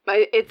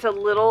It's a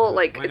little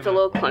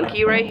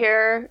clunky right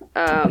here.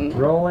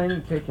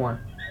 Rolling, take one.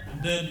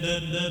 Is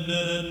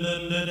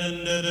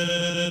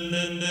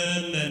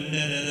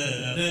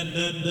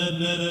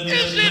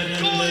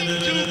it going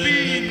to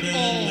be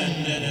all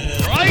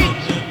right?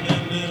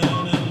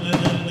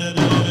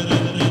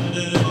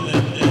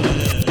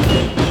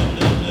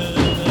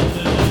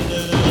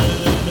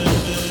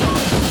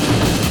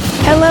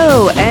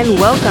 Hello, and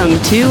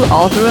welcome to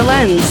All Through a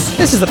Lens.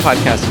 This is the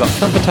podcast about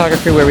film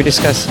photography where we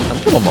discuss a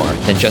little more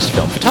than just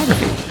film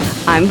photography.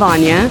 I'm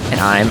Vanya. And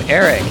I'm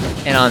Eric.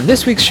 And on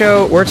this week's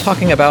show, we're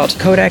talking about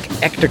Kodak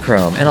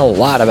Ektachrome, and a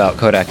lot about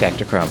Kodak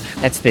Ektachrome.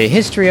 That's the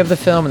history of the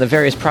film and the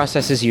various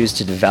processes used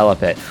to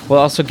develop it. We'll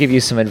also give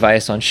you some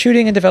advice on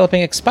shooting and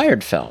developing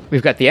expired film.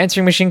 We've got the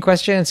answering machine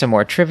question and some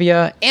more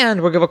trivia,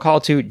 and we'll give a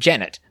call to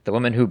Janet, the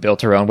woman who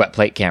built her own wet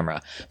plate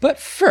camera. But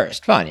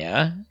first,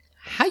 Vanya,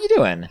 how you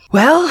doing?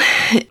 Well,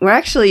 we're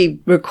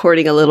actually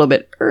recording a little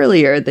bit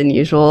earlier than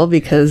usual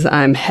because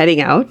I'm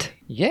heading out.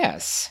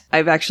 Yes.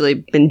 I've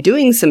actually been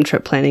doing some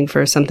trip planning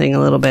for something a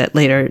little bit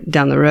later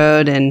down the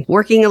road and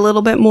working a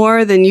little bit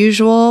more than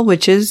usual,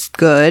 which is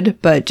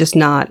good, but just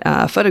not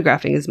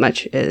photographing as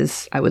much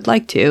as I would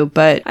like to.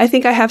 But I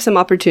think I have some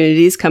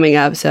opportunities coming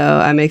up, so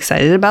I'm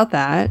excited about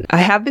that. I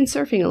have been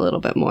surfing a little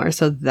bit more,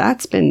 so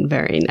that's been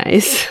very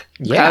nice.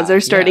 Clouds are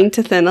starting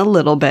to thin a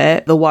little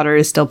bit. The water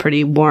is still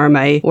pretty warm.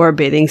 I wore a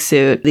bathing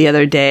suit the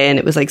other day and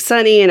it was like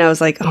sunny and I was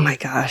like, oh my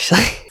gosh,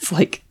 it's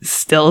like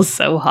still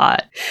so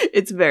hot.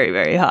 It's very,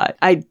 very hot.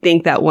 I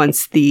think that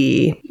once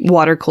the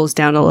water cools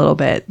down a little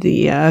bit,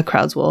 the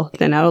crowds will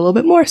thin out a little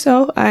bit more.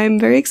 So I'm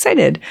very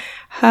excited.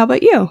 How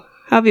about you?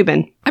 How have you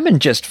been? I've been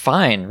just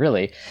fine,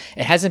 really.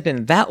 It hasn't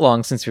been that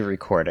long since we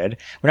recorded.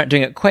 We're not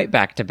doing it quite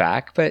back to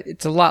back, but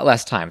it's a lot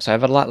less time. So I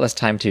have a lot less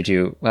time to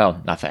do,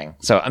 well, nothing.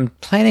 So I'm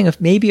planning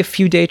maybe a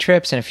few day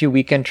trips and a few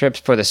weekend trips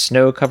before the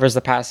snow covers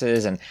the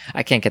passes and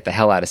I can't get the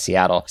hell out of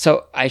Seattle.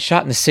 So I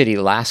shot in the city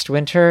last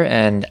winter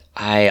and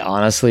I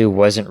honestly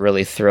wasn't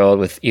really thrilled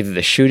with either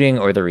the shooting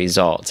or the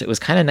results. It was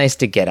kind of nice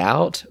to get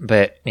out,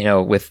 but, you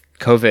know, with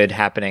COVID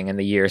happening in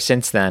the year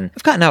since then,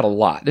 I've gotten out a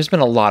lot. There's been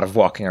a lot of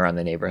walking around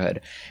the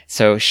neighborhood.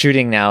 So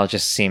shooting now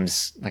just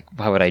seems like,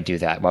 why would I do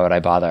that? Why would I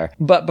bother?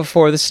 But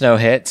before the snow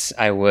hits,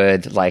 I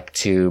would like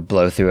to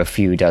blow through a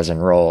few dozen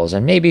rolls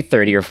and maybe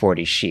 30 or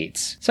 40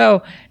 sheets.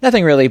 So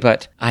nothing really,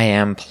 but I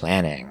am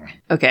planning.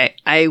 Okay,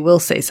 I will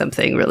say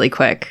something really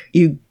quick.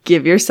 You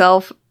give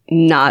yourself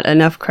not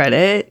enough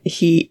credit.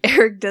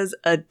 Eric does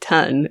a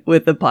ton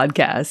with the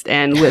podcast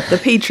and with the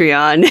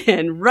Patreon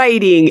and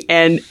writing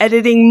and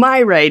editing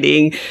my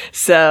writing.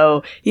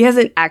 So he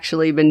hasn't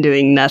actually been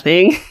doing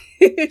nothing,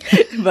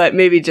 but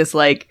maybe just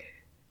like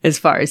as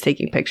far as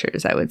taking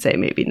pictures, I would say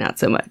maybe not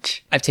so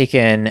much. I've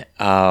taken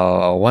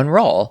one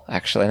roll,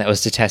 actually, and that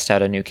was to test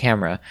out a new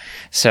camera.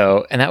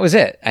 So, and that was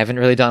it. I haven't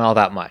really done all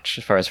that much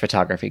as far as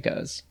photography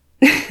goes.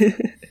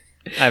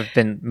 I've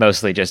been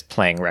mostly just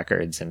playing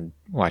records and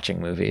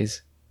watching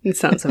movies. It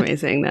sounds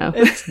amazing, though.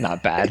 It's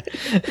not bad.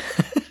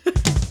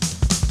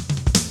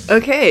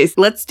 Okay,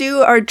 let's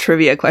do our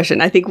trivia question.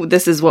 I think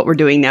this is what we're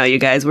doing now, you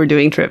guys. We're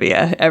doing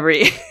trivia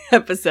every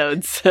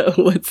episode. So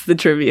what's the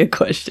trivia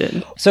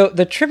question? So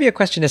the trivia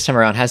question this time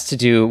around has to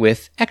do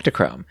with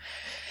Ektachrome.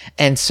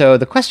 And so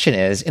the question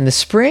is, in the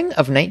spring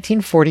of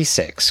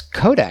 1946,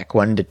 Kodak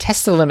wanted to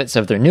test the limits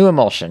of their new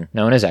emulsion,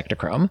 known as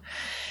Ektachrome.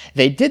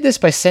 They did this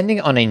by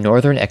sending on a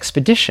northern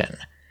expedition.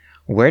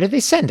 Where did they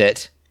send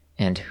it?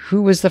 And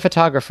who was the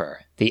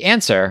photographer? The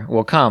answer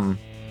will come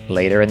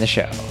later in the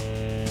show.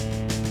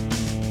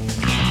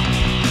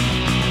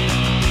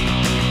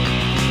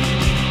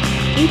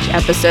 Each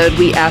episode,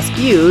 we ask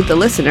you, the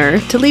listener,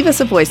 to leave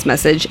us a voice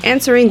message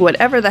answering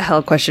whatever the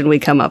hell question we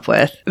come up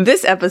with.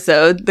 This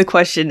episode, the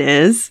question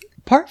is,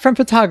 apart from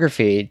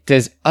photography,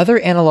 does other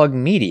analog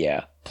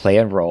media play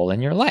a role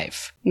in your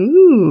life?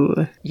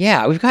 Ooh.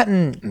 Yeah, we've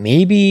gotten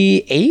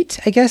maybe 8,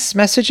 I guess,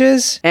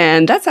 messages.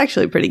 And that's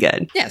actually pretty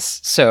good. Yes.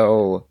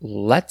 So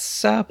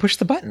let's push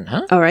the button,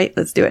 huh? All right,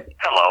 let's do it.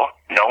 Hello,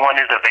 no one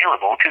is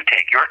available to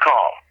take your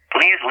call.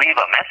 Please leave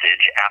a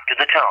message after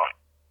the tone.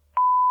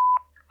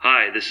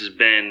 Hi, this is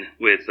Ben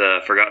with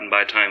Forgotten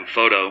by Time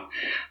Photo.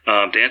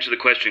 To answer the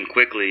question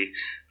quickly,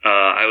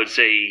 I would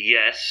say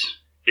yes,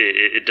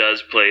 it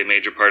does play a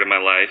major part of my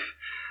life.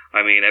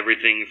 I mean,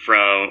 everything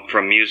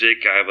from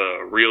music. I have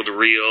a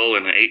reel-to-reel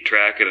and an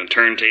 8-track and a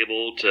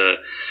turntable to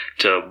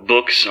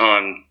books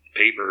on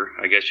paper.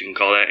 I guess you can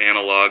call that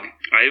analog.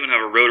 I even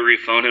have a rotary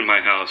phone in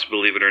my house,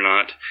 believe it or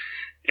not,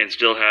 and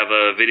still have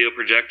a video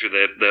projector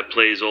that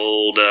plays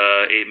old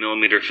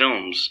 8mm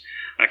films.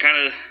 I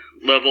kind of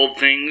love old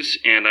things,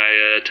 and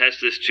I attest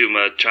this to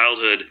my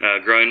childhood.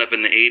 Growing up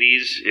in the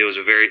 80s, it was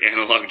a very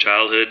analog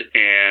childhood,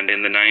 and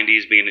in the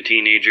 90s, being a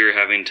teenager,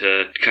 having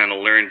to kind of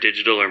learn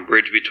digital and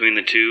bridge between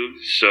the two,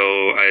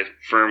 so I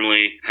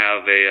firmly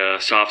have a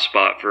soft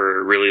spot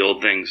for really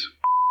old things.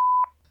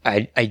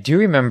 I do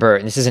remember,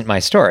 and this isn't my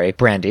story,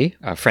 Brandy,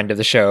 a friend of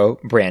the show,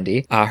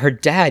 Brandy, her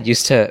dad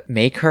used to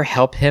make her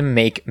help him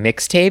make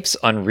mixtapes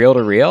on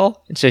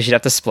reel-to-reel, so she'd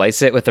have to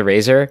splice it with a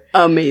razor.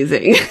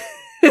 Amazing.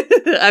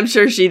 I'm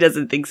sure she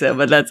doesn't think so,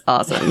 but that's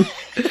awesome.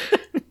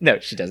 No,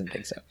 she doesn't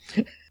think so.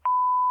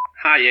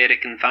 Hi,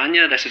 Eric and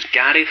Vanya. This is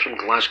Gary from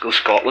Glasgow,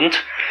 Scotland.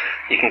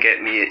 You can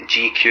get me at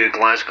GQ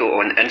Glasgow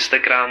on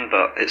Instagram,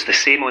 but it's the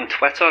same on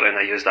Twitter, and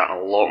I use that a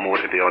lot more,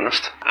 to be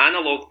honest.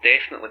 Analog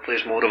definitely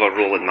plays more of a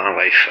role in my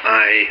life.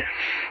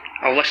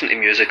 I'll listen to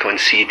music on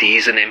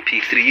CDs and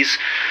MP3s,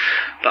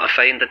 but I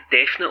find I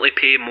definitely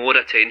pay more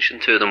attention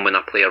to them when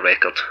I play a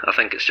record. I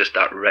think it's just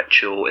that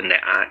ritual and the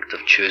act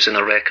of choosing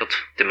a record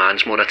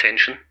demands more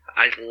attention.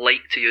 I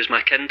like to use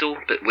my Kindle,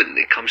 but when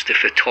it comes to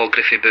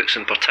photography books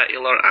in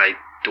particular, I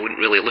don't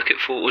really look at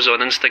photos on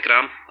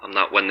Instagram. I'm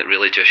that one that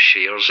really just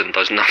shares and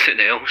does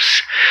nothing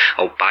else.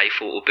 I'll buy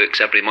photo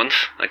books every month.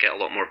 I get a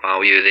lot more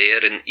value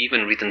there, and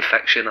even reading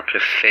fiction, I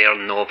prefer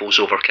novels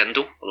over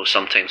Kindle, although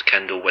sometimes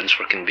Kindle wins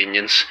for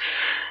convenience.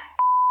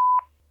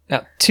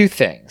 Now, two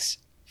things.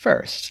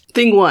 First,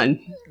 Thing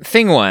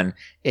one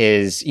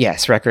is,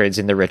 yes, records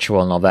and the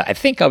ritual and all that. I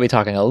think I'll be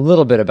talking a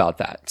little bit about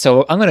that.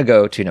 So I'm going to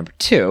go to number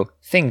two,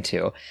 thing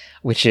two,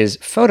 which is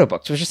photo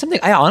books, which is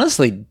something I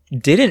honestly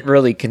didn't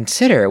really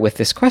consider with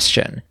this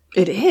question.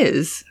 It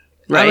is,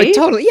 right?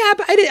 Totally. Yeah,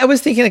 but I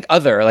was thinking like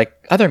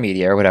other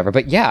media or whatever.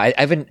 But yeah,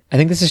 I think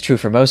this is true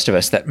for most of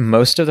us, that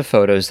most of the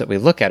photos that we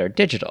look at are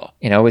digital.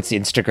 You know, it's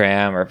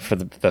Instagram, or for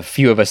the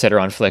few of us that are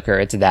on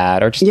Flickr, it's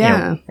that, or just,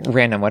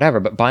 random whatever.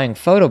 But buying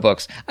photo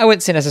books, I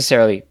wouldn't say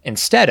necessarily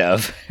instead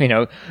of,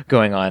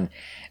 going on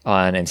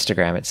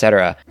Instagram,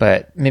 etc.,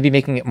 but maybe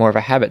making it more of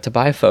a habit to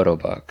buy photo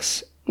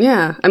books.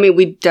 Yeah. I mean,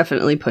 we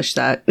definitely push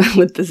that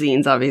with the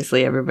zines.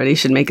 Obviously, everybody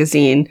should make a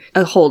zine.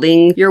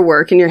 Holding your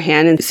work in your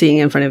hand and seeing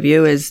it in front of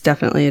you is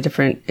definitely a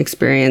different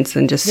experience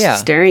than just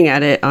staring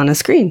at it on a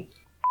screen.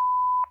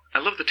 I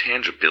love the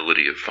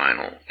tangibility of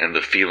vinyl and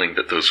the feeling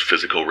that those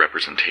physical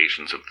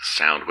representations of the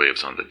sound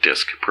waves on the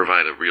disc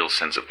provide a real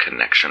sense of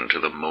connection to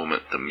the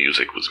moment the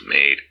music was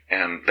made.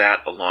 And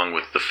that, along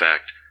with the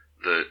fact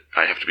that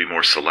I have to be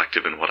more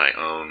selective in what I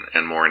own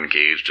and more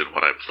engaged in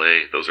what I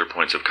play, those are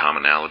points of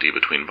commonality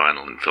between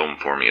vinyl and film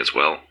for me as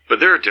well.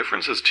 But there are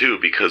differences too,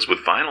 because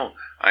with vinyl,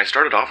 I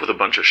started off with a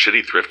bunch of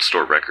shitty thrift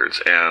store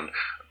records and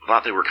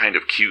thought they were kind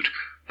of cute,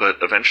 but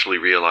eventually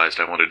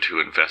realized I wanted to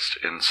invest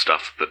in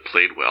stuff that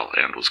played well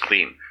and was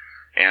clean.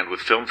 And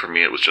with film, for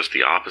me, it was just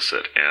the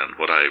opposite, and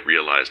what I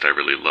realized I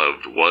really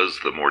loved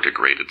was the more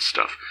degraded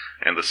stuff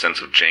and the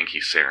sense of janky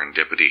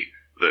serendipity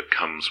that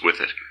comes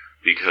with it.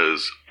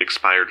 Because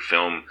expired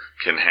film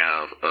can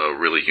have a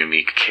really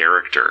unique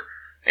character,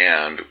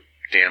 and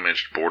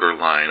damaged,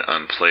 borderline,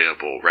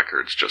 unplayable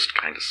records just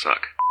kind of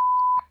suck.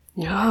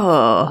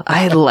 Oh,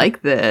 I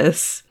like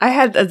this. I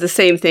had the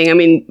same thing. I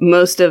mean,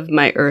 most of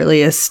my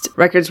earliest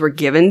records were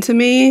given to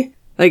me.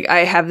 Like, I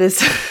have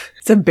this...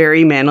 It's a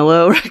Barry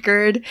Manilow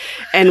record,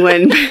 and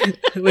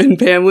when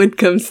Pam would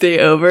come stay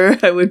over,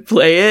 I would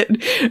play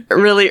it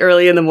really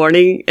early in the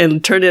morning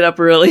and turn it up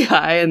really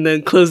high and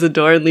then close the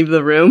door and leave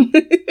the room.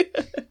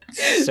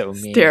 So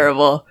mean. It's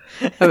terrible.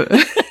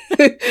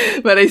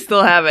 But I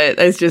still have it.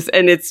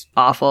 It's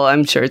awful.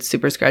 I'm sure it's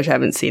super scratch. I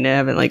haven't seen it. I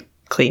haven't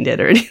cleaned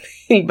it or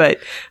anything, but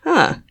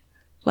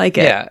like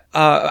it.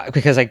 Yeah,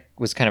 because I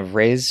was kind of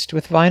raised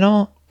with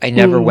vinyl. I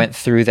never went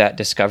through that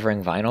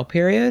discovering vinyl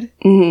period.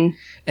 Mm-hmm.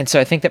 And so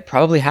I think that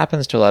probably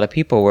happens to a lot of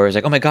people where it's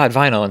like, oh my God,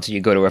 vinyl. And so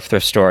you go to a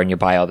thrift store and you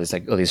buy all these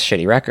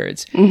shitty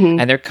records. Mm-hmm.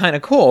 And they're kind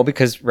of cool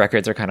because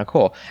records are kind of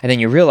cool. And then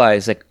you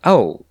realize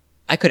oh,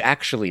 I could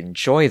actually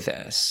enjoy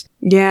this.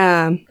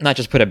 Yeah. Not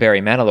just put a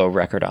Barry Manilow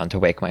record on to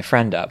wake my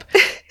friend up.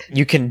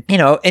 You can,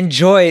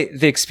 enjoy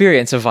the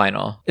experience of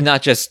vinyl and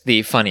not just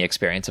the funny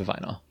experience of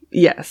vinyl.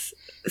 Yes.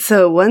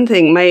 So one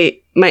thing, my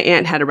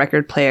aunt had a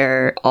record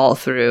player all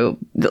through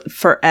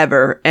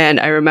forever. And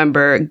I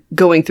remember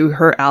going through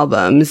her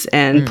albums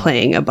and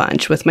playing a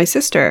bunch with my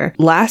sister.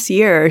 Last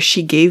year,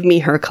 she gave me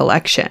her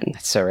collection.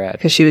 That's so rad.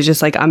 Because she was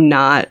just like, I'm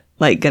not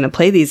gonna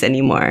play these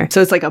anymore.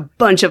 So it's a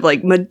bunch of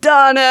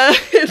Madonna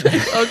and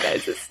all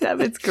kinds of stuff.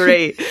 It's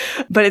great.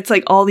 But it's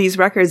all these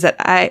records that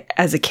I,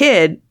 as a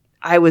kid,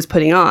 I was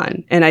putting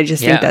on. And I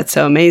just think that's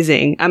so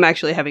amazing. I'm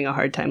actually having a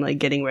hard time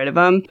getting rid of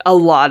them. A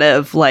lot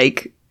of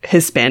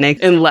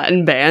Hispanic and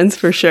Latin bands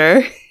for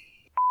sure.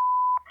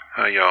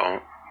 Hi y'all.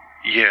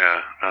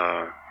 Yeah,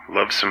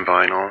 love some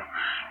vinyl.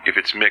 If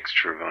it's mixed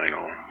for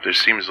vinyl, there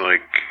seems like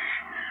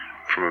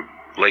from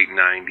late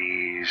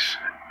 90s,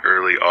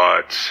 early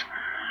aughts,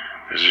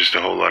 there's just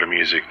a whole lot of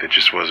music that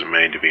just wasn't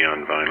made to be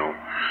on vinyl.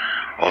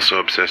 Also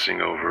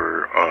obsessing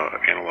over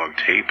analog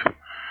tape.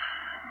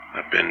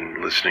 I've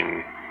been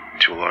listening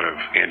to a lot of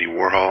Andy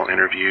Warhol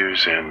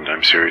interviews, and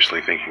I'm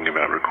seriously thinking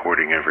about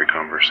recording every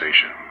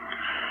conversation.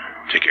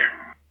 Take care.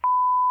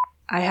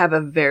 I have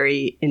a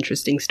very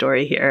interesting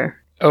story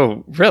here.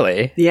 Oh,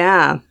 really?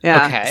 Yeah.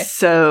 Okay.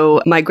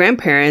 So my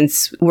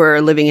grandparents were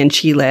living in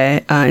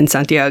Chile, in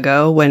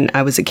Santiago, when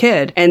I was a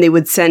kid, and they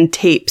would send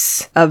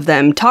tapes of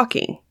them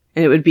talking.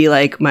 And it would be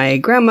like my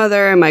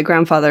grandmother and my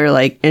grandfather,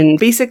 like, and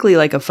basically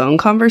like a phone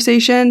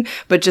conversation,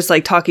 but just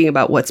like talking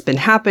about what's been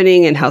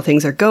happening and how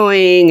things are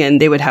going. And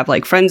they would have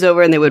like friends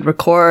over and they would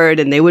record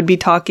and they would be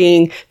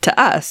talking to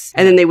us.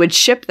 And then they would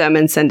ship them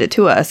and send it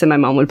to us and my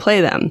mom would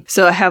play them.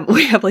 So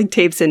we have like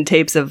tapes and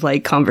tapes of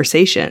like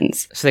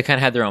conversations. So they kind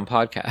of had their own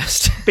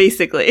podcast.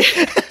 Basically.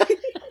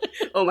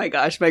 Oh my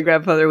gosh, my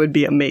grandfather would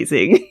be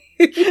amazing.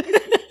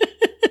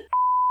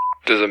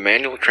 Does a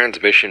manual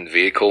transmission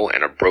vehicle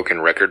and a broken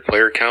record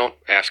player count?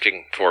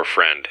 Asking for a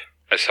friend.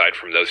 Aside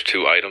from those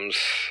two items,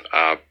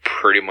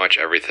 pretty much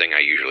everything I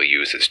usually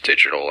use is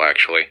digital,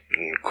 actually.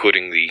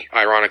 Including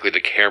ironically,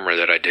 the camera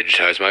that I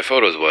digitize my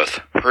photos with.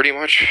 Pretty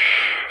much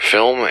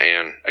film,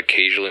 and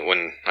occasionally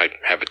when I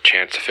have a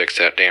chance to fix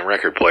that damn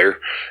record player,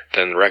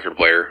 then the record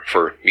player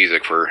for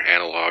music, for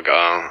analog.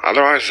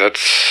 Otherwise,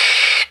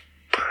 that's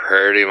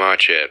pretty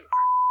much it.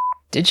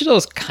 Digital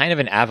is kind of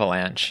an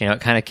avalanche.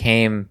 It kind of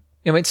came...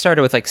 it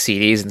started with like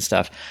CDs and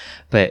stuff,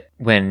 but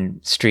when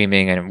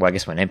streaming and I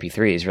guess when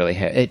MP3s really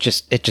hit, it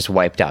just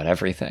wiped out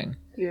everything.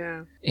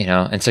 Yeah.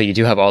 And so you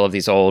do have all of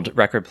these old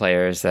record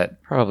players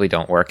that probably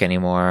don't work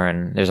anymore,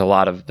 and there's a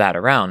lot of that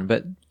around,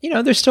 but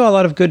there's still a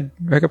lot of good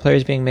record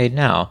players being made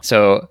now.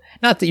 So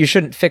not that you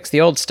shouldn't fix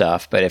the old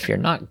stuff, but if you're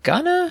not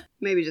gonna,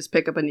 maybe just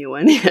pick up a new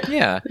one.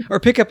 Yeah. Or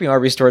pick up a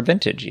restored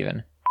vintage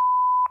even.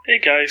 Hey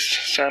guys,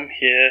 Sam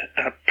here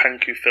at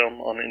Panku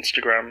Film on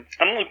Instagram.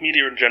 Analog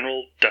media in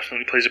general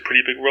definitely plays a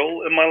pretty big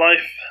role in my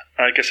life.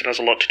 I guess it has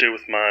a lot to do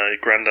with my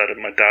granddad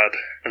and my dad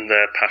and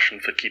their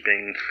passion for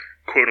keeping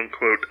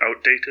quote-unquote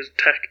outdated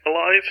tech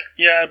alive.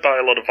 Yeah, I buy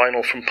a lot of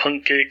vinyl from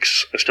punk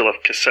gigs. I still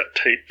have cassette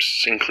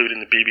tapes, including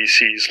the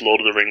BBC's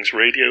Lord of the Rings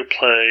radio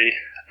play.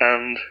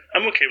 And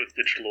I'm okay with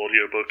digital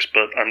audiobooks,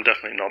 but I'm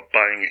definitely not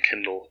buying a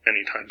Kindle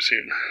anytime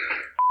soon.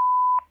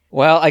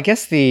 Well, I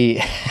guess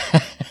the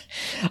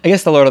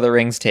Lord of the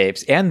Rings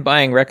tapes and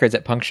buying records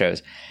at punk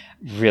shows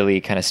really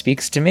kind of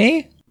speaks to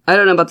me. I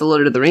don't know about the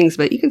Lord of the Rings,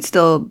 but you can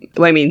still,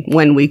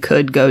 when we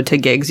could go to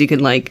gigs, you can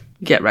like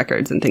get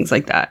records and things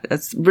like that.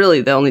 That's really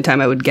the only time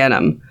I would get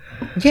them.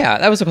 Yeah,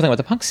 that was the cool thing with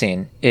the punk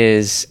scene,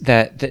 is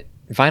that the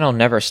vinyl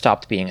never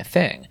stopped being a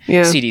thing.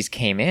 Yeah. CDs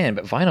came in,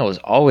 but vinyl was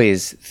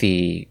always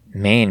the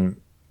main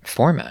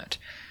format.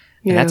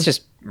 And that's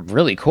just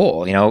really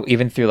cool.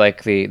 Even through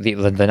like the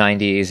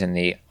 90s and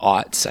the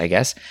aughts, I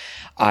guess,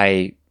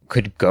 I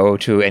could go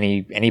to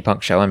any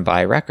punk show and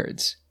buy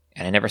records,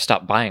 and I never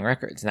stopped buying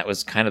records. And that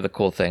was kind of the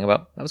cool thing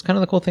about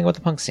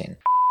the punk scene.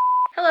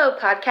 Hello,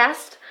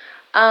 podcast.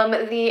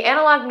 The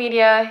analog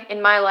media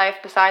in my life,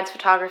 besides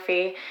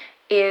photography,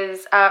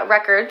 is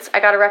records. I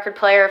got a record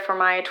player for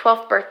my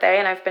 12th birthday,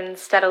 and I've been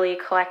steadily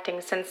collecting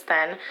since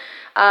then.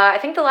 I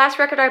think the last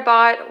record I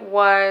bought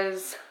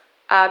was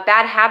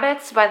Bad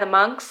Habits by the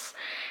Monks,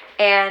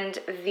 and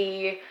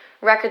the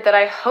record that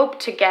I hope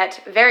to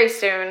get very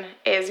soon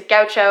is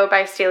Gaucho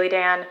by Steely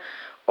Dan,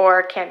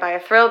 or Can't Buy a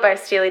Thrill by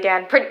Steely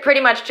Dan. Pretty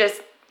much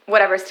just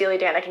whatever Steely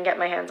Dan I can get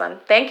my hands on.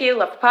 Thank you.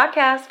 Love the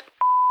podcast.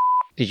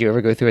 Did you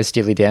ever go through a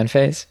Steely Dan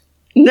phase?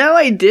 No,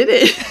 I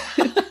didn't.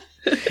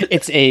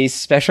 It's a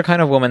special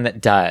kind of woman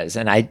that does.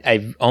 And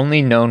I've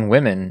only known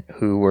women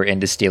who were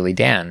into Steely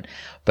Dan,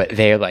 but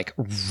they're like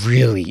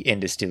really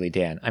into Steely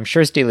Dan. I'm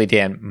sure Steely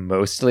Dan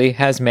mostly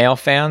has male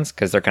fans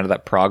because they're kind of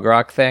that prog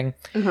rock thing.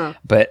 Uh-huh.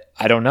 But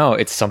I don't know.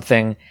 It's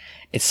something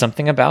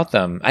about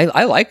them.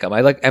 I like them.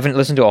 I haven't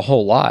listened to a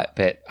whole lot,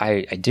 but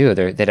I do.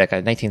 They had like a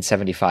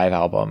 1975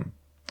 album.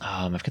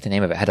 I forget the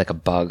name of it. It had like a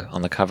bug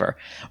on the cover.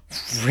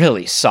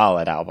 Really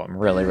solid album.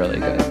 Really, really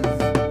good.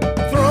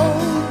 Throw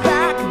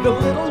back the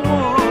little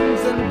ones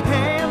and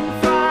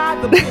pan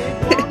fry the big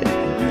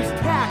ones.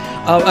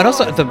 And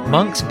also, the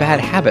Monks' Bad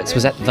Habits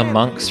was at the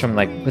Monks from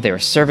they were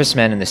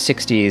servicemen in the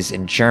 60s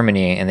in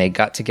Germany, and they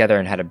got together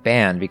and had a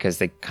band because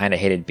they kind of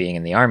hated being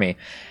in the army.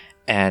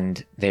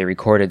 And they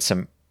recorded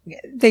some...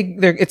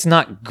 It's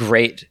not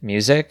great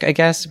music, I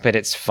guess, but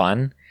it's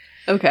fun.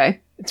 Okay.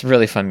 It's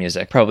really fun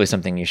music. Probably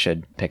something you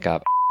should pick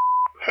up.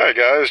 Hi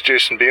guys,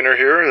 Jason Beener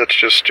here. That's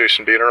just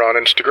Jason Beener on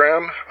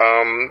Instagram.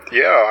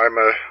 I'm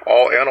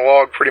all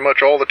analog pretty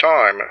much all the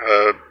time.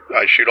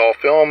 I shoot all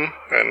film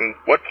and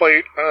wet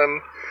plate,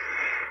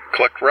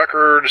 collect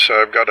records.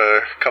 I've got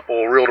a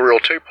couple reel-to-reel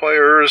tape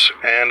players,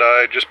 and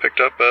I just picked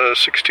up a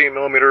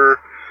 16mm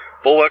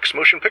Bolex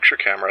motion picture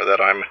camera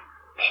that I'm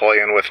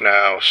playing with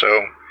now.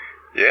 So,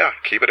 yeah,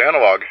 keep it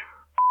analog.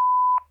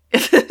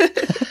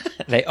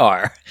 They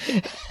are.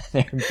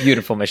 They're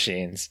beautiful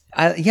machines.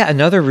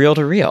 Another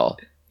reel-to-reel.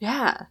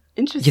 Yeah,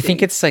 interesting. You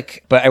think it's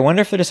but I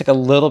wonder if they're just a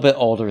little bit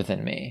older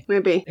than me.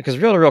 Maybe. Because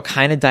reel-to-reel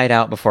kind of died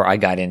out before I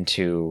got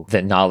into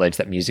the knowledge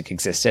that music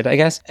existed, I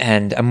guess.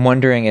 And I'm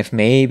wondering if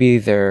maybe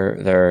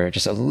they're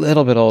just a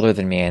little bit older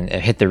than me and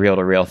hit the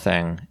reel-to-reel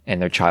thing in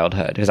their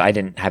childhood, because I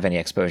didn't have any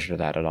exposure to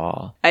that at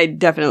all. I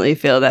definitely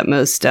feel that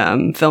most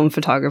film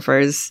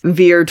photographers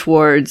veer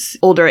towards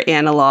older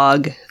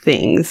analog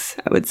things,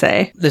 I would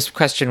say. This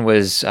question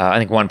was, I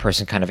think one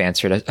person kind of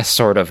answered a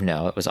sort of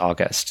no. It was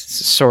August.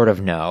 Sort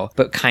of no,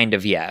 but kind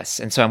of yes. yes.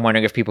 And so I'm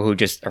wondering if people who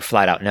just are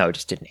flat out no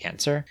just didn't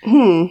answer.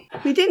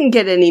 We didn't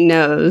get any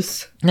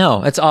no's.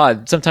 No, it's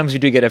odd. Sometimes we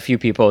do get a few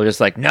people just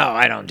like, no,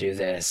 I don't do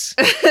this.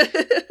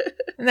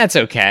 And that's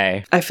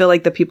okay. I feel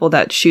like the people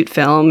that shoot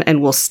film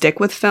and will stick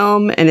with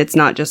film, and it's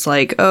not just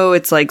like, oh,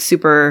 it's like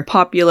super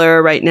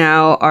popular right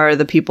now, are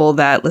the people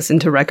that listen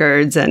to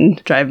records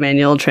and drive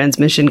manual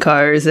transmission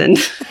cars and...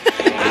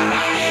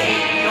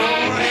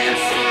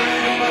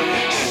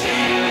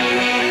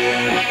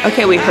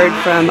 Okay, we heard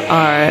from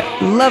our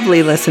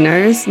lovely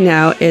listeners.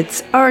 Now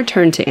it's our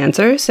turn to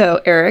answer.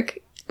 So,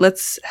 Eric,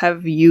 let's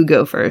have you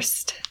go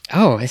first.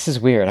 Oh, this is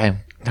weird. I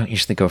don't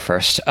usually go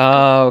first.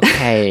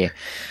 Okay.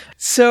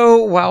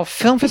 So while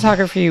film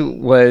photography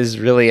was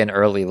really an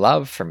early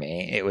love for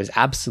me, it was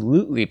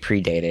absolutely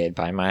predated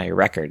by my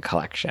record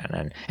collection.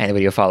 And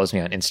anybody who follows me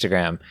on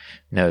Instagram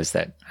knows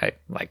that I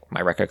like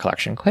my record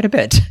collection quite a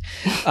bit.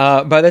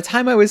 By the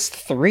time I was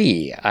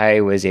 3,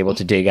 I was able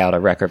to dig out a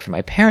record from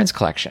my parents'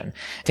 collection,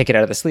 take it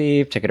out of the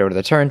sleeve, take it over to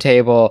the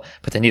turntable,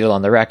 put the needle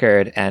on the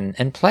record,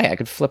 and play. I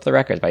could flip the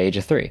records by age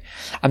of 3.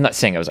 I'm not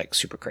saying I was like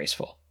super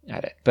graceful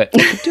at it, but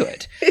I could do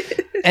it.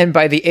 And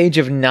by the age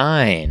of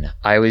 9,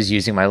 I was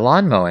using my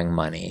lawn mowing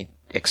money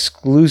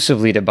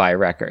exclusively to buy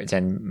records,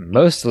 and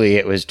mostly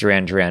it was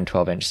Duran Duran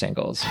 12-inch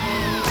singles.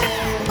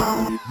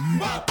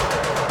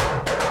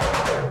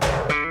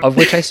 Of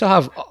which I still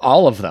have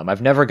all of them.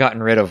 I've never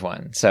gotten rid of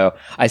one. So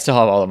I still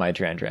have all of my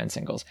Duran Duran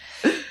singles.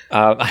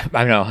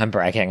 I know, I'm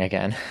bragging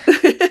again.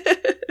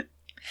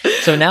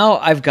 So now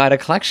I've got a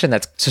collection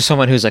that's to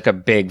someone who's like a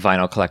big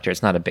vinyl collector.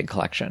 It's not a big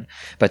collection,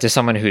 but to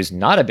someone who's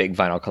not a big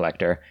vinyl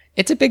collector,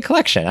 it's a big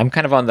collection. I'm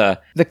kind of on the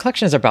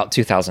collection is about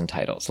 2,000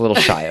 titles, a little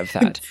shy of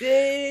that.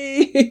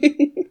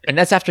 And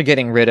that's after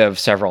getting rid of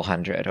several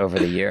hundred over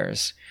the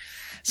years.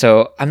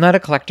 So I'm not a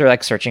collector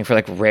like searching for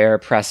like rare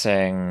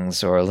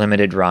pressings or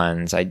limited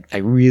runs. I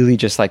really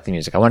just like the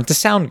music. I want it to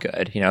sound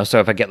good, you know? So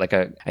if I get like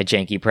a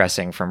janky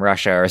pressing from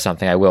Russia or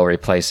something, I will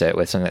replace it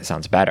with something that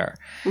sounds better.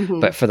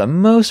 Mm-hmm. But for the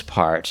most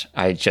part,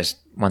 I just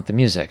want the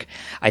music.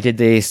 I did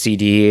the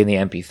CD and the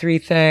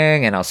MP3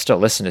 thing, and I'll still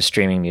listen to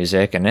streaming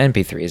music and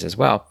MP3s as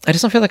well. I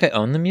just don't feel like I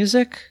own the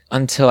music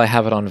until I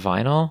have it on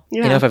vinyl.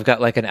 Yeah. You know, if I've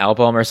got like an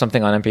album or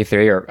something on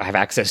MP3 or I have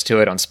access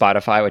to it on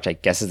Spotify, which I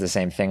guess is the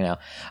same thing now,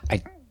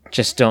 I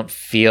just don't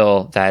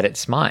feel that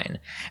it's mine.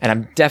 And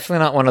I'm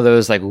definitely not one of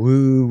those like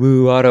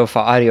woo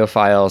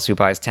audiophiles who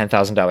buys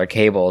 $10,000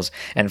 cables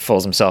and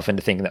fools himself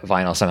into thinking that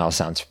vinyl somehow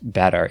sounds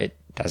better. It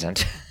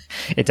doesn't.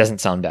 It doesn't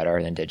sound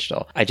better than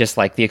digital. I just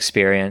like the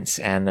experience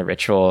and the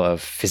ritual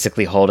of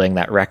physically holding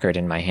that record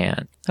in my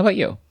hand. How about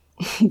you?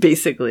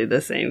 Basically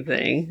the same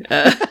thing.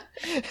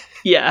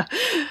 Yeah.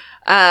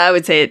 I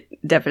would say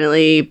it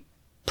definitely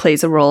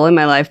plays a role in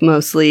my life,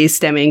 mostly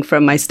stemming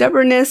from my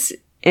stubbornness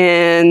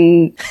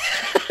and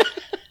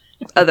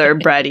other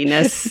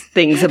brattiness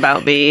things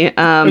about me.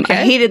 I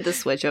hated the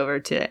switch over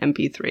to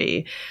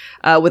MP3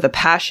 with a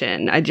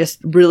passion. I just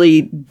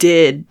really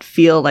did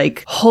feel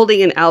like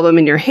holding an album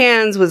in your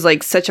hands was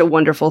like such a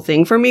wonderful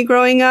thing for me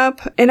growing up.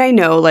 And I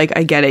know, like,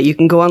 I get it. You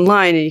can go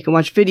online and you can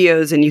watch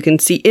videos and you can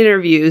see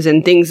interviews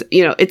and things.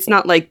 You know, it's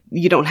not like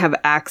you don't have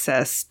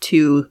access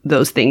to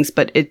those things,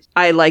 but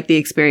I like the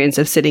experience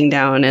of sitting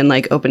down and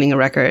like opening a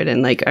record.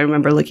 And like, I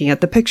remember looking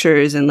at the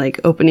pictures and like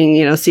opening,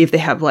 you know, see if they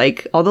have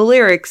like all the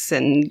lyrics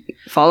and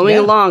following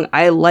along.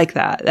 I like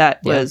that.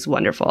 That was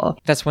wonderful.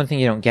 That's one thing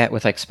you don't get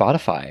with like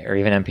Spotify or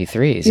even MP3s.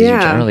 Is you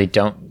generally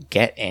don't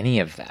get any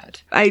of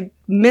that. I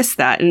miss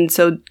that. And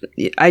so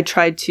I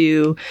tried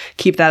to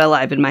keep that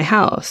alive in my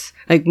house.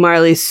 Like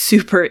Marley's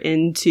super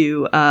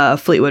into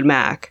Fleetwood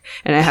Mac,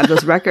 and I have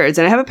those records,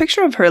 and I have a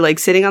picture of her like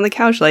sitting on the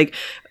couch, like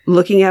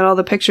looking at all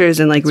the pictures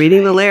and like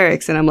reading the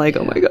lyrics. And I'm like,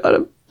 oh my God,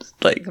 I'm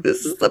like,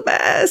 this is the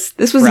best.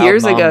 This was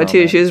years ago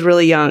too. She was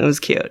really young. It was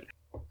cute.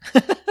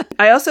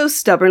 I also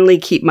stubbornly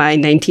keep my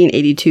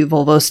 1982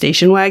 Volvo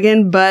station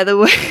wagon. By the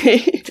way,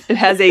 it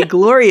has a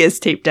glorious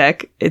tape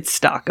deck. It's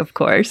stock, of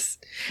course.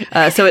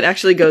 So it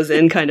actually goes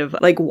in kind of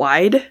like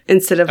wide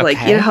instead of like,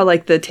 you know how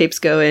like the tapes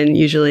go in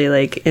usually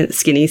like in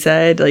skinny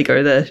side, like,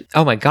 or the...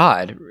 Oh my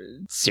God.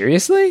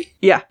 Seriously?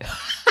 Yeah.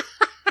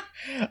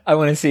 I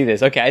want to see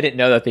this. Okay, I didn't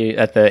know that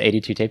the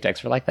 82 tape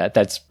decks were like that.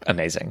 That's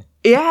amazing.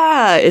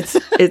 Yeah, it's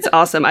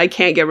awesome. I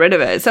can't get rid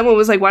of it. Someone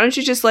was like, why don't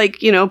you just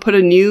like, you know, put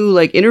a new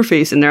like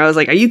interface in there? I was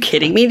like, are you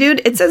kidding me,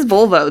 dude? It says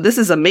Volvo. This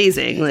is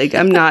amazing. Like,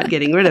 I'm not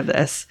getting rid of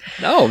this.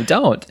 No,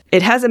 don't.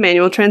 It has a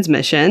manual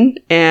transmission,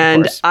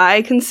 and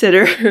I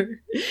consider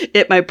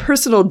it my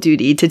personal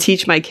duty to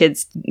teach my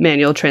kids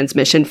manual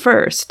transmission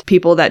first.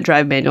 People that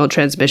drive manual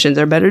transmissions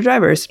are better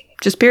drivers.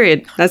 Just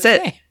period. That's it.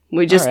 Okay.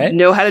 We just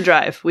know how to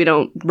drive. We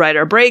don't ride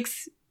our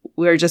brakes.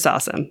 We're just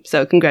awesome.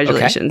 So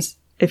congratulations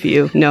if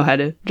you know how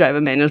to drive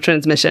a manual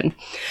transmission.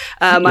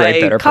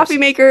 My coffee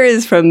maker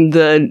is from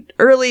the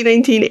early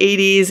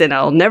 1980s, and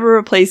I'll never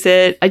replace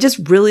it. I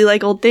just really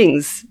like old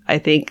things. I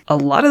think a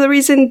lot of the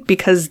reason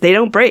because they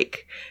don't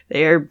break.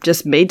 They are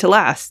just made to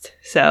last.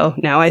 So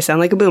now I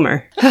sound like a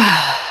boomer.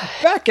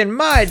 Back in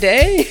my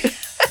day...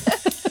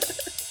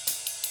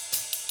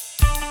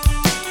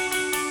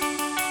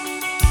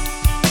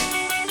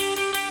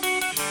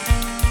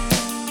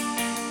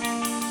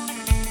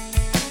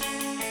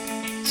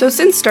 So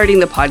since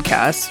starting the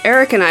podcast,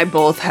 Eric and I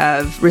both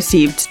have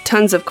received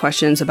tons of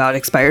questions about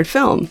expired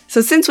film. So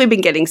since we've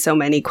been getting so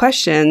many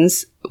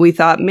questions, we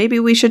thought maybe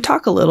we should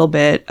talk a little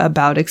bit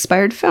about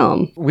expired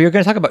film. We were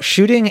going to talk about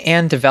shooting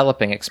and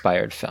developing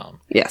expired film.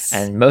 Yes.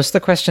 And most of the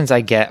questions I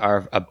get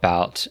are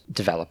about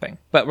developing.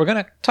 But we're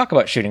going to talk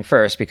about shooting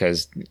first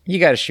because you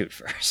got to shoot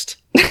first.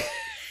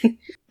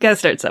 Gotta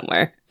start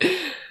somewhere.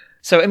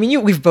 So, I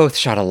mean, we've both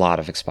shot a lot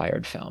of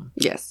expired film.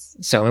 Yes.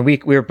 So, I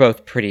mean, we were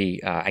both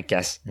pretty, I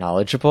guess,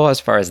 knowledgeable as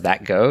far as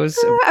that goes.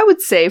 I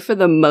would say for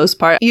the most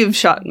part, you've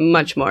shot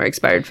much more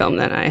expired film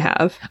than I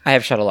have. I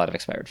have shot a lot of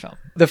expired film.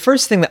 The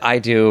first thing that I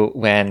do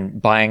when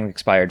buying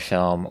expired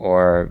film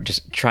or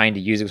just trying to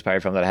use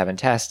expired film that I haven't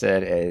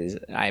tested is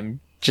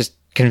I'm just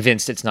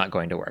convinced it's not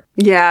going to work.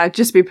 Yeah,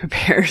 just be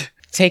prepared.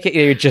 Take it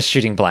you're just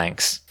shooting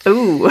blanks.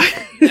 Ooh.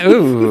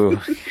 Ooh.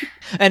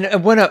 And a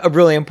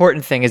really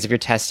important thing is if you're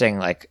testing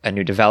like a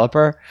new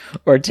developer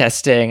or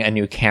testing a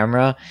new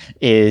camera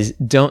is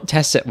don't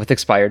test it with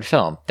expired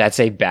film. That's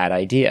a bad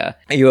idea.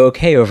 Are you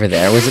okay over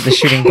there? Was it the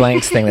shooting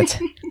blanks thing that's...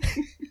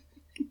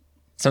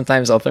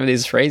 Sometimes I'll throw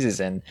these phrases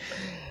in.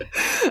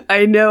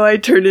 I know I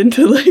turned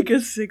into like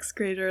a sixth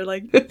grader.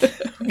 Like,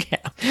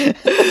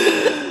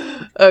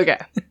 okay.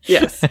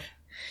 Yes.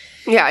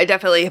 Yeah, I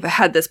definitely have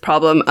had this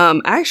problem.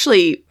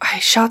 Actually, I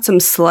shot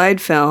some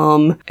slide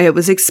film. It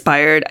was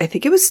expired. I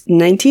think it was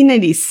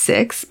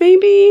 1996,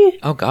 maybe.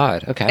 Oh,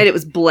 God. Okay. And it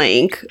was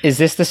blank. Is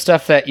this the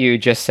stuff that you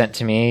just sent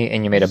to me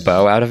and you made a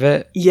bow out of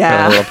it? Yeah.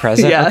 For a little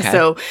present? Yeah.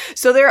 Okay.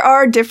 So there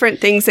are different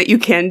things that you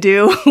can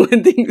do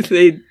when things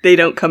they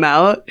don't come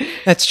out.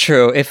 That's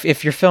true.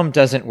 If your film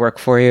doesn't work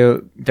for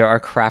you, there are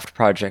craft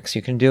projects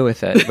you can do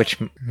with it, which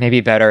may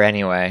be better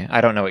anyway. I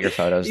don't know what your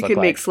photos look like. You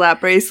can make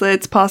slap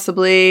bracelets,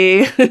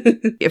 possibly.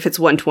 If it's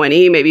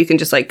 120, maybe you can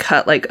just like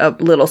cut like a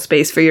little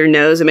space for your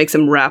nose and make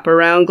some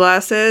wraparound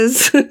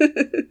glasses.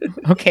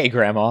 Okay,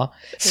 Grandma.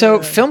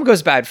 So film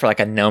goes bad for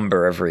like a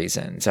number of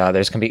reasons.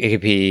 It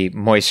could be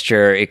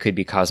moisture, it could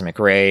be cosmic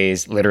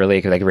rays, literally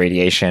it could be like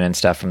radiation and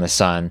stuff from the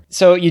sun.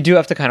 So you do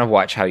have to kind of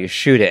watch how you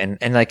shoot it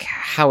and like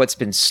how it's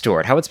been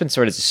stored. How it's been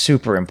stored is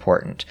super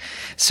important.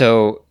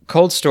 So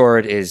cold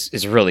stored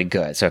is really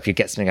good. So if you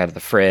get something out of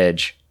the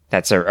fridge,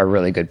 that's a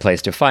really good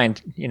place to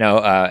find,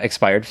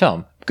 expired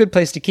film. Good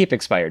place to keep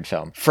expired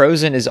film.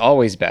 Frozen is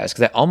always best because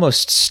that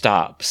almost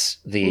stops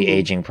the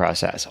aging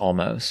process,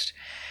 almost.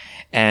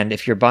 And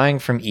if you're buying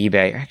from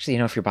eBay, or actually,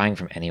 if you're buying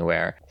from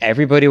anywhere,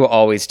 everybody will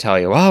always tell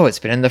you, oh, it's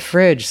been in the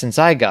fridge since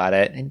I got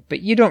it.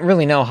 But you don't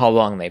really know how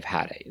long they've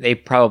had it. They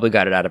probably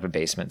got it out of a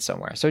basement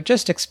somewhere. So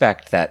just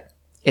expect that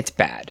it's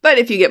bad. But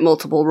if you get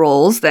multiple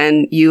rolls,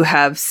 then you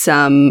have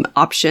some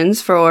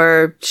options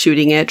for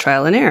shooting it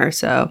trial and error.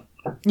 So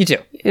you do.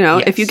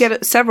 Yes. If you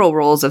get several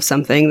rolls of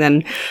something,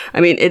 then,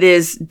 it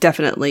is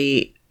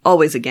definitely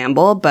always a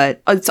gamble,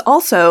 but it's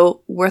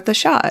also worth a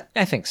shot.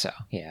 I think so,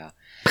 yeah.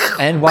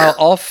 And while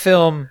all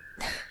film...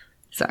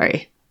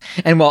 Sorry.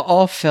 And while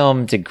all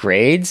film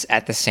degrades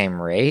at the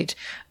same rate,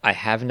 I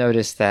have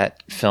noticed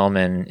that film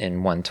in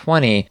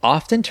 120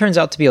 often turns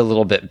out to be a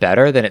little bit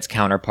better than its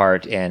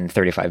counterpart in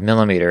 35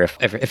 millimeter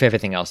if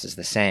everything else is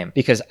the same.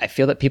 Because I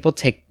feel that people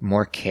take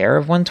more care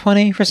of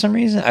 120 for some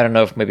reason. I don't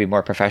know if maybe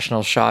more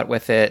professional shot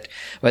with it,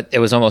 but it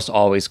was almost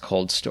always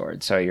cold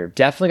stored. So you're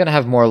definitely going to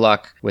have more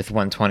luck with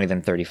 120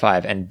 than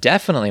 35, and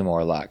definitely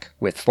more luck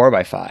with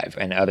 4x5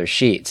 and other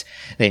sheets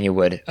than you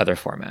would other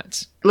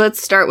formats.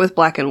 Let's start with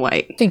black and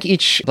white. I think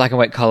each black and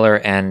white color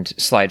and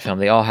slide film,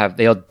 they all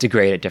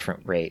degrade at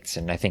different rates,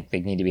 and I think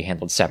they need to be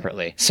handled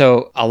separately.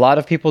 So a lot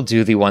of people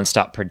do the one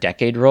stop per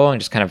decade rule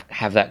and just kind of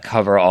have that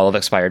cover all of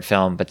expired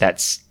film, but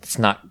it's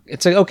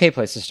an okay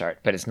place to start,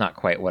 but it's not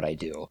quite what I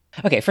do.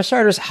 Okay, for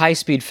starters, high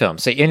speed film,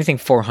 so anything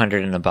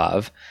 400 and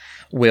above,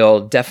 will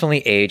definitely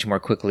age more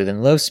quickly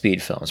than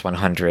low-speed films,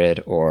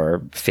 100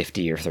 or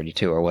 50 or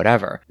 32 or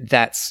whatever.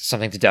 That's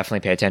something to definitely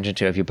pay attention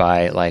to if you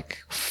buy like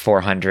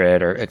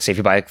 400 or say if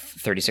you buy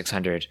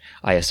 3600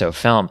 ISO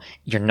film,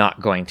 you're not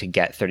going to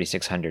get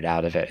 3600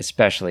 out of it,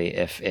 especially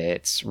if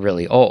it's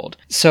really old.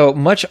 So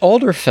much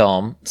older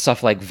film,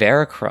 stuff like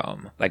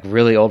Verichrome, like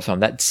really old film,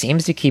 that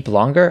seems to keep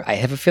longer. I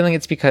have a feeling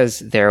it's because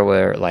there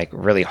were like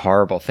really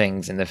horrible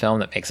things in the film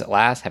that makes it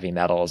last, heavy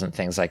metals and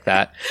things like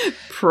that.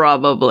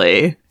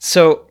 Probably.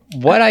 So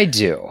what I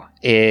do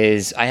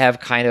is I have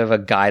kind of a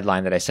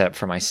guideline that I set up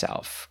for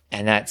myself,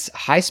 and that's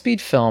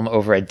high-speed film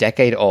over a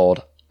decade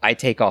old, I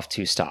take off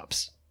 2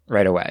 stops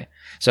right away.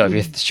 So if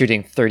you're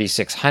shooting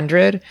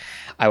 3600,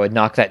 I would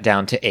knock that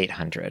down to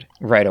 800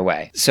 right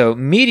away. So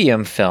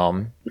medium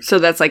film... So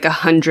that's like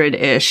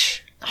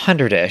 100-ish.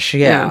 100-ish,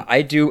 yeah.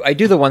 I do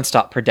the 1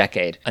 stop per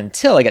decade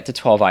until I get to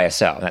 12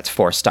 ISO, and that's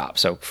 4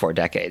 stops, so 4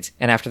 decades.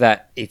 And after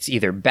that, it's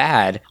either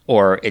bad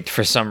or it,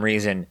 for some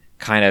reason...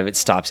 it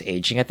stops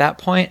aging at that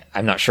point.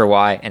 I'm not sure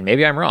why, and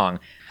maybe I'm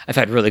wrong. I've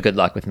had really good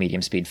luck with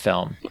medium speed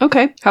film.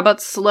 Okay. How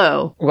about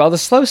slow? Well, the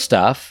slow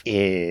stuff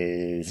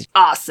is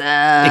awesome.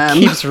 It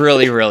keeps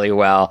really, really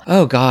well.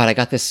 Oh God, I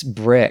got this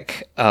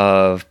brick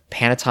of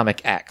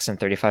Panatomic X in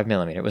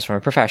 35mm. It was from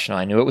a professional.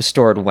 I knew it was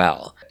stored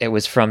well. It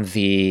was from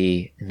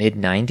the mid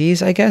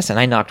 90s, I guess, and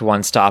I knocked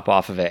one stop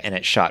off of it and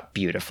it shot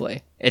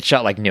beautifully. It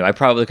shot like new. I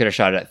probably could have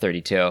shot it at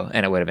 32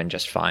 and it would have been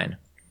just fine.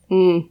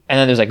 And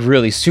then there's like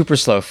really super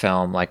slow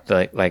film, like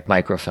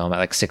microfilm at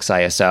like 6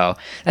 ISO.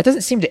 That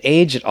doesn't seem to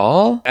age at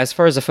all. As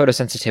far as the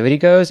photosensitivity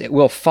goes, it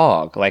will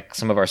fog, like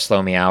some of our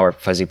slow meow or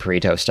fuzzy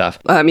Pareto stuff.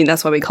 I mean,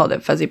 that's why we called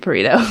it fuzzy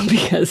Pareto,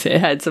 because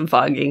it had some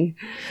fogging.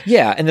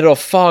 Yeah, and it'll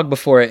fog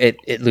before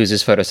it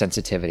loses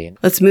photosensitivity.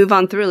 Let's move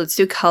on through. Let's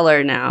do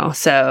color now.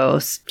 So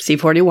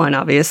C41,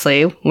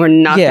 obviously. We're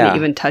not going to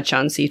even touch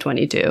on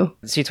C22.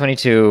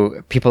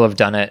 C22, people have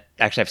done it.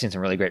 Actually, I've seen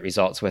some really great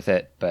results with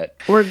it, but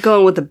we're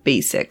going with the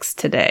basics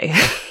today.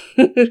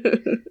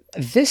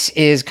 This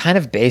is kind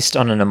of based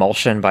on an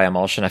emulsion by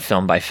emulsion, a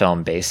film by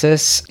film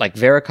basis. Like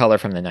Vericolor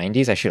from the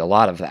 90s, I shoot a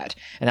lot of that,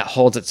 and that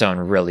holds its own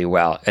really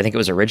well. I think it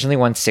was originally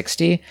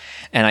 160,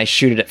 and I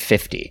shoot it at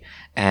 50,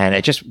 and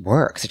it just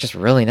works. It's just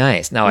really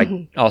nice. Now,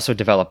 I also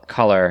develop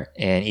color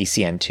in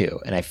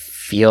ECN2, and I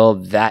feel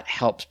that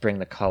helps bring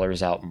the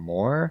colors out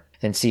more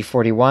than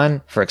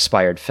C41 for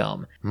expired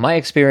film. My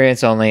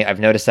experience only,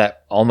 I've noticed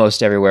that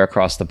almost everywhere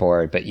across the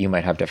board, but you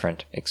might have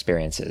different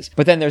experiences.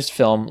 But then there's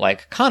film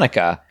like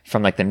Konica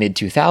from like the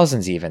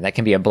mid-2000s even, that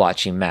can be a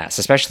blotchy mess,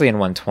 especially in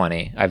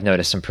 120. I've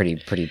noticed some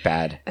pretty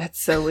bad. That's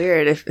so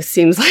weird. It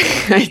seems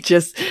like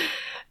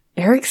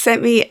Eric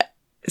sent me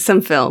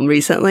some film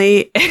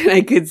recently, and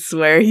I could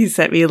swear he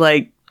sent me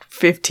like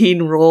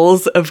 15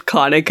 rolls of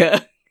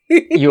Konica.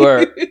 You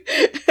are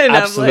and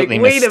absolutely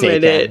I'm like, wait mistaken. a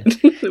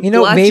minute. You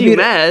know, blotchy maybe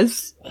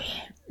mess.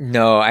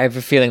 No, I have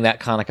a feeling that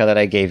Konica that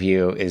I gave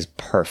you is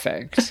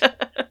perfect.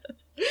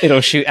 It'll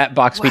shoot at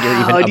box speed or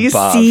even above. Do you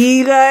see,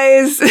 you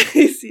guys?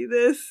 You see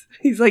this?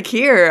 He's like,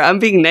 here, I'm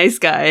being nice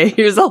guy.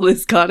 Here's all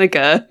this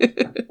Konica.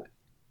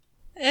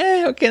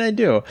 What can I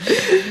do?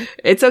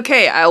 It's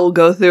okay. I will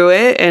go through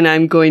it, and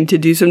I'm going to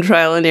do some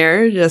trial and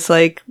error, just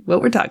like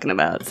what we're talking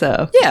about.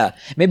 So yeah,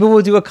 maybe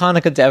we'll do a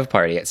Konica dev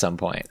party at some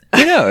point.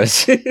 Who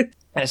knows? And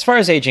as far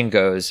as aging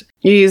goes,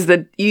 you use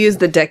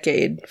the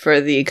decade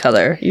for the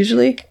color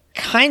usually.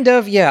 Kind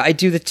of, yeah. I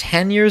do the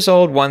 10 years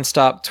old 1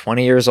 stop,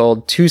 20 years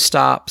old 2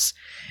 stops,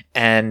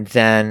 and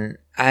then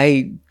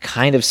I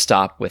kind of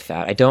stop with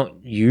that. I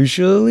don't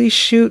usually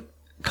shoot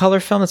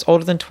color film that's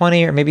older than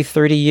 20 or maybe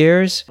 30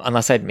 years,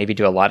 unless I'd maybe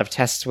do a lot of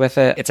tests with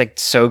it. It's like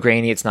so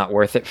grainy, it's not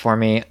worth it for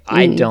me.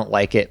 I don't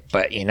like it,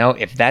 but you know,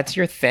 if that's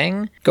your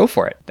thing, go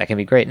for it. That can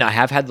be great. Now, I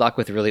have had luck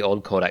with really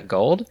old Kodak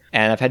Gold,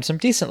 and I've had some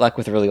decent luck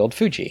with really old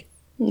Fuji.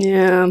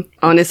 Yeah.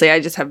 Honestly, I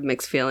just have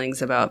mixed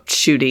feelings about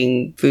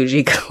shooting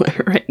Fuji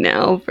color right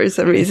now. For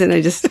some reason, I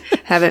just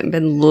haven't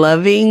been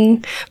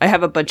loving. I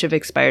have a bunch of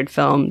expired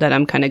film that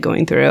I'm kind of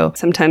going through.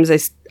 Sometimes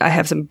I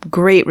have some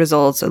great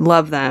results. I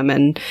love them.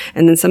 And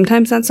then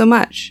sometimes not so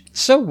much.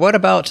 So what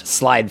about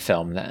slide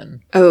film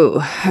then?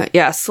 Oh,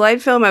 yeah.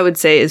 Slide film, I would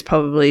say, is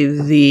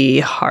probably the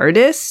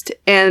hardest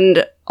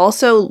and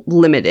also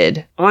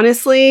limited.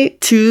 Honestly,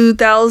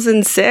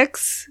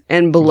 2006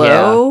 and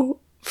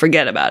below,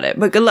 forget about it.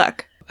 But good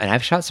luck. And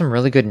I've shot some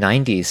really good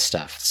 90s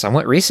stuff,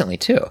 somewhat recently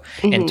too,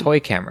 in toy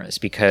cameras,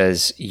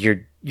 because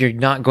you're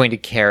not going to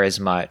care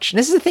as much. And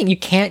this is the thing, you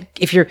can't,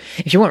 if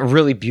you want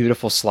really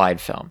beautiful slide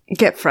film,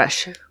 get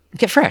fresh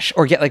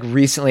or get like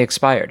recently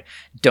expired.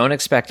 Don't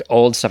expect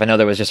old stuff. I know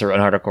there was just an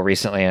article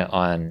recently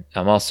on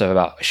also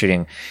about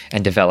shooting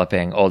and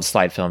developing old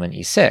slide film in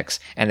E6,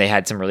 and they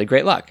had some really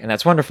great luck, and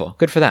that's wonderful.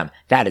 Good for them.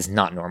 That is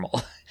not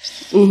normal.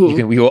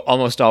 We will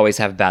almost always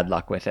have bad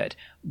luck with it,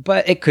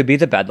 but it could be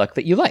the bad luck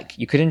that you like.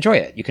 You could enjoy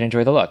it. You can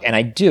enjoy the look. And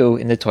I do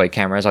in the toy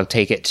cameras. I'll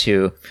take it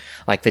to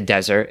like the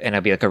desert, and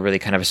it'll be like a really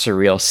kind of a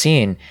surreal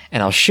scene,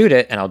 and I'll shoot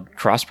it and I'll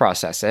cross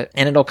process it,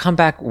 and it'll come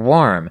back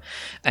warm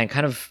and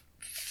kind of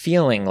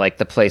feeling like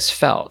the place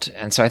felt.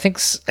 And so I think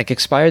like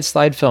expired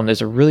slide film,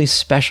 there's a really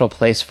special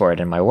place for it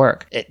in my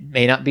work. It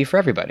may not be for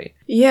everybody.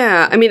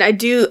 Yeah, I mean,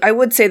 I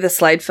would say the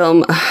slide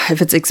film,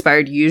 if it's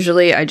expired,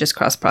 usually I just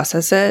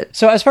cross-process it.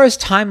 So as far as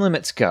time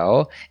limits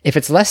go, if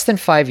it's less than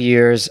 5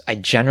 years, I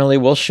generally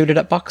will shoot it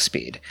at box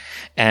speed.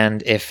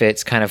 And if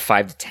it's kind of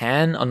 5 to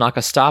 10, I'll knock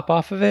a stop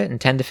off of it.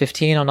 And 10 to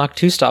 15, I'll knock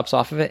 2 stops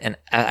off of it. And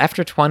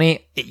after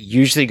 20, it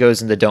usually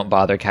goes in the don't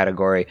bother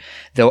category,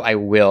 though I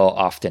will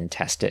often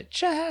test it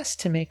just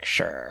to make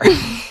sure.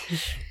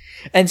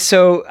 And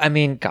so, I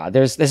mean, God,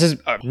 this is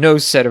no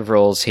set of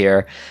rules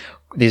here.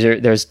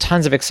 There's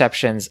tons of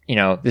exceptions. You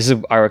know, this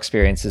is our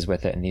experiences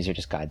with it, and these are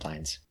just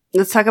guidelines.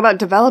 Let's talk about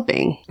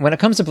developing. When it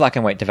comes to black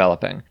and white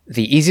developing,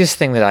 the easiest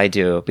thing that I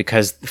do,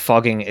 because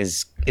fogging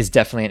is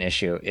definitely an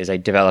issue, is I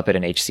develop it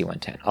in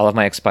HC110. All of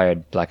my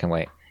expired black and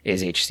white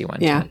is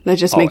HC-110. Yeah, that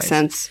just Always. makes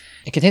sense.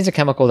 It contains a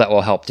chemical that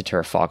will help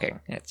deter fogging.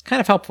 It's kind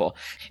of helpful.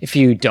 If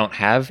you don't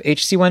have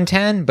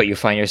HC-110, but you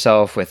find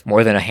yourself with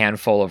more than a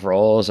handful of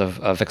rolls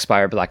of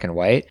expired black and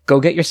white, go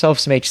get yourself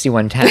some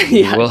HC-110.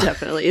 Yeah,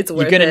 definitely. It's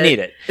worth You're going to it. need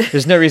it.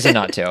 There's no reason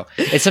not to.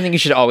 It's something you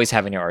should always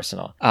have in your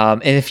arsenal.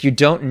 And if you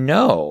don't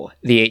know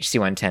the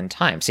HC-110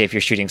 time, say if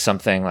you're shooting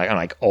something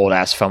like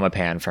old-ass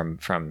Fomapan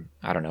from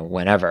I don't know,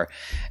 whenever,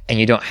 and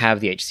you don't have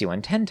the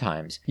HC-110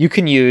 times, you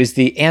can use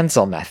the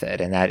Ansel method,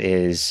 and that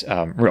is,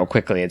 real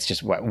quickly, it's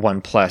just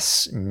 1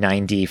 +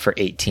 90 for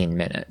 18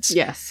 minutes.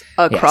 Yes,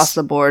 across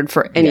the board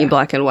for any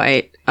black and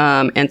white.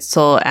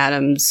 Ansel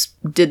Adams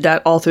did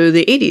that all through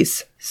the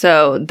 80s.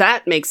 So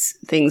that makes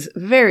things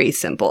very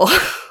simple.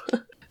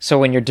 So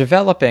when you're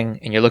developing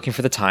and you're looking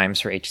for the times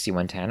for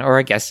HC-110, or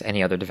I guess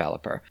any other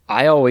developer,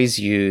 I always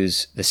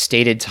use the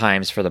stated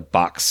times for the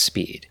box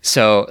speed.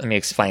 So let me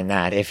explain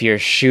that. If you're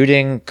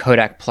shooting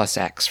Kodak Plus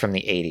X from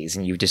the 80s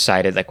and you've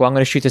decided I'm going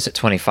to shoot this at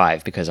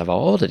 25 because of how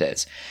old it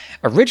is.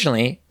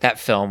 Originally, that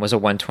film was a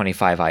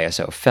 125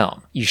 ISO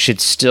film. You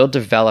should still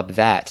develop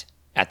that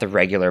at the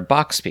regular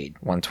box speed,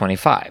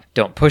 125.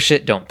 Don't push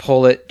it, don't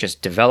pull it,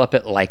 just develop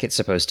it like it's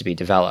supposed to be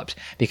developed.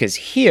 Because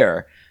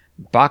here,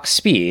 box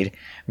speed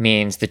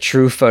means the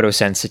true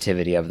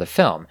photosensitivity of the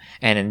film.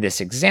 And in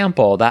this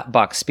example, that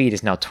box speed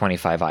is now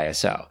 25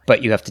 ISO.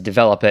 But you have to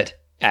develop it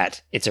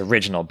at its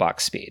original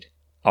box speed,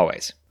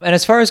 always. And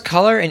as far as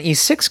color and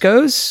E6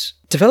 goes,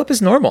 develop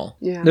as normal.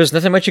 Yeah. There's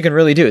nothing much you can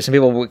really do. Some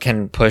people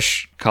can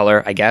push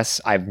color, I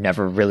guess. I've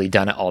never really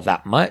done it all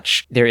that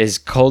much. There is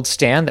Cold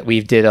Stand that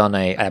we did on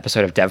an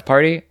episode of Dev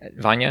Party,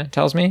 Vanya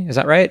tells me. Is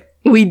that right?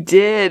 We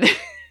did.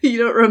 You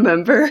don't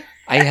remember?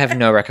 I have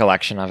no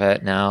recollection of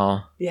it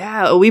now.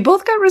 Yeah, we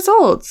both got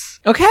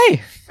results.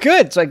 Okay,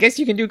 good. So I guess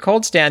you can do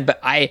Cold Stand, but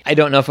I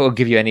don't know if it will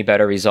give you any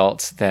better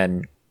results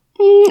than...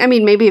 I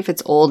mean, maybe if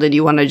it's old and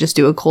you want to just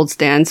do a cold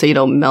stand so you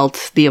don't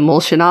melt the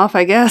emulsion off,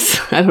 I guess.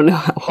 I don't know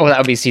how. Oh, that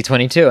would be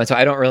C22. And so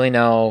I don't really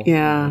know.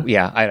 Yeah.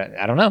 Yeah,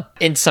 I don't know.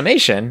 In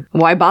summation...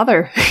 Why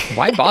bother?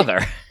 Why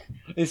bother?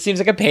 It seems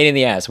like a pain in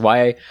the ass.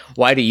 Why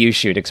do you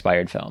shoot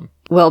expired film?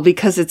 Well,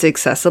 because it's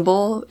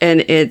accessible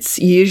and it's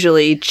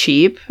usually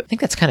cheap. I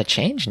think that's kind of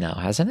changed now,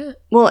 hasn't it?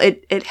 Well,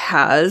 it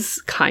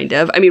has, kind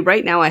of. I mean,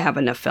 right now I have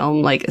enough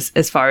film,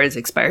 as far as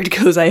expired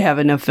goes, I have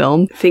enough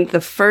film. I think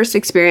the first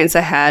experience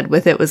I had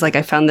with it was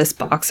I found this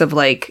box of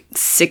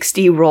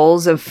 60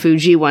 rolls of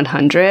Fuji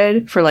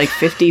 100 for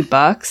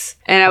 $50.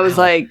 And I was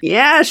like,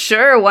 yeah,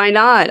 sure, why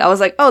not? I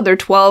was like, oh, they're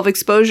 12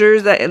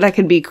 exposures. That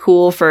could be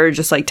cool for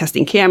just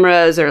testing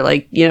cameras or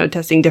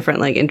testing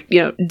different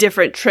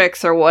different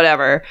tricks or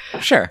whatever.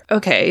 Sure.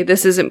 Okay,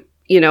 this isn't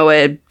a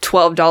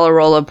 $12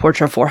 roll of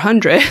Portra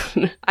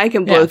 400. I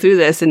can blow through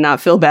this and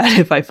not feel bad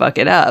if I fuck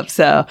it up.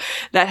 So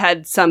that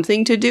had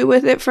something to do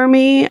with it for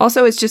me.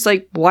 Also, it's just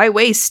why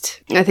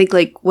waste? I think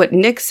what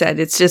Nick said,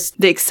 it's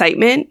just the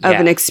excitement of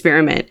an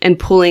experiment and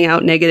pulling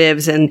out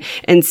negatives and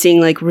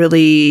seeing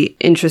really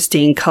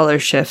interesting color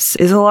shifts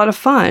is a lot of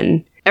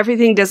fun.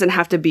 Everything doesn't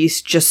have to be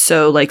just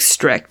so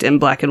strict and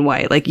black and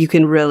white. You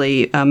can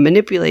really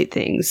manipulate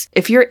things.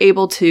 If you're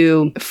able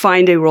to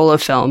find a roll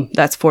of film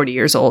that's 40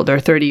 years old or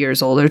 30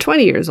 years old or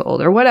 20 years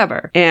old or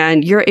whatever,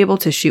 and you're able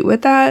to shoot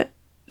with that,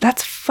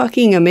 that's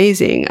fucking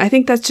amazing. I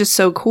think that's just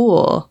so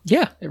cool.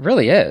 Yeah, it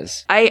really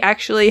is. I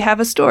actually have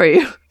a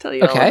story. Tell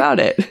you all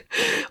about it.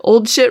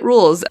 Old shit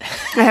rules.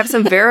 I have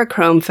some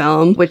Verichrome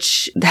film,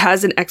 which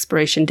has an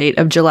expiration date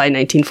of July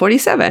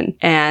 1947.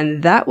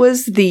 And that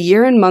was the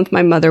year and month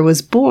my mother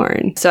was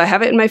born. So I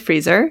have it in my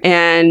freezer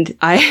and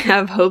I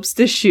have hopes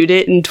to shoot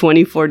it in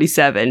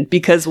 2047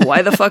 because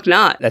why the fuck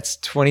not? That's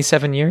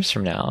 27 years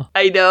from now.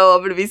 I know. I'm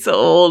going to be so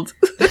old.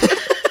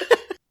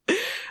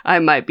 I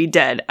might be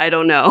dead. I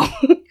don't know.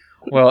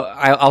 Well,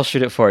 I'll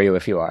shoot it for you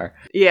if you are.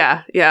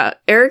 Yeah.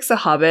 Eric's a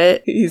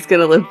hobbit. He's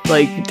gonna live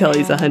till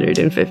he's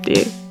 150.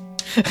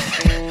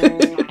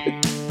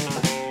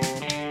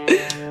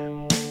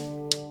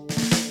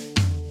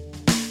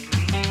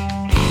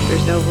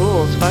 There's no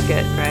rules. Fuck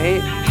it,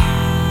 right?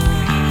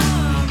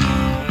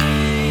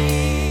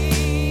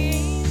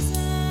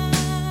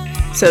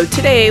 So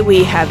today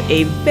we have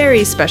a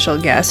very special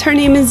guest. Her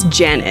name is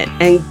Janet.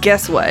 And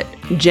guess what?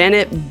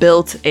 Janet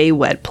built a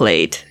wet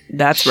plate.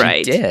 That's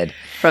right. She did.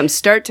 From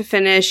start to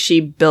finish, she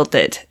built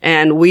it.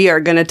 And we are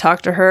going to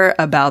talk to her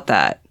about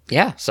that.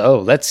 Yeah, so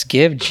let's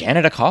give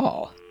Janet a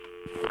call.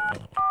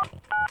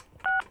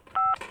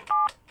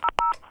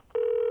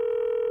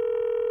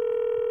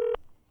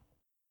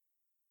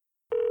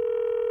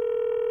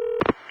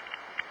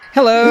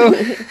 Hello.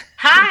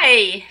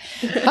 Hi.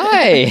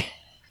 Hi.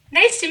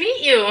 Nice to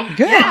meet you.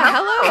 Good. Yeah,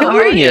 hello. How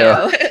are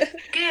you?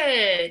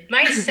 Good.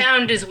 My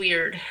sound is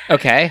weird.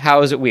 Okay,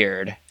 how is it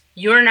weird?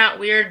 You're not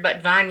weird,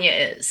 but Vanya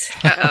is.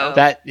 Uh-oh.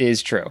 That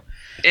is true.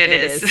 It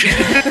is.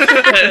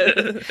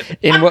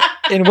 In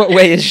what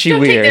way is she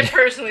Don't weird? take that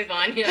personally,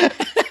 Vanya.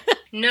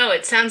 No,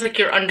 it sounds like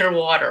you're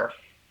underwater.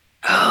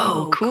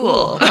 Oh,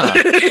 cool.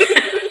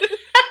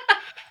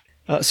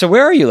 So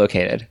where are you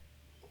located?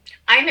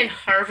 I'm in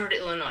Harvard,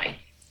 Illinois.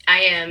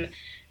 I am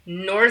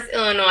North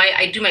Illinois.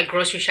 I do my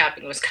grocery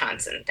shopping in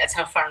Wisconsin. That's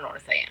how far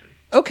north I am.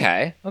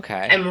 Okay.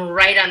 I'm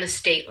right on the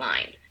state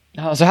line.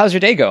 Oh, so how's your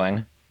day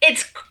going?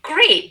 It's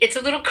great. It's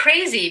a little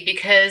crazy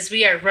because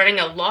we are running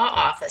a law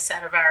office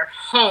out of our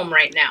home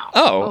right now.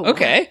 Oh,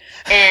 okay.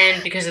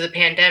 And because of the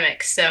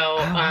pandemic. So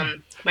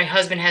my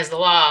husband has the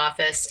law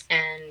office,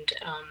 and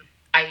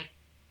I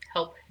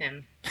help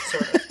him,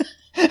 sort of.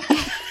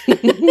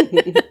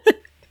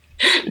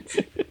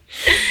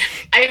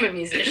 I'm a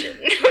musician.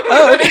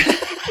 Oh, okay.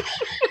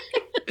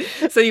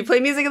 So you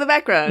play music in the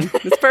background.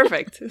 It's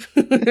perfect.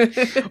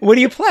 What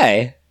do you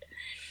play?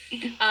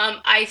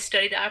 I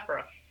studied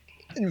opera.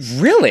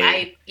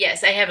 Really?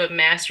 Yes, I have a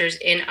master's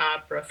in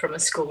opera from a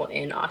school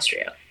in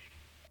Austria.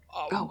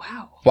 Oh,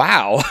 wow.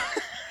 Wow.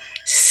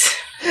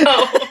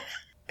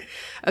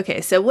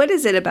 Okay, so what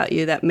is it about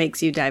you that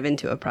makes you dive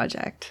into a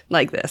project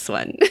like this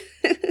one?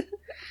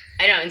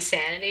 I know,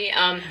 insanity.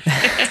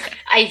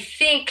 I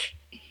think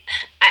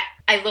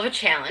I love a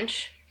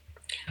challenge.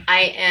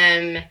 I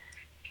am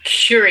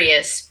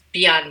curious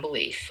beyond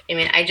belief. I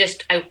mean,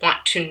 I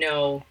want to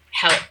know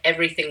how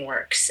everything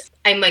works.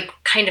 I'm like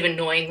kind of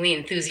annoyingly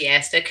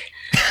enthusiastic.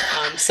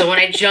 So when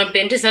I jump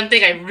into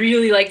something, I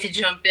really like to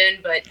jump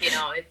in, but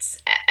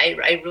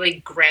I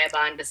really grab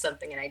onto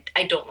something and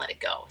I don't let it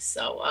go.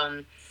 So,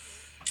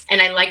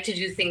 and I like to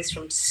do things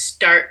from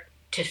start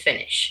to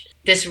finish.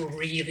 This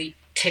really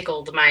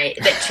tickled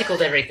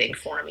everything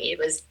for me. It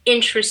was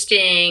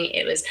interesting.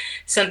 It was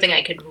something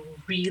I could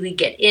really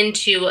get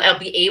into. I'll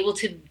be able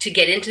to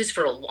get into this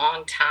for a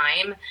long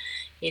time.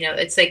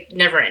 It's like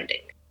never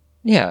ending.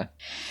 Yeah.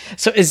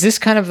 So is this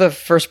kind of the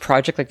first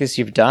project like this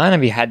you've done?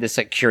 Have you had this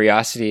like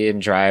curiosity and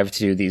drive to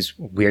do these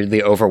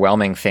weirdly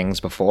overwhelming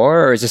things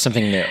before, or is this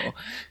something new?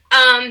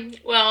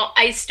 Well,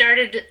 I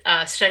started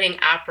studying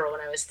opera when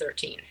I was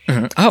 13.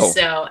 Mm-hmm. Oh.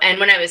 So, and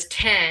when I was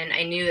 10,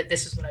 I knew that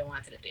this is what I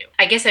wanted to do.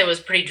 I guess I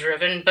was pretty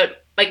driven,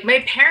 but like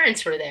my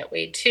parents were that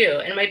way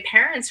too. And my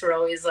parents were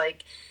always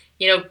like,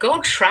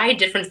 go try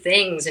different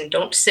things and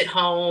don't sit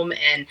home.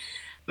 And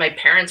my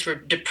parents were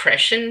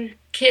depression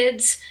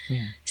kids.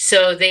 Yeah.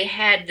 So they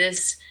had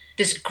this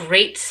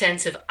great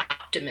sense of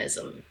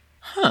optimism.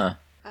 Huh.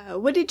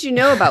 What did you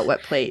know about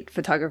wet plate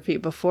photography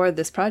before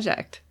this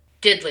project?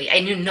 Diddly. I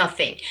knew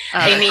nothing.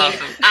 I mean,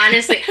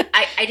 honestly,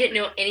 I didn't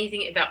know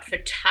anything about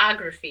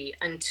photography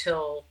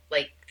until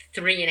like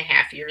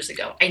 3.5 years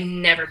ago. I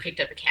never picked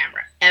up a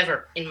camera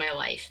ever in my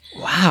life.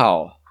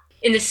 Wow.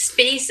 In the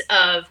space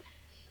of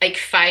like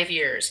 5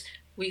 years,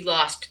 we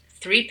lost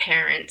 3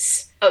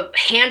 parents, a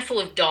handful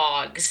of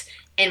dogs,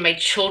 and my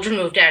children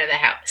moved out of the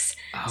house.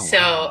 Oh, so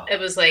wow. It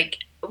was like,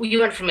 we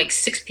went from like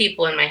 6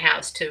 people in my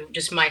house to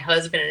just my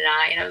husband and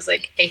I. And I was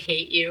like, I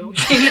hate you.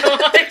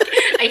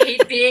 I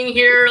hate being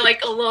here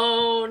like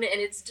alone,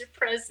 and it's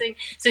depressing.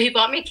 So he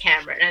bought me a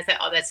camera, and I thought,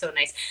 oh, that's so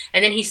nice.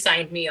 And then he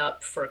signed me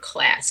up for a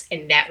class,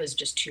 and that was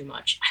just too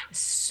much. I was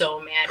so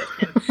mad at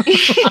him.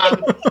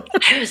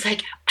 I was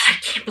like, I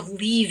can't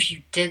believe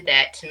you did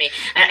that to me.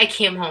 And I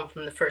came home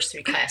from the first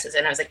 3 classes,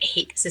 and I was like, I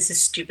hate this. This is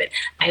stupid.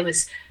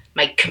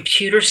 My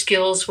computer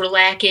skills were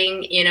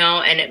lacking,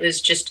 and it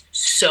was just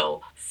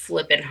so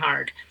flippin'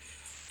 hard.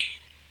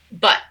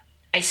 But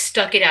I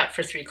stuck it out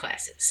for 3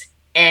 classes,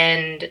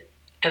 and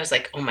I was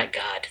like, oh my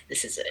God,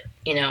 this is it.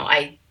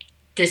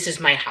 This is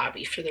my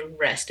hobby for the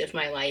rest of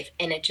my life.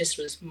 And it just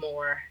was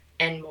more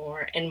and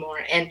more and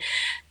more. And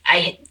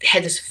I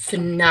had this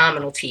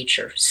phenomenal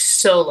teacher,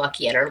 so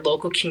lucky, at our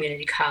local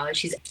community college.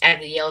 He's at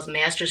the Yale's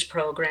master's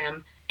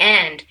program,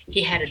 and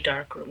he had a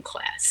darkroom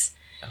class.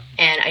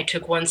 And I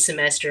took 1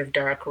 semester of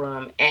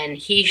darkroom, and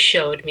he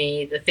showed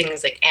me the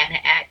things like Anna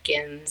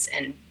Atkins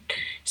and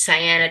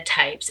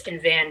cyanotypes and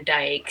Van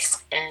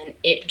Dykes, and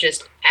it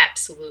just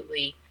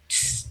absolutely,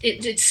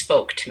 it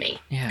spoke to me,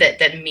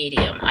 that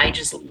medium. I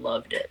just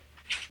loved it.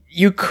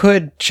 You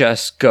could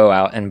just go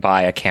out and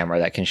buy a camera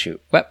that can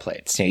shoot wet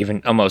plates.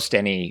 Even almost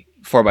any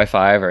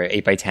 4x5 or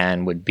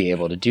 8x10 would be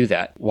able to do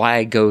that.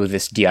 Why go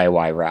this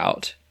DIY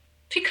route?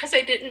 Because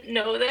I didn't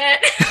know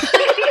that.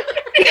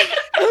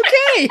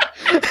 Okay.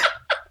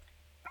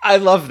 I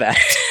love that.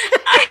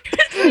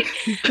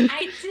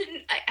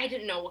 I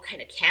didn't know what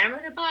kind of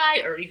camera to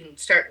buy or even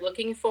start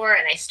looking for.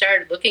 And I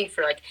started looking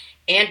for like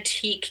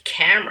antique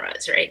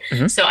cameras, right?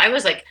 Mm-hmm. So I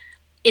was like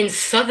in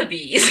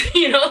Sotheby's,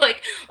 these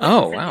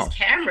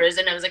cameras.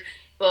 And I was like,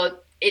 well,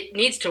 it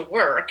needs to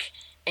work.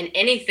 And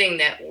anything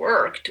that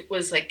worked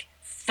was like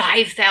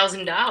 $5,000.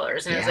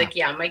 And I was like,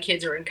 yeah, my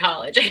kids are in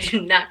college. I do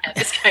not have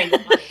this kind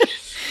of money.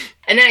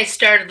 And then I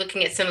started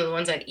looking at some of the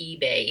ones on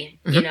eBay,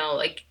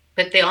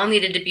 but they all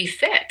needed to be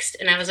fixed.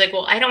 And I was like,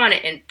 well, I don't want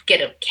to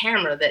get a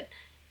camera that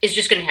is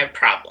just going to have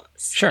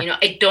problems. Sure.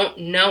 I don't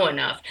know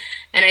enough.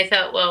 And I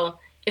thought, well,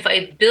 if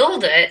I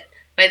build it,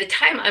 by the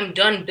time I'm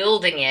done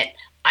building it,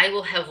 I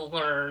will have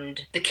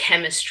learned the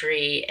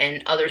chemistry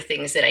and other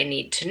things that I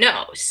need to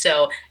know.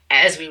 So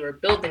as we were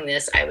building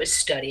this, I was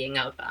studying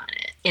up on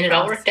it. And it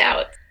all worked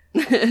out.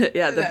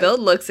 Yeah, the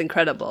build looks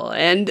incredible.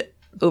 And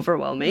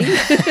overwhelming.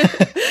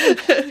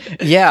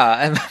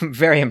 Yeah, I'm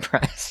very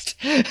impressed.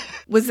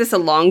 Was this a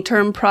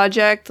long-term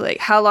project? Like,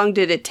 how long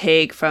did it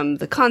take from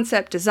the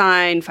concept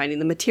design, finding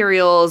the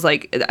materials?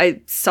 Like,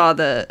 I saw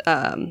the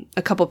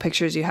a couple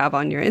pictures you have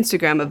on your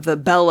Instagram of the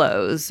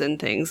bellows and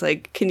things.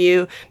 Like, can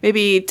you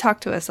maybe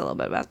talk to us a little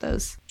bit about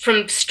those?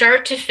 From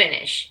start to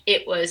finish,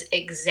 it was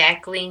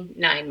exactly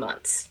 9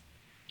 months.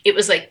 It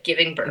was like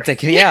giving birth.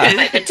 Like, yeah.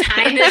 By the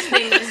time this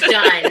thing was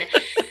done,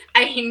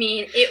 I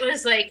mean, it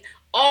was like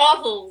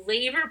all the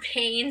labor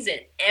pains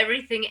and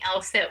everything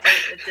else that went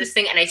with this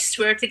thing. And I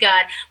swear to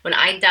God, when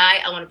I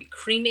die, I want to be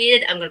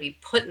cremated. I'm going to be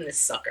put in this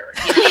sucker.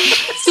 You know?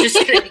 It's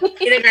just going to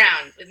be in the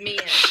ground with me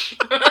in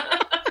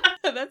it.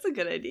 That's a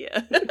good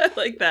idea. I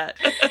like that.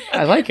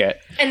 I like it.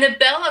 And the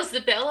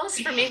bellows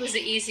for me was the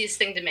easiest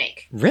thing to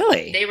make.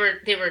 Really? They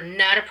were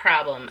not a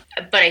problem.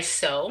 But I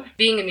sew,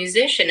 being a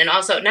musician, and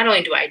also not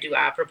only do I do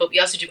opera, but we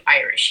also do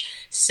Irish.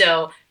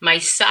 So my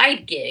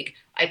side gig,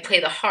 I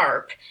play the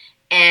harp,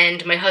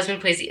 and my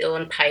husband plays the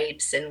uilleann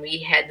pipes, and we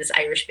had this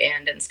Irish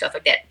band and stuff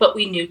like that. But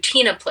we knew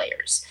tina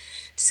players.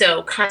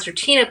 So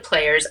concertina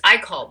players, I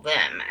called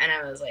them, and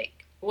I was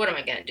like, what am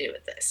I going to do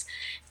with this?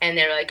 And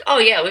they're like, oh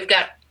yeah, we've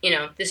got,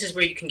 this is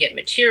where you can get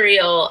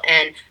material.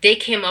 And they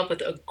came up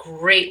with a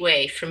great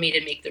way for me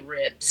to make the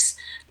ribs.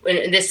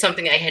 And this is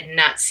something I had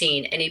not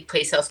seen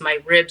anyplace else. My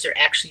ribs are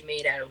actually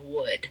made out of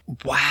wood.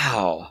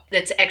 Wow.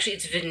 It's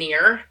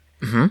veneer.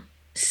 Mm-hmm.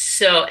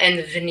 So, and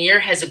the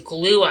veneer has a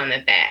glue on the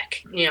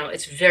back.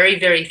 It's very,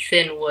 very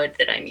thin wood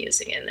that I'm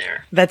using in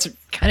there. That's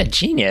kind of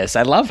genius.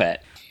 I love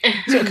it.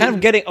 So kind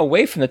of getting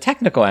away from the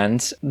technical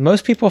end,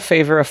 most people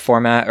favor a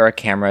format or a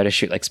camera to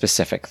shoot like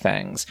specific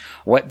things.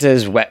 What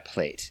does wet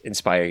plate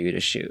inspire you to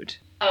shoot?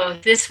 Oh,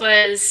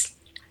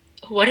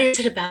 what is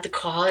it about the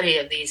quality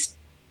of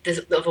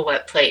of a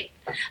wet plate?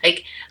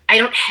 Like, I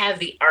don't have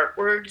the art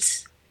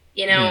words,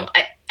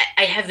 I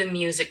have the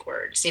music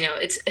words,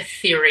 it's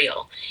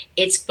ethereal.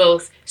 It's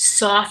both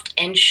soft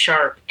and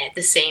sharp at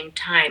the same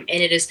time.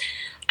 And it is,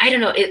 I don't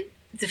know,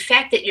 the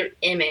fact that your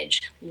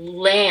image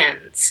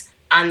lands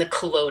on the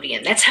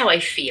collodion. That's how I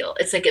feel.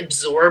 It's like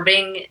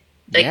absorbing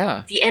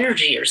the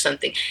energy or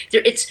something.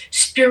 It's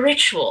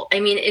spiritual. I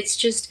mean,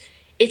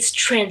 it's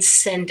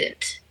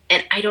transcendent.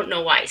 And I don't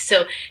know why.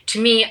 So to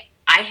me,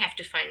 I have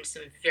to find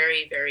some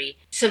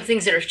some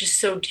things that are just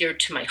so dear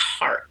to my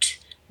heart,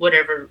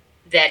 whatever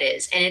that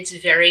is. And it's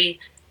very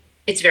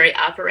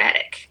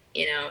operatic,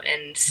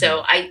 and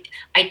so I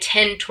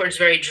tend towards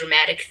very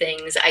dramatic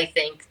things. I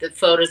think the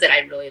photos that I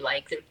really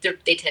like,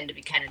 they tend to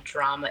be kind of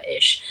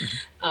drama-ish.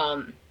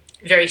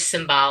 Very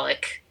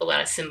symbolic, a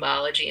lot of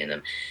symbology in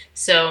them.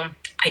 So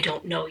I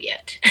don't know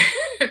yet.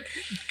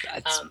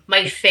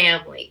 My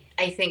family,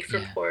 I think for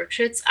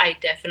portraits, I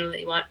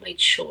definitely want my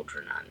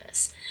children on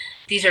this.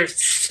 These are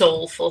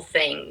soulful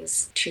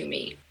things to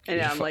me. I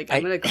know, I'm like,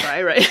 I'm going to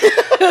cry right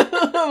now.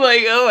 I'm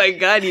like, oh my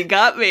God, you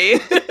got me.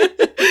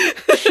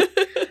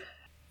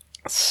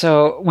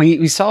 So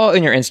we saw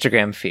in your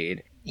Instagram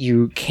feed,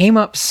 you came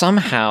up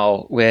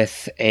somehow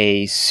with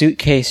a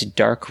suitcase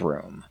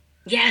darkroom.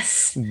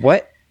 Yes.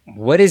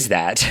 What is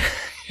that?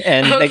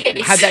 And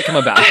how'd that come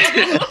about?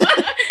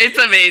 It's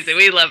amazing.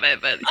 We love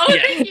it. But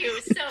thank you.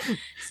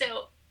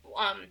 So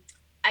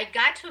I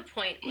got to a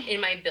point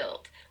in my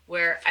build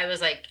where I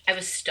was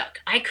stuck.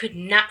 I could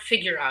not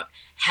figure out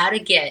how to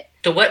get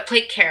the wet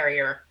plate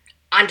carrier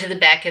onto the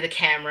back of the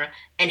camera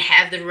and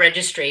have the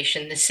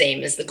registration the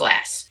same as the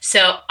glass.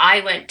 So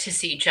I went to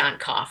see John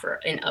Coffer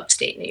in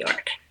upstate New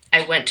York.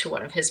 I went to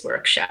one of his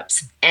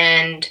workshops,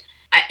 and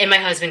my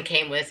husband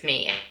came with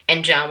me,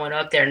 and John went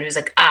up there and he was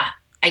like,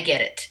 I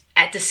get it.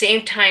 At the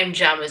same time,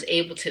 John was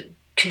able to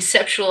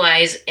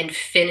conceptualize and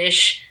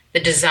finish the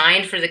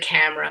design for the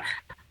camera.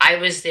 I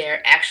was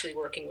there actually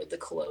working with the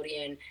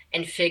collodion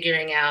and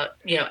figuring out,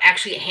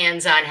 actually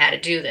hands-on how to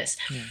do this.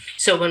 Yeah.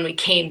 So when we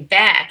came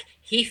back,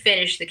 he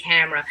finished the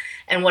camera,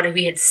 and what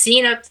we had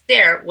seen up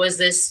there was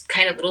this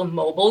kind of little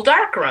mobile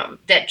darkroom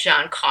that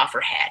John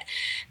Coffer had.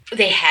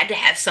 They had to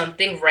have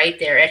something right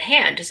there at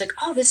hand. It's like,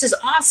 oh, this is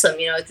awesome.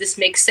 This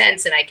makes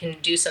sense, and I can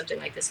do something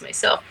like this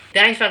myself.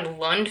 Then I found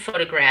Lund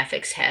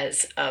Photographics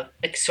has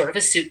sort of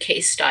a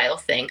suitcase style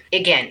thing.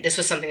 Again, this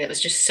was something that was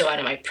just so out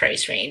of my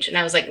price range. And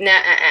I was like, nah,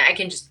 I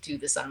can just do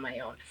this on my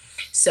own.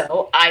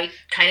 So I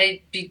kind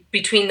of,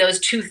 between those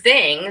two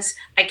things,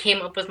 I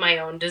came up with my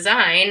own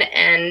design,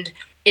 and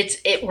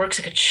it works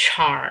like a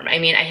charm. I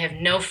mean, I have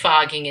no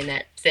fogging in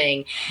that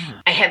thing.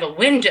 I have a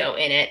window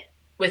in it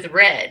with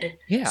red,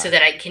 so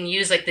that I can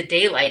use like the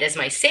daylight as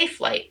my safe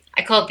light.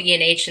 I called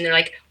B&H and they're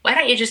like, why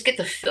don't you just get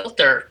the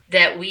filter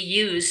that we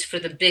use for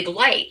the big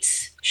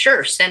lights?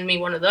 Sure, send me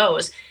one of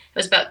those. It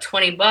was about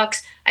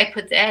 $20. I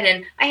put that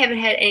in. I haven't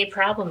had any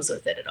problems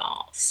with it at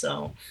all.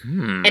 So,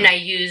 and I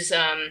use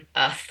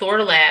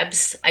Thor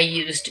Labs. I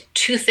used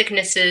 2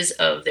 thicknesses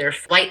of their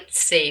light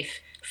safe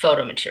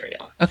photo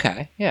material.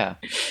 Okay, yeah.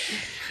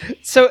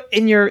 So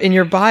in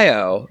your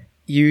bio,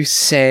 you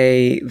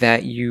say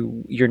that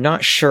you're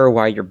not sure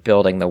why you're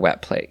building the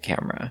wet plate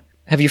camera.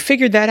 Have you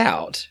figured that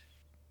out?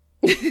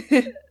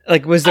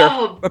 Like, was there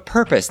Oh. a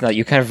purpose that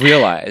you kind of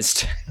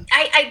realized?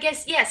 I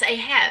guess yes, I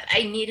have.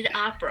 I needed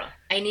opera.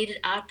 I needed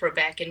opera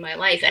back in my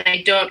life, and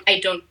I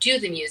don't do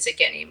the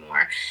music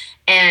anymore.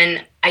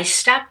 And I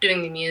stopped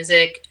doing the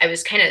music. I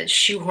was kind of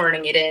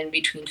shoehorning it in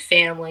between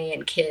family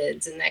and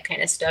kids and that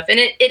kind of stuff. And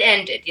it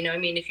ended. You know, I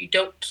mean, if you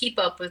don't keep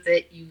up with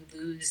it, you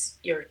lose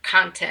your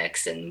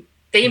context, and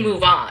they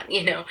move on.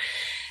 You know,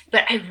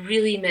 but I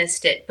really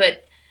missed it.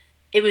 But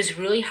it was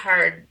really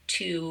hard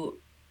to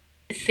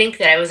think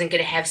that I wasn't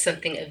going to have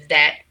something of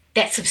that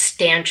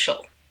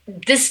substantial.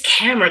 This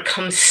camera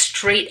comes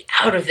straight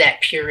out of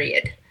that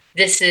period.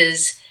 This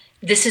is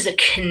a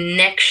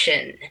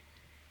connection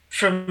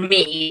for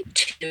me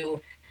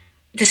to,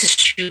 this is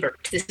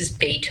Schubert, this is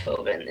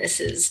Beethoven, this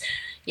is,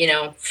 you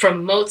know,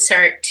 from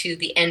Mozart to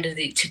the end of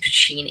to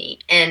Puccini.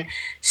 And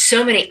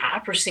so many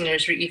opera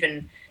singers were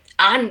even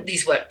on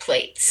these wet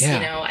plates. Yeah.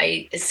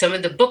 You know, some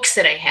of the books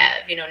that I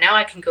have, you know, now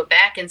I can go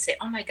back and say,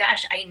 oh my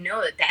gosh, I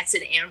know that that's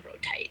an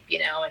ambrotype, you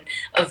know, and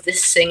of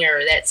this singer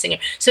or that singer.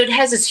 So it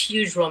has this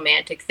huge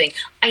romantic thing.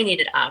 I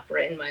needed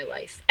opera in my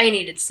life. I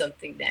needed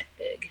something that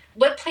big.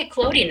 Wet plate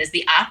collodion is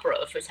the opera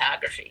of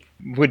photography.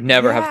 Would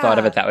never have thought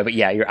of it that way, but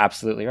yeah, you're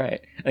absolutely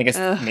right. I think it's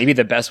maybe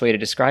the best way to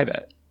describe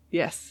it.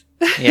 Yes.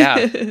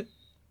 Yeah.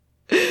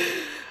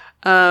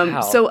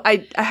 Wow. So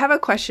I have a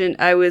question.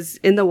 I was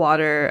in the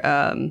water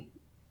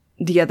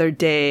the other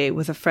day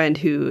with a friend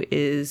who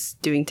is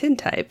doing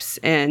tintypes,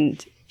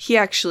 and he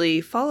actually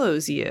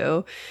follows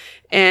you.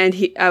 And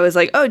I was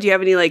like, "Oh, do you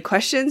have any like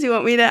questions you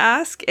want me to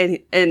ask?"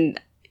 And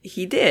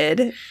he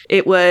did.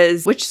 It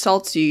was, which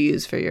salts do you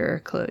use for your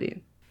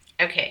collodion?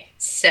 Okay,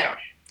 so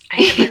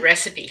I have my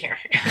recipe here.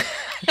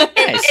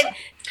 Nice.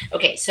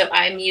 Okay, so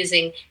I'm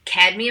using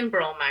cadmium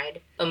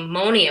bromide,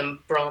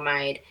 ammonium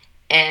bromide,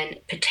 and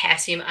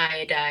potassium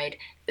iodide.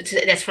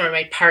 That's for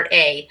my part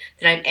A.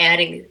 Then I'm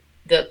adding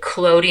the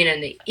collodion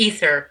and the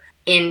ether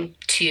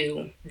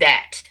into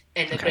that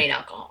and the grain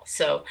alcohol.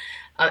 So,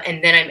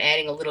 and then I'm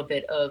adding a little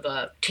bit of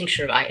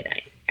tincture of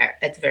iodine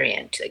at the very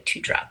end, like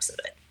 2 drops of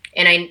it.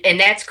 And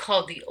that's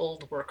called the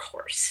Old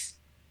Workhorse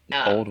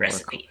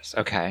recipe. Workhorse.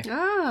 Okay.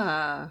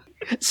 Ah.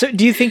 So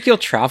do you think you'll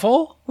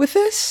travel with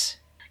this?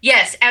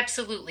 Yes,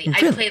 absolutely.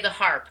 Really? I play the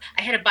harp.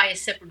 I had to buy a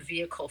separate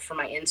vehicle for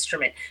my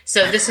instrument,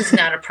 so this is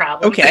not a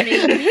problem Okay.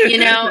 for me. You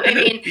know, I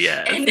mean,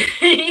 Yeah. and,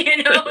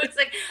 you know, it's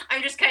like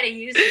I'm just kind of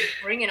used to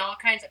bringing all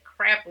kinds of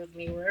crap with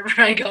me wherever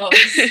I go.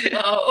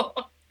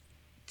 So,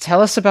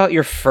 Tell us about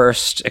your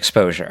first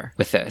exposure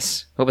with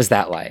this. What was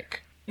that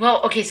like?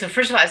 well, okay. So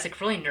first of all, I was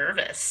like really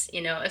nervous.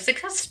 You know, I was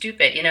like, that's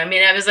stupid. You know, I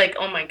mean, I was like,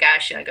 oh my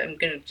gosh, like I'm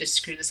gonna just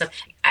screw this up.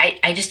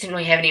 I just didn't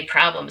really have any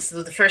problems.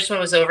 So the first one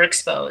was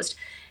overexposed.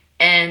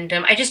 And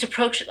I just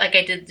approached it like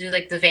I did do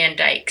like the Van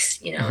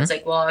Dykes, you know, It's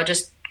like, well, I'll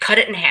just cut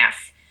it in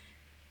half.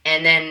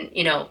 And then,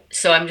 you know,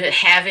 so I'm just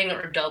halving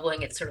or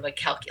doubling. It's sort of like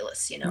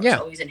calculus, you know, Yeah.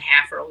 It's always in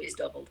half or always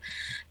doubled.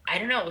 I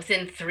don't know,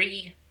 within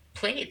 3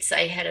 plates,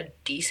 I had a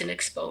decent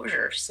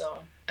exposure.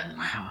 So,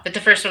 Wow. But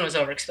the first one was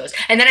overexposed.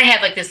 And then I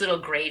have like this little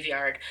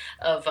graveyard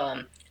of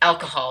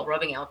alcohol,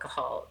 rubbing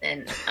alcohol.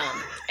 And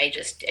I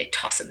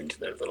toss them into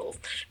their little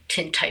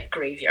tintype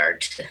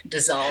graveyard to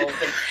dissolve.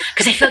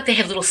 Because I feel like they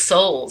have little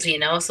souls, you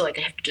know? So like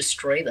I have to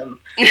destroy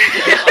them.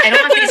 I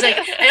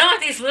don't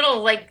want these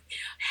little like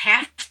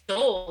half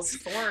souls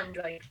formed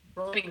like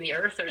roaming the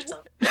earth or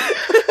something.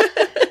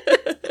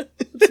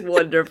 It's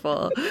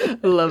wonderful. I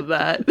love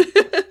that.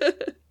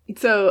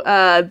 So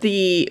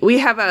we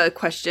have a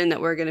question that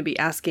we're going to be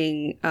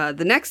asking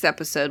the next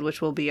episode,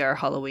 which will be our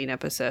Halloween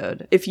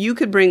episode. If you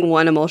could bring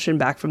one emulsion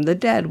back from the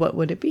dead, what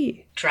would it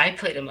be? Dry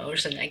plate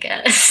emulsion, I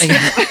guess.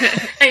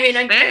 I mean,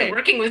 I'm kind of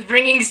working with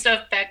bringing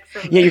stuff back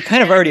from. Yeah, you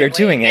kind of already are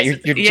doing it.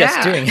 You're just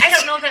Yeah. doing it. I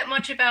don't know that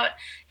much about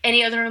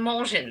any other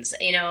emulsions.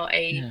 You know,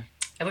 I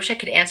wish I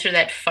could answer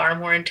that far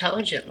more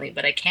intelligently,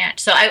 but I can't.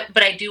 So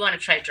but I do want to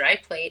try dry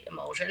plate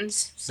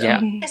emulsions. So Yeah.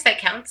 I guess that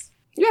counts.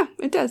 Yeah,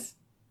 it does.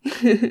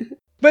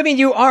 But I mean,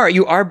 you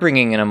are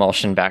bringing an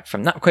emulsion back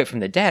from, not quite from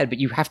the dead, but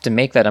you have to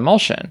make that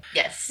emulsion.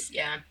 Yes,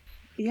 yeah.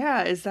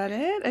 Yeah, is that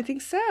it? I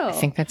think so. I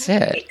think that's I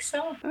it. think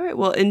so. All right,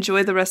 well,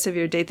 enjoy the rest of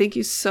your day. Thank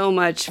you so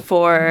much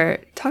for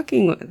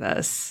talking with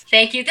us.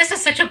 Thank you. This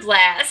is such a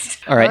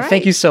blast. All right.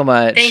 Thank you so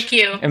much. Thank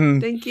you.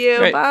 Thank you.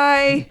 Right.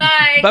 Bye.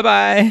 Bye.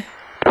 Bye-bye.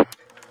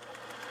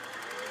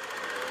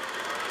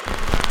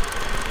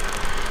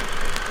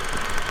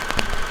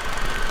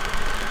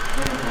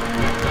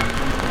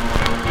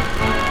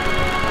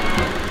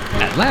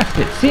 At last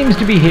it seems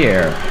to be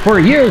here. For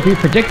years we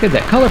predicted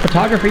that color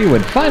photography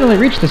would finally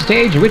reach the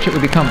stage at which it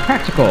would become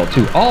practical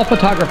to all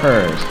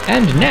photographers.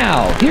 And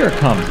now, here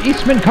comes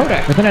Eastman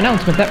Kodak with an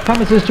announcement that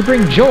promises to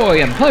bring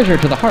joy and pleasure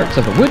to the hearts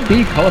of the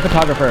would-be color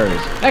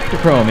photographers.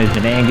 Ektachrome is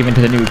the name given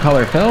to the new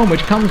color film,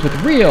 which comes with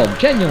real,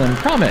 genuine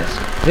promise.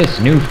 This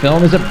new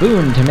film is a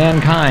boon to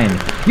mankind.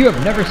 You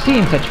have never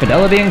seen such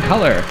fidelity in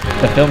color.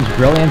 The film's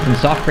brilliance and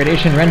soft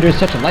gradation renders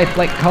such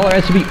lifelike color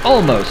as to be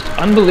almost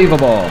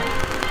unbelievable.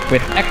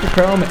 With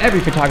Ektachrome,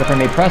 every photographer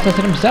may process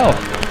it himself.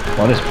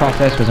 While this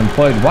process was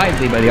employed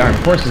widely by the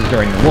armed forces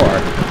during the war,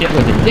 it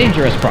was a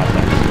dangerous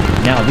process.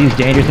 Now these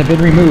dangers have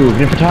been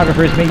removed and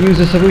photographers may use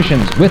the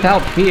solutions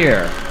without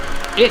fear.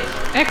 It's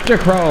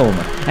Ektachrome!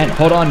 And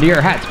hold on to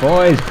your hats,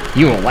 boys.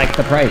 You will like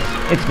the price.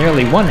 It's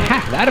nearly one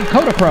half that of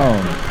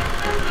Kodachrome.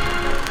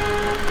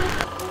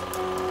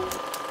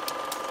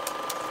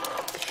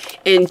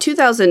 In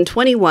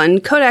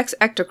 2021, Kodak's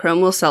Ektachrome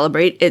will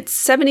celebrate its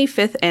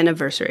 75th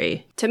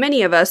anniversary. To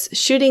many of us,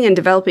 shooting and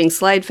developing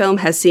slide film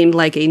has seemed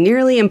like a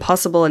nearly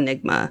impossible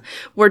enigma.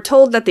 We're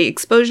told that the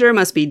exposure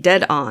must be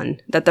dead on,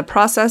 that the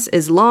process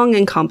is long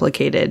and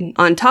complicated.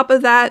 On top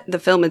of that, the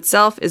film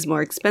itself is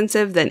more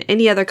expensive than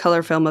any other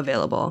color film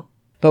available.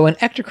 But when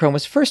Ektachrome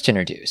was first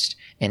introduced,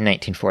 in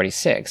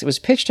 1946, it was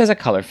pitched as a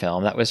color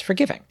film that was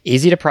forgiving,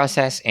 easy to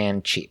process,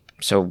 and cheap.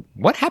 So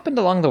what happened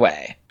along the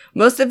way?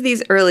 Most of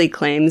these early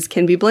claims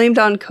can be blamed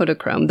on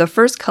Kodachrome, the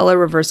first color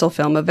reversal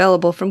film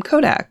available from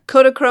Kodak.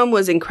 Kodachrome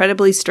was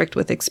incredibly strict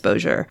with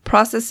exposure.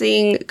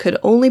 Processing could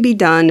only be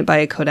done by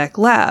a Kodak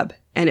lab,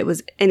 and it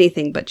was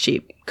anything but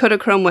cheap.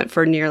 Kodachrome went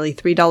for nearly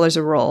 $3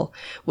 a roll,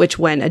 which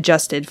when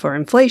adjusted for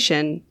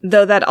inflation,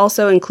 though that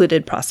also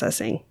included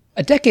processing.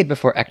 A decade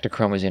before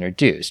Ektachrome was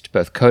introduced,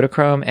 both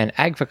Kodachrome and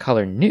Agfa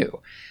Color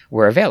New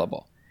were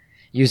available.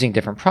 Using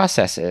different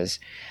processes,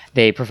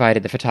 they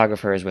provided the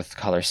photographers with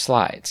color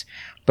slides.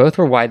 Both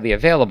were widely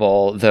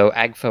available, though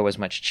Agfa was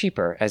much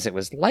cheaper, as it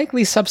was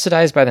likely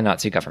subsidized by the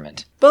Nazi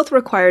government. Both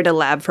required a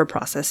lab for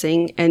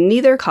processing, and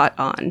neither caught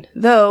on,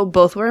 though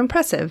both were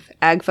impressive.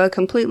 Agfa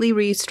completely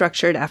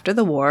restructured after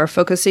the war,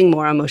 focusing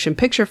more on motion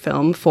picture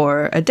film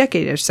for a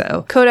decade or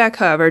so. Kodak,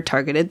 however,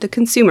 targeted the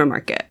consumer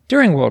market.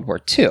 During World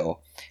War II,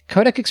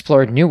 Kodak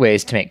explored new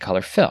ways to make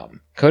color film.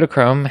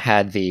 Kodachrome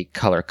had the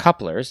color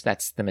couplers,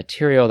 that's the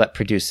material that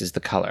produces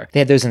the color. They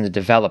had those in the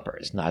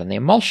developers, not in the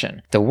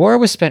emulsion. The war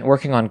was spent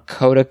working on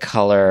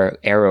Kodacolor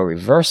aero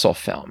reversal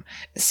film.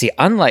 See,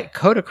 unlike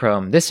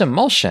Kodachrome, this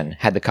emulsion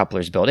had the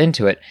couplers built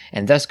into it,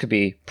 and thus could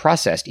be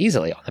processed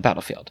easily on the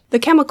battlefield. The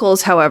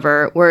chemicals,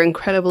 however, were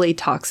incredibly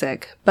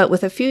toxic, but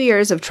with a few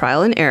years of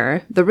trial and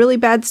error, the really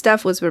bad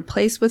stuff was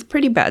replaced with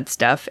pretty bad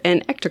stuff,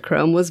 and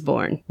Ektachrome was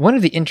born. One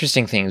of the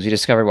interesting things we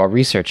discovered while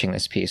researching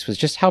this piece was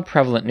just how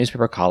prevalent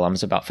newspaper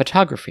columns about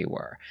photography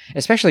were,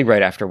 especially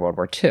right after World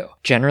War II.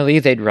 Generally,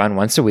 they'd run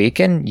once a week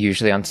and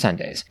usually on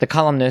Sundays. The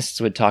columnists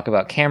would talk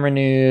about camera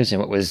news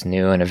and what was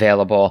new and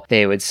available.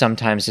 They would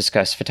sometimes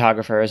discuss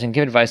photographers and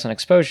give advice on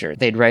exposure.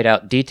 They'd write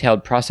out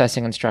detailed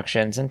processing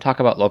instructions and talk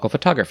about local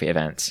photography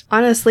events.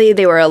 Honestly,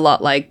 they were a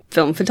lot like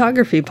film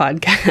photography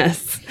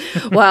podcasts.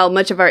 While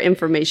much of our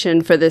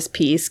information for this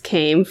piece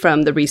came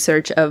from the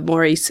research of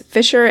Maurice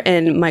Fisher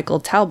and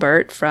Michael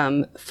Talbert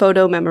from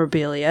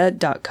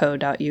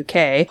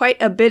photomemorabilia.co.uk,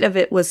 quite a bit of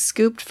it was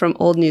scooped from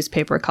old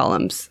newspaper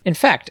columns. In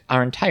fact,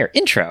 our entire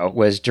intro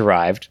was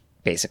derived,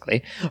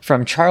 basically,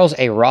 from Charles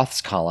A.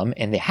 Roth's column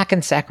in the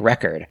Hackensack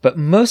Record, but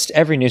most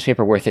every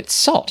newspaper worth its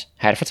salt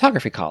had a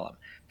photography column.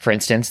 For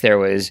instance, there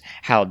was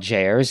Hal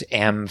Jayer's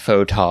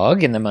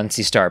Am-Photog in the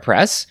Muncie Star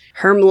Press,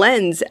 Herm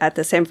Lenz at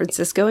the San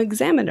Francisco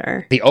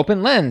Examiner, The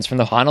Open Lens from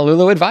the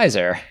Honolulu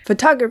Advisor,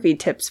 Photography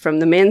Tips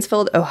from the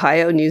Mansfield,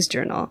 Ohio News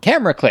Journal,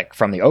 Camera Click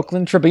from the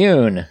Oakland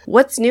Tribune,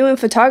 What's New in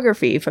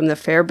Photography from the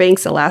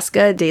Fairbanks,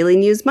 Alaska Daily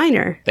News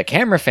Miner, The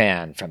Camera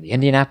Fan from the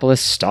Indianapolis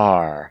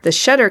Star, The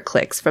Shutter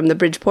Clicks from the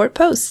Bridgeport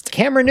Post,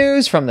 Camera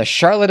News from the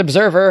Charlotte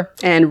Observer,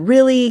 and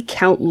really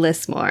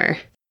countless more.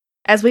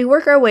 As we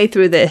work our way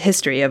through the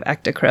history of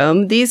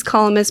Ektachrome, these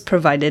columnists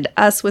provided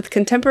us with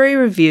contemporary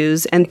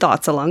reviews and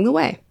thoughts along the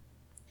way.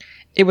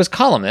 It was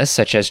columnists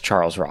such as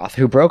Charles Roth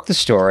who broke the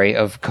story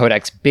of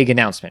Kodak's big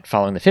announcement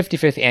following the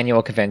 55th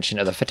annual convention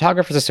of the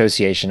Photographers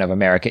Association of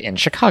America in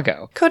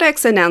Chicago.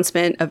 Kodak's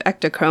announcement of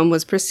Ektachrome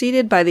was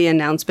preceded by the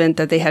announcement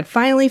that they had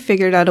finally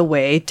figured out a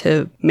way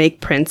to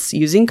make prints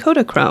using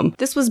Kodachrome.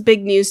 This was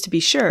big news to be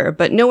sure,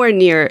 but nowhere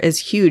near as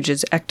huge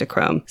as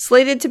Ektachrome.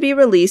 Slated to be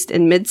released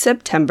in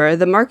mid-September,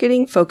 the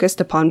marketing focused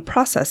upon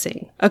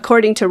processing.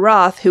 According to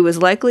Roth, who was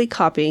likely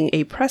copying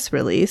a press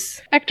release,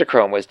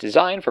 Ektachrome was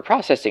designed for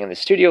processing in the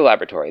studio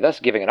laboratory, thus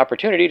giving an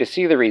opportunity to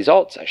see the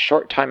results a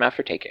short time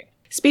after taking.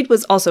 Speed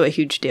was also a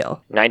huge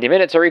deal. 90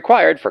 minutes are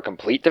required for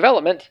complete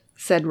development,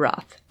 said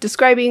Roth.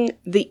 Describing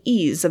the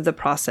ease of the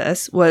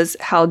process was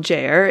Hal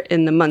Jayer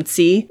in the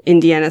Muncie,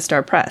 Indiana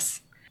Star Press.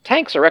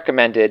 Tanks are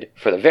recommended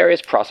for the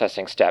various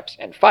processing steps,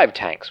 and 5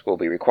 tanks will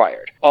be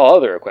required. All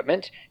other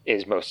equipment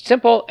is most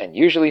simple and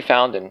usually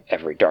found in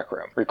every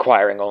darkroom,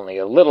 requiring only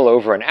a little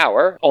over an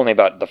hour, only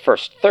about the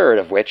first third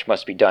of which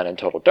must be done in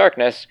total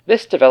darkness.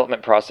 This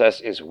development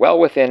process is well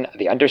within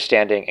the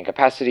understanding and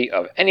capacity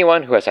of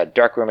anyone who has had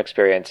darkroom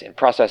experience in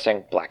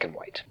processing black and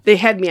white. They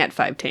had me at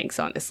 5 tanks,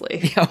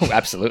 honestly. Oh,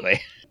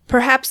 absolutely.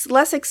 Perhaps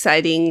less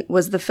exciting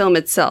was the film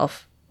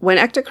itself. When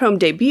Ektachrome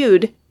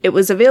debuted, It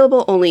was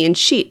available only in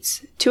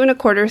sheets, 2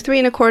 1/4,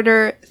 3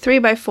 1/4,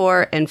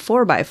 3x4, and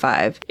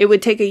 4x5. It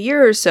would take a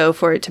year or so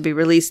for it to be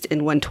released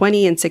in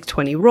 120 and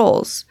 620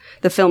 rolls.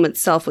 The film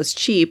itself was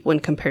cheap when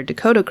compared to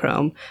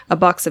Kodachrome. A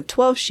box of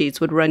 12 sheets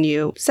would run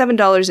you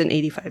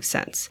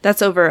 $7.85.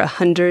 That's over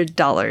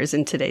 $100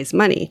 in today's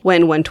money.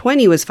 When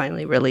 120 was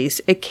finally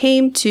released, it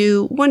came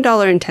to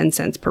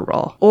 $1.10 per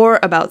roll, or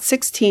about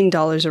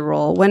 $16 a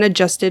roll when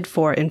adjusted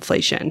for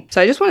inflation.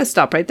 So I just want to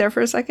stop right there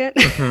for a second.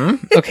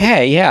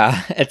 Okay,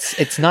 yeah.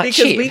 It's not because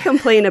cheap. we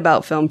complain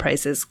about film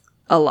prices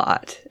a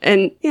lot.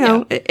 And, you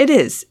know, it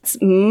is. It's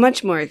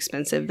much more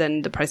expensive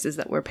than the prices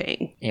that we're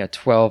paying.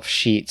 12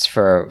 sheets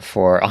for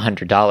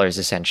 $100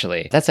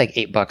 essentially. That's like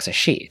 $8 a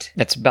sheet.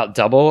 That's about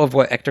double of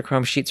what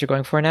Ektachrome sheets are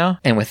going for now.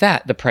 And with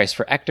that, the price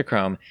for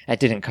Ektachrome, that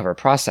didn't cover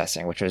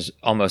processing, which was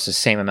almost the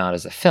same amount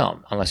as the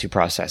film, unless you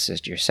process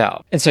it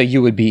yourself. And so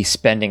you would be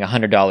spending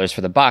 $100 for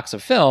the box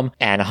of film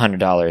and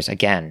 $100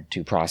 again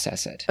to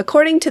process it.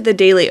 According to the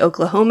Daily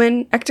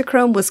Oklahoman,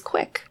 Ektachrome was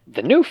quick.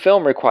 The new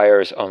film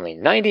requires only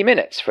 90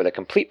 minutes for the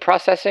complete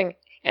processing,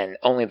 and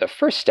only the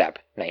first step,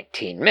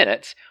 19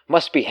 minutes,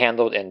 must be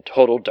handled in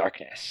total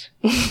darkness.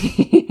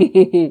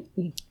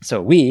 So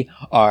we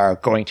are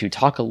going to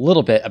talk a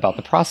little bit about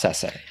the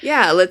processing.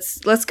 Yeah,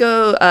 let's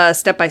go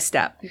step by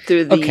step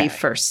through the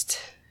first.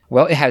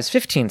 Well, it has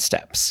 15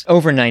 steps.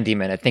 Over 90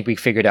 minutes. I think we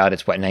figured out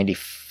it's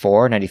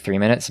 94, 93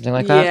 minutes, something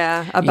like that?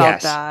 Yeah, about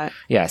that.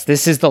 Yes,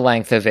 this is the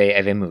length of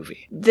a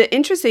movie. The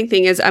interesting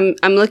thing is I'm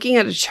looking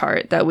at a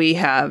chart that we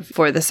have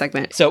for the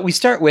segment. So we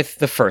start with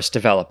the first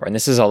developer, and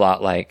this is a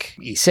lot like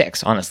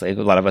E6, honestly. A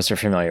lot of us are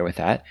familiar with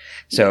that.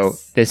 So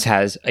this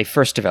has a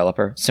first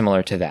developer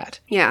similar to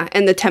that. Yeah,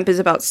 and the temp is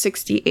about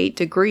 68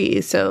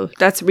 degrees, so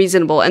that's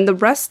reasonable. And the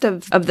rest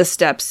of the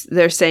steps,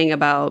 they're saying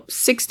about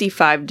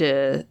 65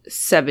 to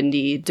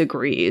 70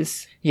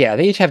 degrees. Yeah,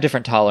 they each have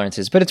different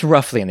tolerances, but it's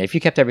roughly in there. If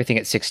you kept everything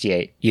at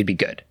 68, you'd be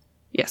good.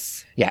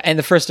 Yes. Yeah, and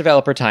the first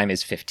developer time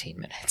is 15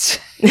 minutes.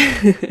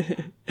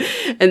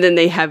 And then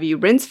they have you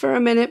rinse for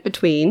a minute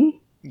between.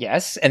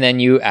 Yes, and then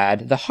you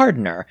add the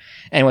hardener.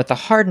 And what the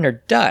hardener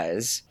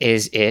does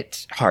is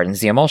it hardens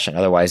the emulsion.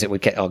 Otherwise, it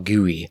would get all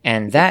gooey.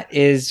 And that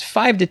is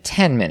 5 to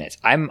 10 minutes.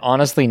 I'm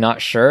honestly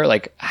not sure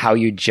how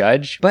you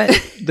judge, but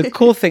the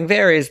cool thing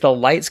there is the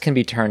lights can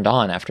be turned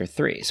on after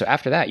 3. So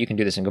after that, you can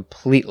do this in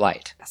complete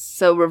light.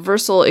 So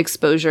reversal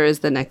exposure is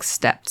the next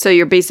step. So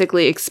you're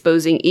basically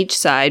exposing each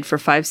side for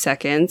 5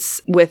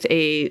 seconds with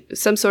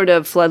some sort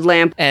of flood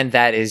lamp. And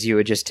that is, you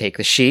would just take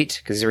the sheet,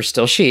 because there were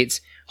still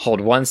sheets, hold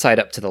one side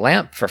up to the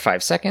lamp for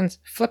 5 seconds,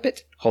 flip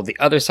it, hold the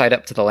other side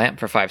up to the lamp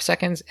for 5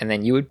 seconds, and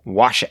then you would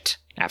wash it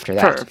after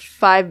that. For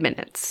 5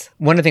 minutes.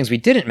 One of the things we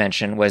didn't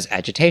mention was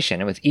agitation,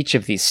 and with each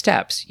of these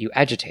steps, you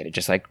agitate it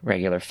just like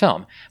regular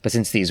film. But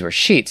since these were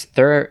sheets,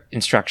 their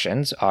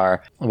instructions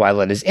are,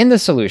 while it is in the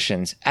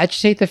solutions,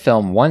 agitate the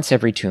film once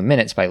every 2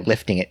 minutes by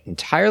lifting it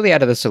entirely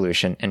out of the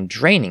solution and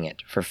draining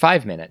it for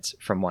 5 minutes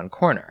from one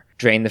corner.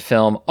 Drain the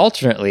film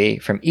alternately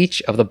from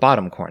each of the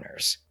bottom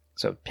corners.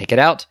 So pick it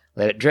out,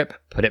 let it drip,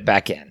 put it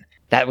back in.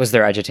 That was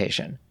their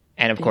agitation.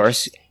 And of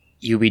course,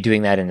 you'll be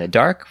doing that in the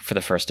dark for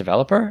the first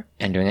developer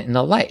and doing it in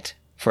the light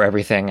for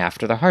everything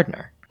after the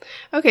hardener.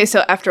 Okay,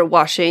 so after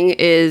washing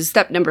is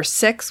step number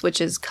 6,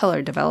 which is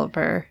color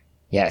developer.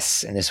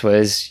 Yes, and this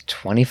was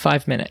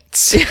 25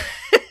 minutes.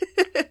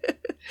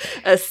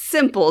 A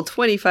simple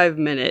 25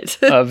 minutes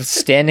of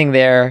standing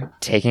there,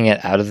 taking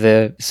it out of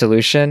the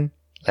solution,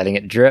 letting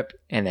it drip,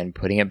 and then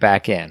putting it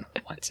back in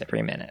once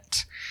every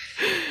minute.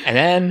 And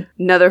then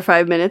another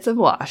 5 minutes of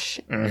wash.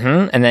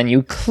 And then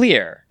you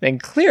clear. Then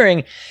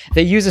clearing,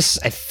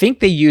 I think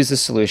they use a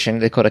solution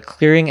they call it a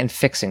clearing and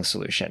fixing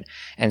solution.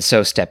 And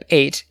so step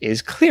 8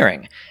 is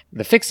clearing.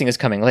 The fixing is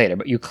coming later,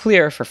 but you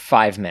clear for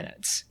 5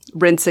 minutes.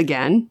 Rinse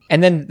again.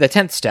 And then the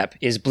 10th step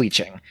is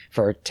bleaching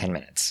for 10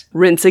 minutes.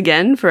 Rinse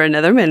again for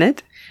another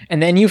minute.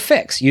 And then you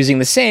fix using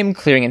the same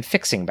clearing and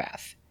fixing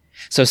bath.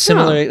 So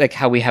similarly, like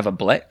how we have a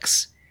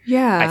Blix.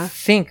 Yeah. I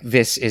think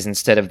this is,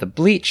 instead of the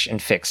bleach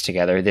and fix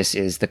together, this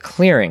is the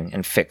clearing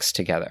and fix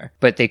together.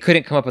 But they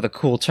couldn't come up with a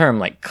cool term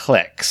like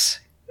clicks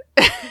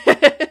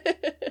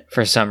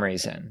for some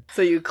reason.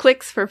 So you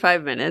clicks for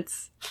 5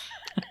 minutes.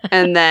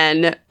 And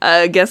then,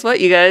 guess what,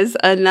 you guys?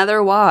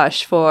 Another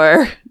wash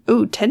for,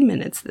 10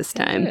 minutes this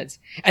time.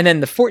 And then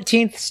the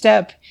 14th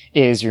step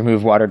is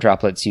remove water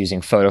droplets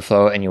using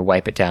PhotoFlow, and you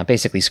wipe it down,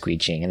 basically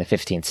squeegeeing. And the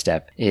 15th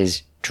step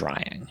is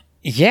drying.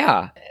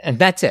 Yeah, and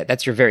that's it.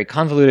 That's your very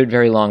convoluted,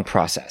 very long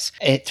process.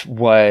 It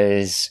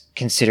was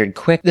considered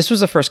quick. This was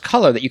the first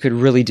color that you could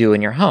really do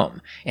in your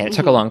home. And it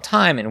took a long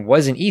time and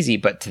wasn't easy,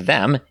 but to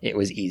them, it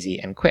was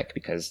easy and quick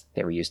because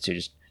they were used to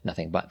just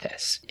nothing but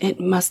this. It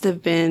must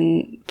have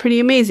been pretty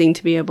amazing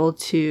to be able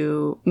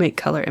to make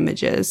color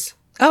images.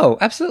 Oh,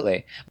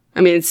 absolutely. I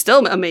mean, it's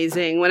still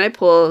amazing. When I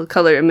pull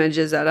color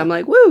images out, I'm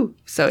like, woo,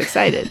 so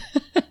excited.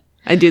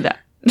 I do that.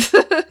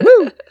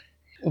 Woo!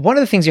 One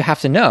of the things you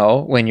have to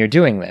know when you're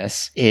doing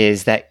this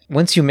is that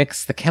once you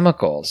mix the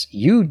chemicals,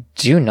 you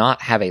do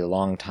not have a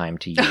long time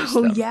to use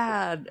them.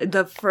 Yeah.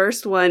 The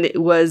first one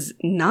was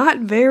not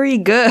very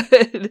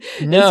good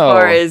No. as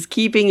far as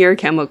keeping your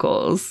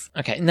chemicals.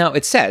 Okay, now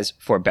it says,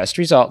 for best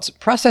results,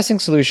 processing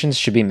solutions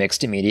should be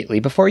mixed immediately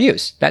before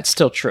use. That's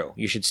still true.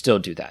 You should still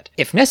do that.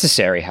 If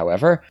necessary,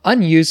 however,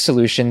 unused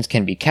solutions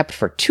can be kept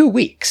for 2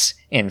 weeks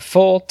in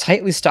full,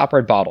 tightly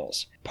stoppered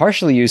bottles.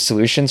 Partially used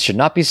solutions should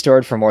not be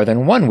stored for more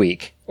than 1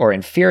 week, or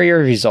inferior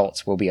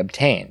results will be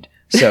obtained.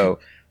 So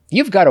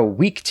you've got a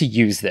week to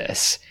use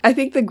this. I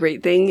think the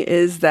great thing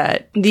is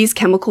that these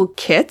chemical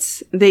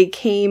kits, they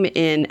came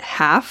in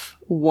half,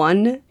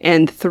 1,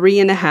 and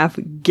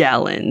 3.5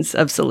 gallons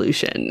of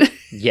solution.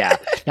 Yeah.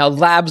 Now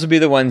labs will be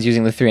the ones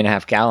using the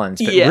 3.5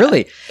 gallons, but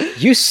really,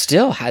 you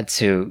still had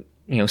to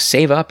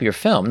save up your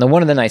film. Now,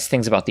 one of the nice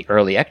things about the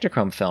early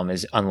Ektachrome film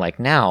is, unlike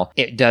now,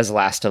 it does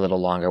last a little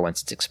longer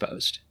once it's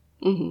exposed.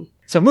 Mm-hmm.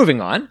 So moving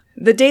on.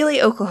 The Daily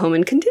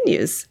Oklahoman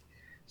continues.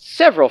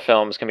 Several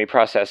films can be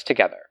processed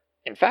together.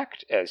 In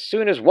fact, as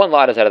soon as one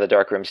lot is out of the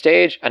darkroom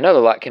stage, another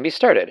lot can be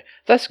started,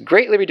 thus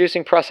greatly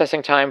reducing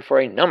processing time for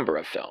a number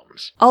of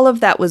films. All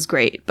of that was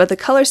great, but the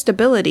color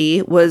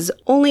stability was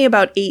only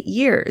about 8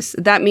 years.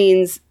 That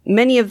means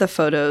many of the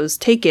photos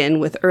taken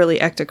with early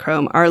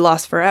Ektachrome are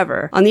lost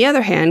forever. On the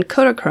other hand,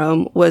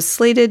 Kodachrome was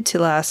slated to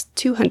last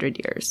 200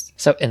 years.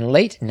 So in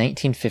late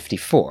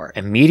 1954,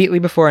 immediately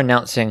before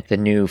announcing the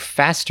new,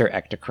 faster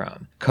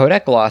Ektachrome,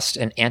 Kodak lost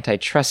an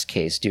antitrust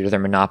case due to their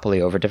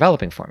monopoly over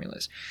developing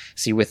formulas.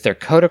 See, with their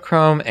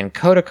Kodachrome and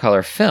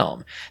Kodacolor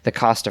film, the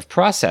cost of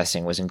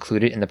processing was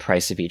included in the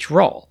price of each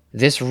roll.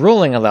 This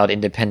ruling allowed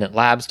independent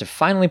labs to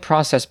finally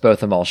process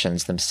both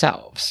emulsions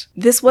themselves.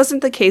 This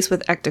wasn't the case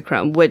with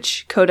Ektachrome,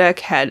 which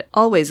Kodak had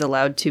always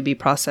allowed to be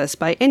processed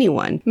by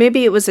anyone.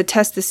 Maybe it was a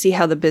test to see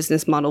how the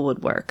business model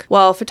would work.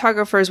 While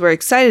photographers were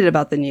excited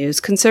about the news,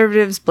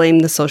 conservatives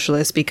blamed the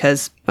socialists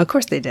because, of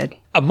course they did.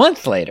 A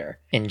month later,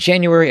 in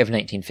January of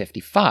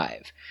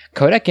 1955,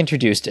 Kodak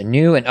introduced a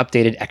new and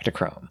updated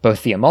Ektachrome.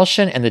 Both the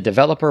emulsion and the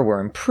developer were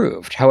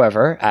improved.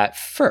 However, at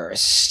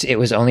first, it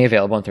was only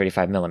available in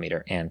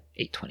 35mm and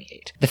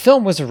 828. The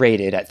film was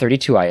rated at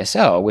 32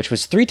 ISO, which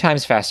was 3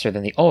 times faster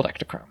than the old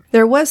Ektachrome.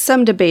 There was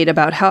some debate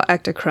about how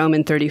Ektachrome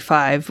in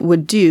 35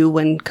 would do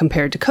when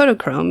compared to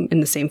Kodachrome in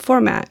the same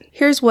format.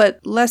 Here's what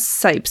Les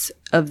Sipes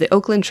of the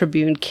Oakland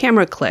Tribune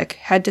Camera Click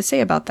had to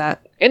say about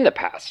that. In the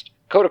past,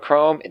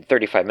 Kodachrome in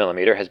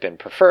 35mm has been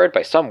preferred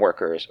by some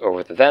workers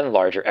over the then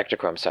larger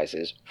Ektachrome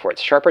sizes for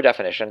its sharper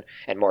definition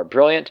and more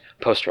brilliant,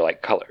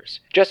 poster-like colors.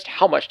 Just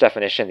how much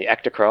definition the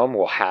Ektachrome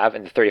will have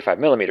in the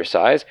 35mm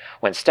size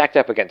when stacked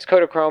up against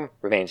Kodachrome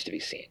remains to be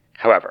seen.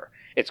 However,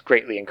 its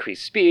greatly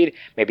increased speed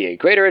may be a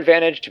greater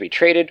advantage to be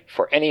traded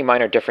for any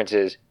minor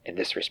differences in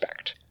this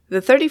respect. The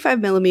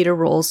 35mm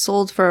rolls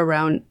sold for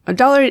around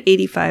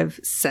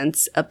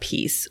 $1.85 a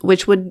piece,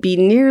 which would be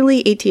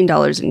nearly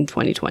 $18 in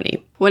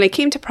 2020. When it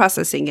came to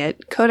processing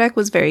it, Kodak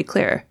was very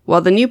clear.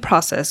 While the new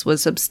process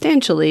was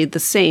substantially the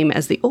same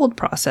as the old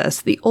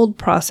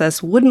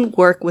process wouldn't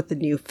work with the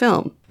new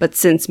film. But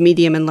since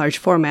medium and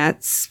large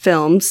formats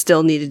films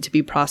still needed to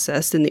be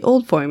processed in the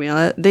old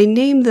formula, they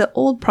named the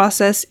old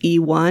process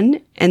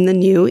E1 and the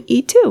new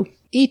E2.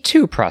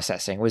 E2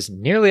 processing was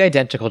nearly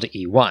identical to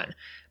E1,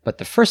 but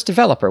the first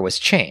developer was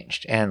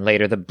changed, and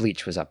later the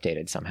bleach was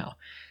updated somehow.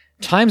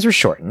 Times were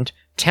shortened,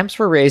 temps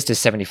were raised to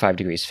 75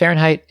 degrees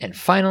Fahrenheit, and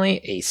finally,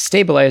 a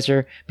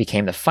stabilizer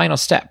became the final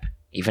step,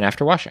 even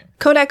after washing.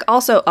 Kodak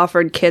also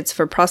offered kits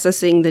for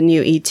processing the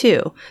new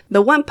E2.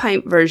 The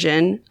 1-pint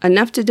version,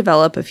 enough to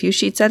develop a few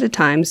sheets at a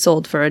time,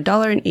 sold for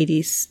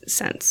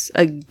 $1.80.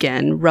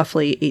 Again,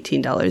 roughly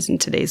 $18 in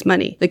today's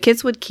money. The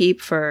kits would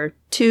keep for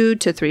 2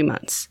 to 3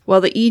 months.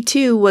 While the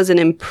E2 was an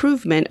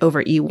improvement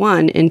over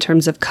E1 in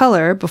terms of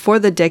color, before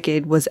the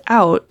decade was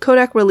out,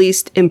 Kodak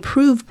released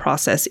improved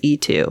process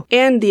E2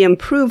 and the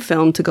improved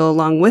film to go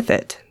along with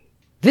it.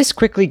 This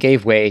quickly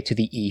gave way to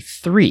the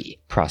E3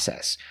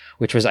 process,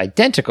 which was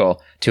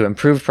identical to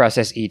improved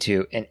process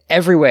E2 in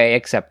every way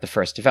except the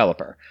first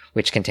developer,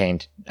 which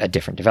contained a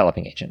different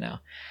developing agent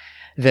now.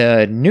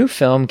 The new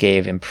film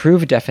gave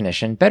improved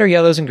definition, better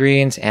yellows and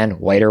greens, and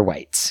whiter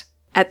whites.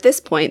 At this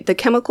point, the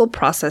chemical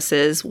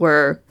processes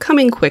were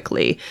coming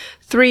quickly.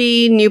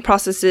 3 new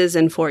processes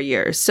in 4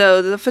 years,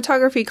 so the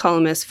photography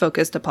columnist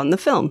focused upon the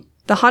film.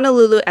 The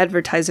Honolulu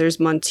Advertiser's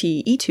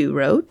Monty Ito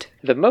wrote,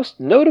 "The most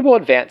notable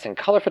advance in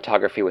color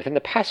photography within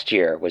the past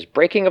year was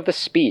breaking of the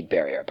speed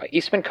barrier by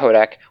Eastman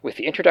Kodak with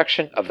the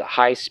introduction of the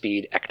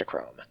high-speed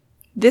Ektachrome.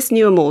 This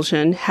new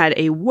emulsion had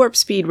a warp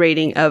speed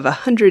rating of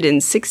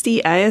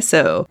 160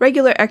 ISO.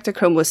 Regular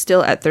Ektachrome was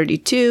still at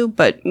 32,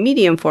 but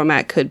medium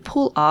format could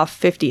pull off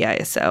 50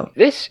 ISO.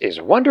 This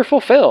is wonderful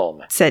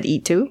film," said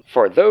E2,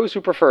 "for those who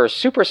prefer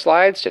super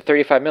slides to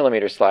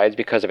 35mm slides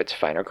because of its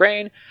finer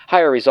grain,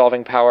 higher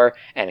resolving power,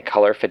 and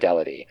color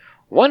fidelity.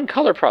 One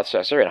color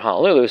processor in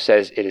Honolulu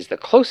says it is the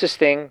closest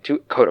thing to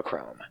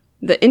Kodachrome."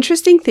 The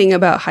interesting thing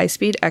about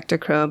high-speed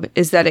Ektachrome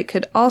is that it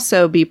could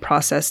also be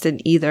processed in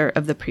either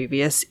of the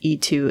previous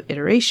E2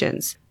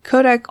 iterations.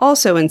 Kodak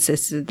also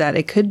insisted that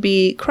it could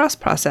be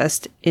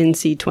cross-processed in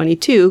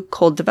C22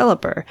 Cold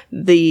Developer,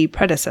 the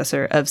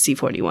predecessor of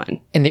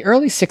C41. In the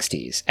early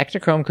 60s,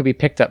 Ektachrome could be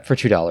picked up for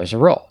 $2 a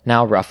roll,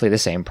 now roughly the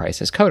same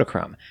price as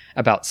Kodachrome,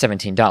 about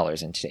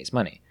 $17 in today's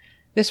money.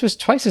 This was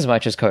twice as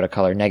much as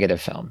Kodacolor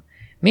negative film.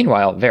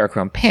 Meanwhile,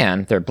 Verichrome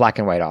Pan, their black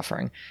and white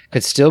offering,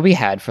 could still be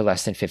had for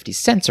less than 50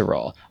 cents a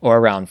roll, or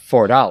around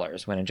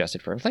 $4 when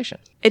adjusted for inflation.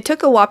 It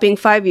took a whopping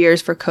 5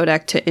 years for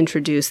Kodak to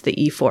introduce the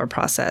E4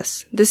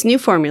 process. This new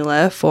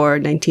formula for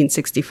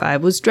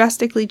 1965 was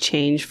drastically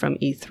changed from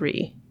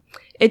E3.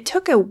 It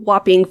took a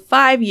whopping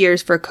 5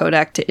 years for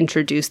Kodak to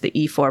introduce the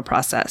E4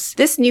 process.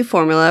 This new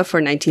formula for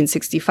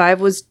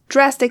 1965 was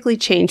drastically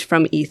changed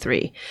from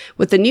E3.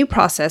 With the new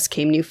process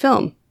came new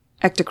film,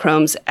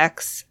 Ektachrome's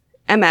X,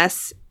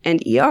 MS, and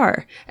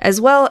ER,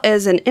 as well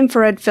as an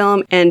infrared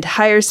film and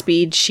higher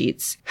speed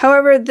sheets.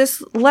 However,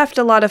 this left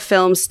a lot of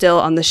films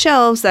still on the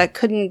shelves that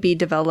couldn't be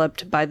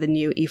developed by the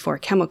new E4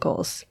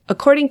 chemicals.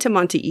 According to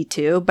Monty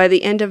E2, by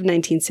the end of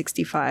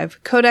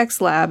 1965, Kodak's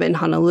lab in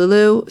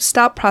Honolulu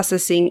stopped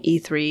processing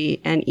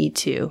E3 and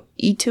E2.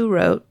 E2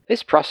 wrote,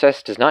 "This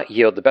process does not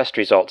yield the best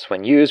results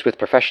when used with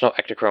professional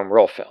Ektachrome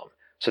roll film,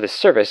 so this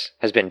service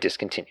has been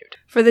discontinued."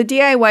 For the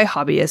DIY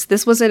hobbyist,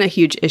 this wasn't a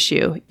huge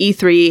issue.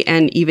 E3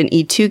 and even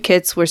E2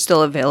 kits were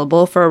still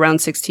available for around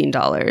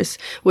 $16,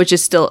 which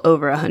is still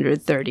over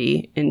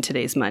 $130 in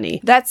today's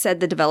money. That said,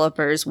 the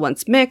developers,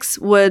 once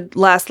mixed, would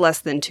last less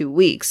than 2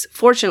 weeks.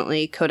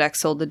 Fortunately, Kodak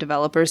sold the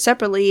developers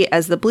separately,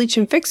 as the bleach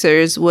and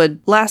fixers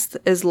would last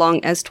as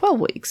long as 12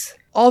 weeks.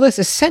 All this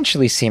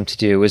essentially seemed to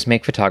do was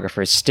make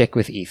photographers stick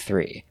with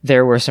E3.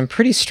 There were some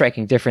pretty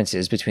striking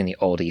differences between the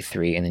old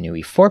E3 and the new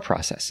E4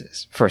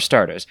 processes. For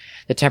starters,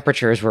 the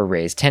temperatures were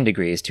raised 10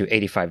 degrees to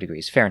 85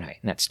 degrees Fahrenheit,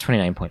 and that's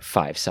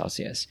 29.5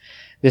 Celsius.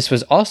 This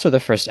was also the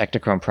first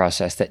Ektachrome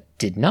process that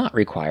did not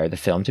require the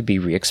film to be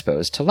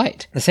re-exposed to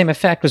light. The same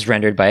effect was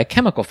rendered by a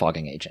chemical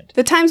fogging agent.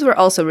 The times were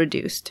also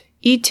reduced.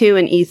 E2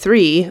 and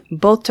E3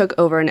 both took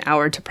over an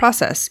hour to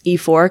process.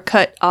 E4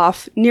 cut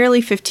off nearly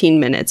 15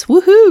 minutes.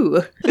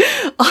 Woohoo!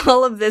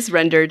 All of this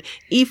rendered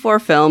E4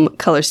 film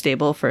color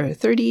stable for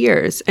 30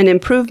 years, an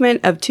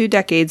improvement of 2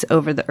 decades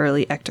over the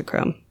early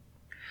Ektachrome.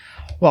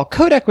 While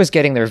Kodak was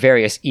getting their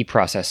various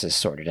E-processes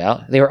sorted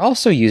out, they were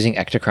also using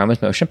Ektachrome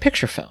as motion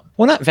picture film.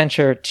 We'll not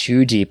venture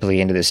too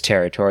deeply into this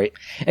territory,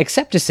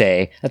 except to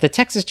say that the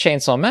Texas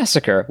Chainsaw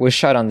Massacre was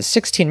shot on the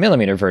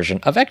 16mm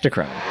version of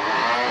Ektachrome.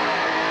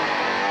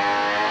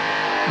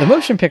 The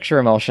motion picture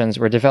emulsions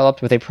were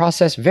developed with a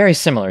process very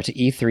similar to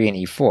E3 and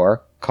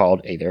E4,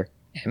 called either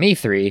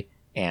ME3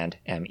 and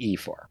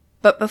ME4.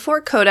 But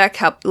before Kodak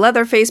helped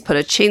Leatherface put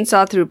a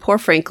chainsaw through poor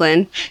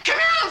Franklin, "Come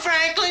on,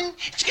 Franklin!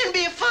 It's gonna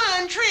be a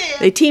fun trip!"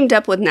 they teamed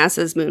up with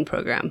NASA's moon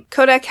program.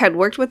 Kodak had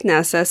worked with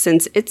NASA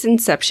since its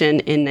inception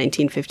in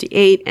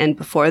 1958, and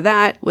before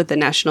that, with the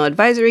National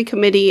Advisory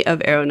Committee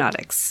of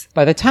Aeronautics.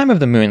 By the time of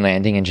the moon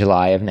landing in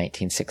July of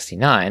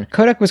 1969,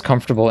 Kodak was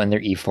comfortable in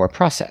their E4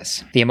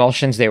 process. The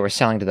emulsions they were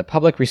selling to the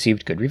public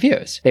received good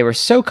reviews. They were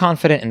so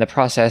confident in the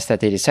process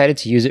that they decided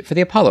to use it for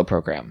the Apollo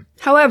program.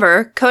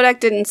 However, Kodak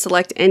didn't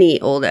select any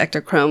old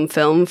Ektachrome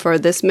film for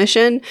this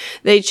mission.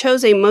 They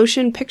chose a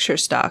motion picture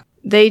stock.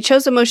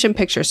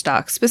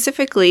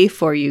 Specifically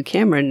for you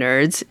camera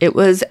nerds. It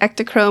was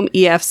Ektachrome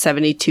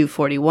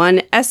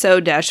EF7241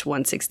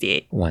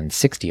 SO-168.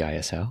 160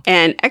 ISO.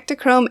 And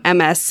Ektachrome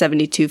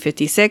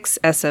MS7256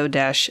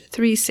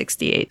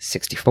 SO-368.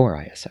 64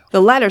 ISO.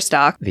 The latter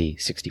stock, the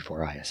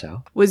 64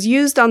 ISO, was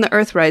used on the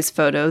Earthrise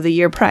photo the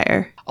year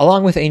prior.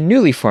 Along with a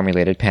newly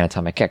formulated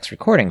Panatomic X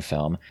recording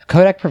film,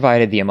 Kodak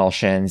provided the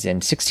emulsions in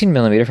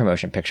 16mm for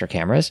motion picture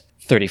cameras,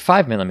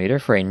 35mm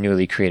for a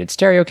newly created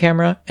stereo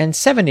camera, and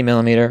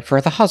 70mm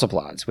for the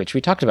Hasselblads, which we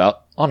talked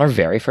about on our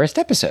very first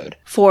episode.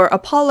 For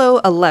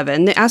Apollo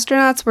 11, the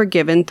astronauts were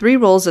given 3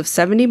 rolls of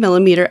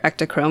 70mm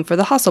Ektachrome for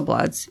the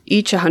Hasselblads,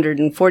 each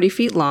 140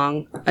 feet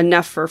long,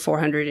 enough for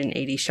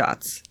 480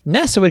 shots.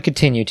 NASA would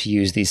continue to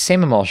use these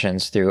same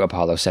emulsions through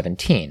Apollo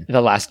 17,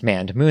 the last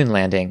manned moon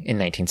landing in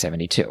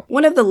 1972.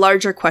 One of the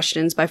larger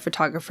questions by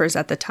photographers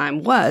at the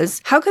time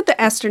was, how could the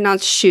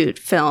astronauts shoot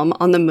film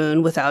on the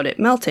moon without it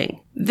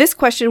melting? This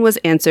question was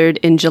answered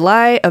in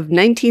July of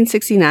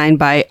 1969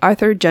 by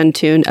Arthur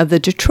Juntoon of the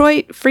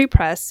Detroit Free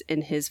Press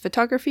in his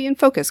Photography in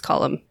Focus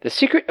column. The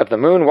secret of the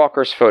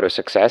moonwalkers' photo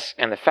success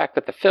and the fact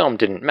that the film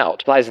didn't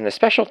melt lies in the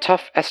special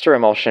tough ester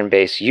emulsion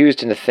base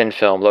used in the thin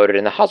film loaded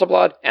in the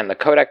Hasselblad and the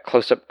Kodak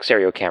close-up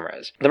stereo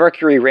cameras. The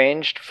mercury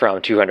ranged from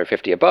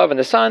 250 above in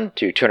the sun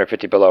to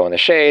 250 below in the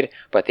shade,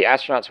 but the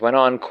astronauts went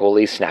on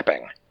coolly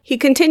snapping. He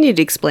continued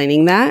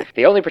explaining that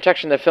the only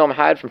protection the film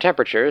had from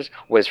temperatures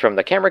was from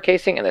the camera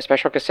casing and the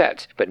special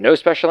cassettes, but no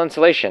special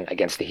insulation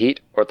against the heat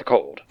or the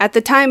cold. At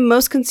the time,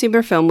 most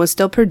consumer film was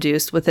still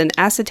produced with an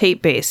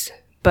acetate base,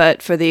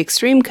 But for the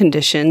extreme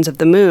conditions of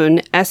the moon,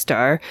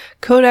 Estar,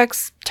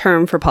 Kodak's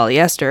term for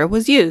polyester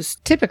was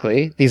used.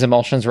 Typically, these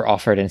emulsions were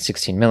offered in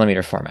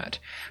 16mm format.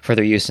 For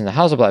their use in the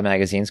Hasselblad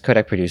magazines,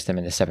 Kodak produced them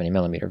in the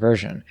 70mm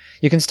version.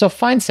 You can still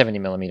find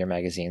 70mm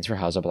magazines for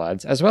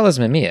Hasselblads, as well as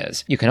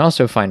Mamiya's. You can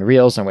also find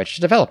reels on which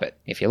to develop it,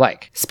 if you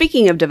like.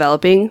 Speaking of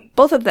developing,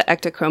 both of the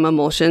Ektachrome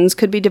emulsions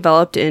could be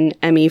developed in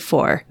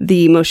ME4,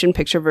 the motion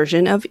picture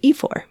version of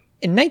E4.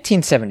 In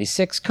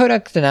 1976,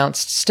 Kodak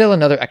announced still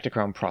another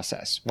Ektachrome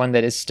process, one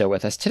that is still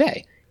with us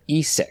today,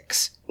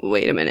 E6.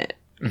 Wait a minute.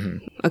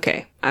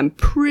 Okay, I'm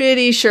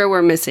pretty sure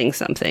we're missing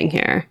something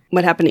here.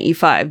 What happened to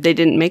E5? They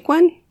didn't make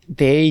one?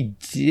 They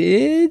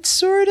did,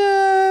 sort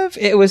of.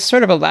 It was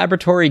sort of a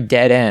laboratory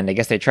dead end. I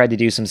guess they tried to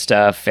do some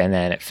stuff, and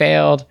then it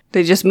failed.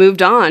 They just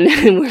moved on,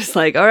 and we're just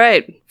like, all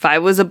right,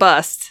 5 was a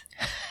bust.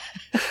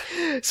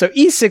 So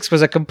E6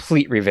 was a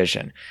complete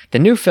revision. The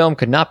new film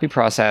could not be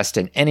processed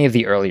in any of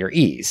the earlier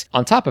E's.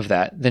 On top of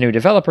that, the new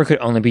developer could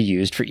only be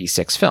used for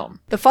E6 film.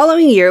 The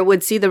following year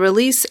would see the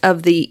release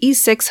of the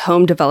E6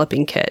 home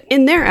developing kit.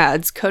 In their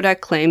ads,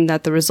 Kodak claimed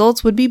that the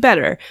results would be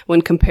better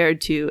when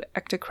compared to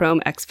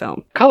Ektachrome X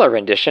film. Color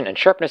rendition and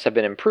sharpness have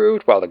been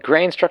improved, while the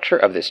grain structure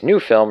of this new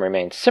film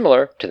remains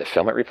similar to the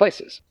film it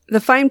replaces. The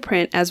fine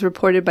print, as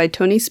reported by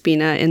Tony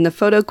Spina in the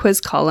photo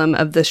quiz column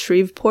of the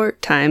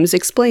Shreveport Times,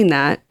 explained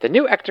that the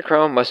new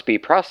Ektachrome must be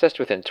processed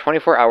within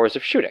 24 hours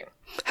of shooting.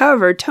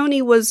 However,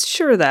 Tony was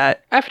sure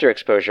that after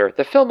exposure,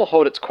 the film will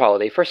hold its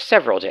quality for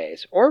several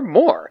days, or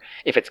more,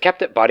 if it's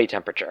kept at body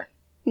temperature.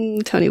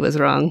 Tony was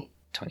wrong.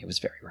 Tony was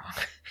very wrong.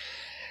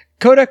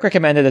 Kodak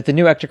recommended that the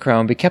new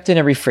Ektachrome be kept in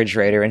a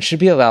refrigerator and should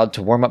be allowed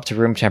to warm up to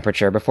room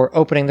temperature before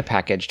opening the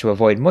package to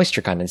avoid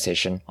moisture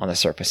condensation on the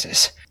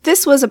surfaces.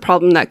 This was a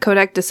problem that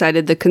Kodak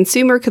decided the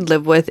consumer could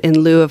live with in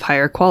lieu of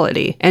higher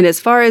quality. And as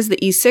far as the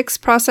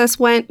E6 process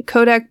went,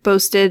 Kodak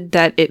boasted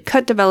that it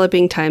cut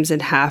developing times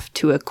in half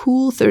to a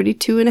cool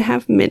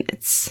 32.5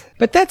 minutes.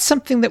 But that's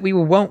something that we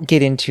won't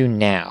get into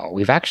now.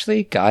 We've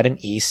actually got an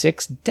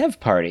E6 dev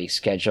party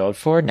scheduled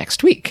for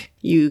next week.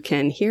 You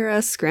can hear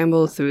us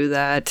scramble through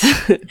that.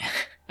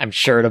 I'm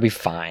sure it'll be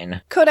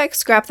fine. Kodak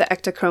scrapped the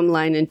Ektachrome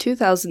line in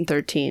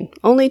 2013,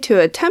 only to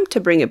attempt to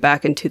bring it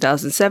back in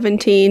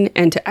 2017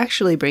 and to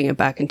actually bring it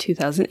back in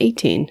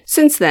 2018.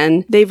 Since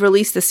then, they've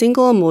released a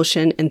single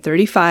emulsion in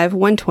 35,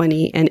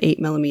 120, and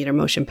 8mm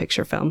motion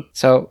picture film.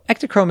 So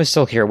Ektachrome is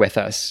still here with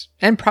us,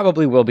 and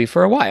probably will be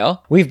for a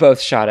while. We've both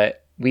shot it.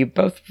 We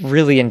both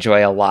really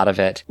enjoy a lot of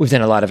it. We've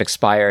done a lot of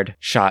expired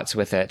shots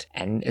with it.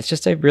 And it's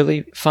just a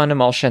really fun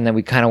emulsion that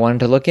we kind of wanted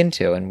to look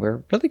into. And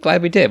we're really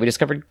glad we did. We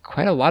discovered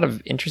quite a lot of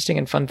interesting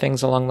and fun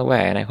things along the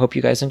way. And I hope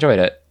you guys enjoyed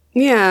it.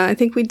 Yeah, I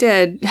think we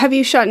did. Have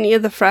you shot any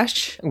of the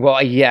fresh?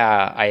 Well,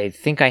 yeah, I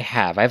think I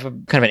have. I have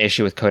kind of an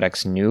issue with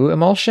Kodak's new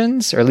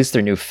emulsions, or at least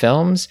their new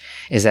films,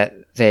 is that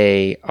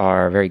they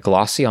are very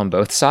glossy on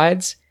both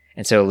sides.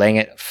 And so laying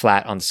it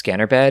flat on the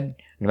scanner bed,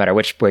 no matter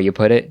which way you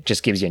put it,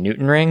 just gives you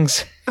Newton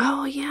rings.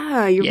 Oh,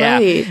 yeah, you're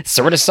right. It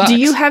sort of sucks. Do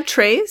you have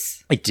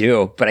trays? I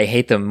do, but I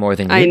hate them more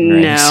than Newton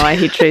rings. I know, I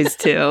hate trays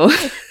too.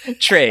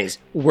 Trays,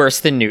 worse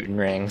than Newton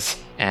rings.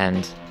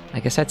 And I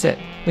guess that's it.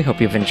 We hope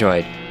you've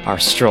enjoyed our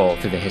stroll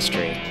through the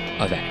history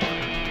of Ektachrome.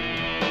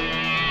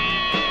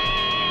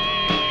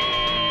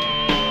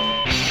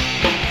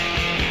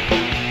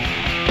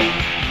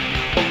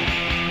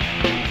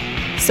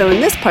 So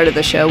in this part of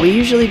the show, we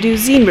usually do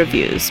zine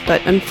reviews,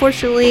 but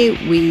unfortunately,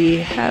 we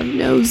have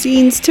no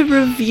zines to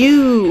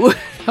review.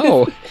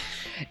 Oh,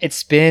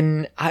 it's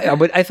been...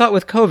 I thought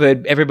with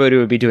COVID, everybody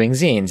would be doing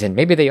zines, and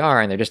maybe they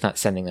are, and they're just not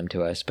sending them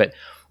to us. But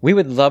we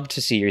would love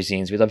to see your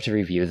zines. We'd love to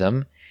review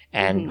them,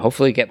 and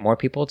hopefully get more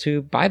people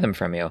to buy them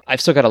from you.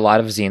 I've still got a lot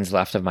of zines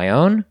left of my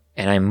own,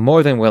 and I'm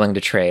more than willing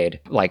to trade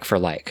like for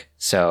like.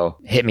 So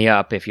hit me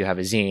up if you have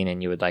a zine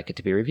and you would like it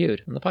to be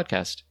reviewed on the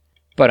podcast.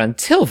 But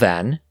until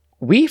then...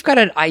 we've got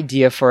an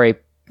idea for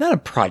not a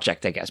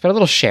project, I guess, but a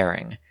little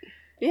sharing.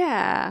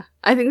 Yeah,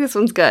 I think this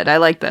one's good. I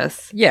like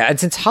this. Yeah, and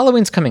since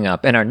Halloween's coming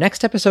up, and our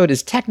next episode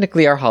is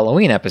technically our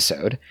Halloween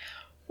episode,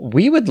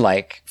 we would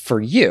like for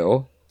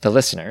you, the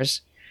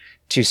listeners,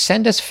 to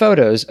send us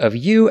photos of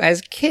you as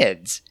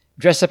kids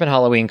dressed up in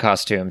Halloween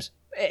costumes,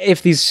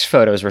 if these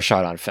photos were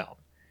shot on film.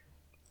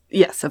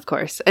 Yes, of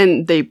course.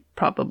 And they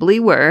probably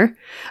were.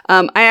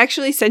 I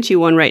actually sent you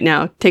one right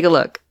now. Take a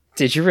look.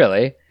 Did you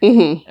really?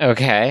 Mm-hmm.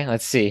 Okay,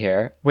 let's see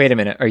here. Wait a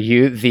minute. Are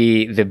you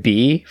the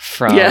bee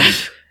from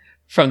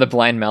from the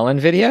Blind Melon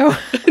video?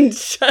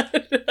 Shut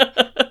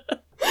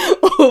up.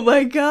 Oh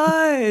my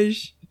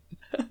gosh.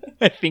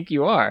 I think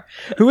you are.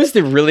 Who is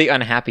the really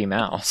unhappy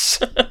mouse?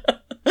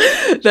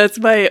 That's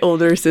my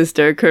older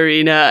sister,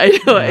 Karina. I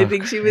know. I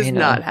think she was Karina.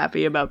 not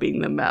happy about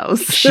being the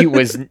mouse. She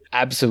was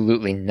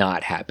absolutely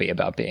not happy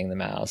about being the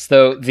mouse.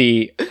 Though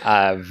the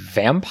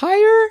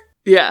vampire?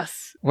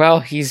 Yes.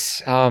 Well,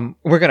 he's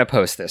we're gonna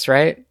post this,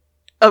 right?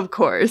 Of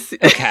course.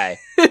 Okay.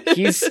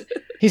 He's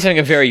having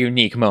a very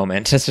unique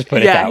moment. Let's just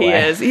put it that way.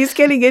 Yeah, he is. He's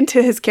getting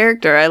into his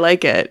character. I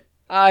like it.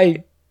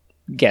 I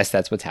guess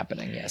that's what's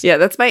happening, yes. Yeah,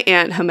 that's my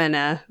Aunt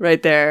Jimena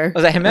right there.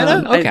 Was that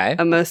Jimena? Okay.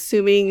 I'm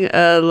assuming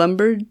a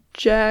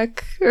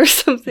lumberjack or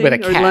something. With a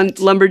cat. Or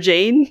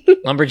lumberjane.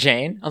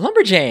 Lumberjane? A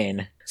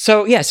lumberjane.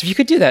 So, yes, if you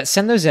could do that,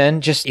 send those in,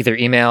 just either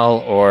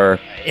email or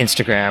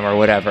Instagram or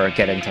whatever,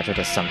 get in touch with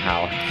us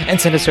somehow. And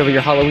send us over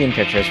your Halloween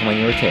pictures from when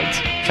you were kids.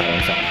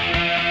 Silent Film.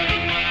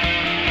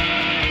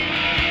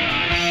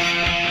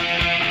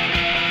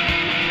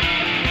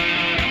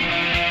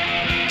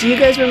 Do you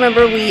guys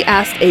remember we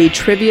asked a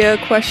trivia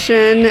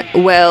question?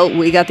 Well,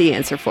 we got the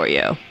answer for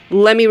you.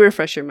 Let me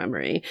refresh your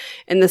memory.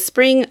 In the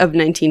spring of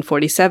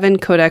 1947,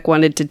 Kodak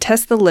wanted to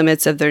test the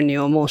limits of their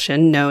new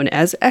emulsion known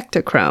as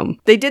Ektachrome.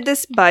 They did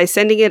this by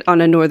sending it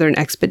on a northern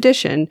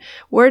expedition.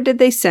 Where did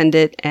they send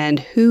it, and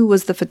who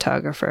was the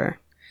photographer?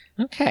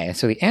 Okay,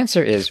 so the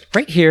answer is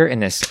right here in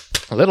this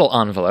little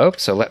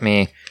envelope. So let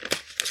me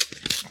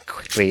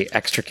quickly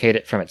extricate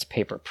it from its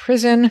paper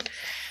prison.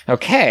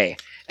 Okay.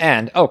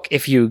 And,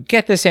 if you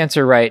get this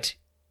answer right,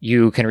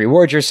 you can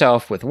reward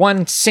yourself with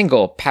one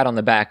single pat on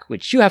the back,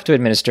 which you have to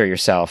administer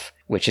yourself,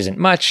 which isn't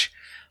much,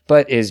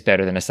 but is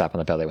better than a slap on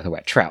the belly with a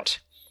wet trout.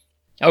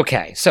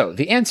 Okay, so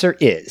the answer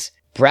is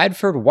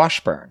Bradford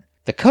Washburn.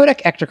 The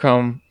Kodak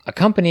Ektachrome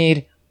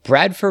accompanied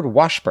Bradford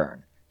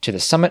Washburn to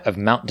the summit of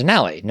Mount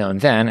Denali, known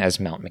then as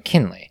Mount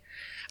McKinley.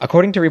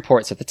 According to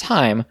reports at the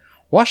time,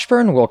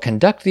 Washburn will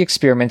conduct the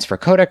experiments for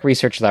Kodak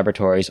Research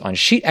Laboratories on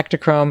sheet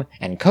Ektachrome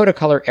and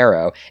Kodacolor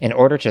Aero in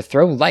order to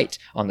throw light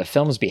on the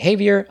film's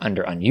behavior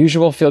under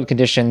unusual field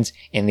conditions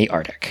in the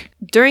Arctic.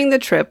 During the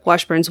trip,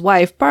 Washburn's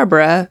wife,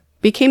 Barbara,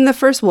 became the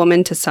first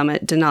woman to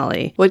summit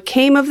Denali. What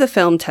came of the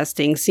film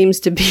testing seems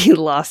to be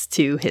lost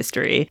to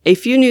history. A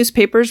few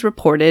newspapers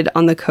reported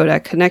on the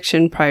Kodak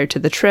connection prior to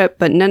the trip,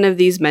 but none of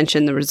these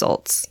mentioned the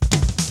results.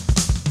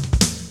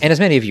 And as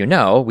many of you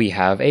know, we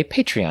have a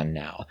Patreon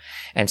now.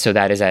 And so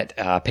that is at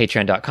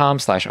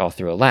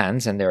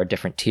patreon.com/allthroughalens. And there are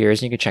different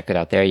tiers, and you can check that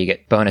out there. You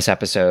get bonus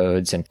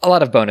episodes and a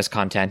lot of bonus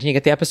content, and you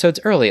get the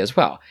episodes early as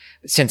well.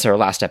 Since our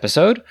last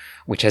episode,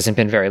 which hasn't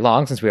been very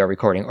long since we are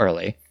recording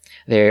early,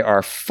 there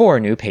are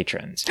 4 new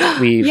patrons.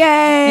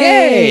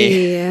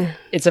 Yay!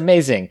 It's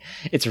amazing.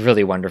 It's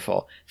really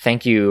wonderful.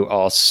 Thank you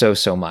all so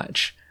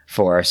much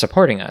for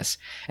supporting us.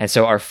 And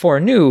so our 4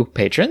 new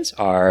patrons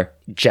are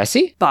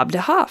Jesse, Bob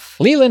DeHoff,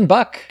 Leland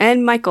Buck,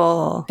 and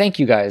Michael. Thank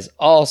you guys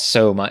all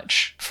so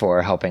much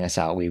for helping us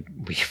out. We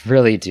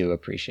really do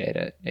appreciate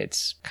it.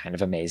 It's kind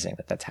of amazing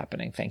that that's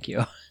happening. Thank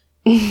you.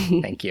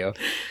 Thank you.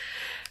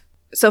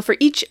 So for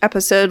each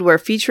episode, we're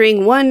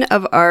featuring one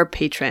of our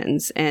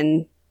patrons.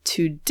 And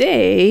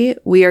today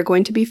we are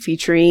going to be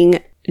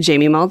featuring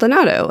Jamie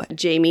Maldonado,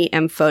 Jamie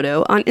M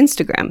Photo on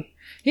Instagram.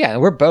 Yeah,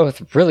 we're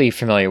both really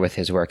familiar with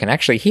his work. And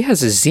actually, he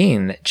has a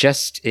zine that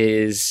just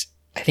is,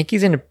 I think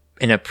he's in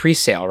a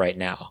pre-sale right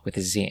now with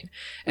his zine.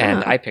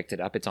 And I picked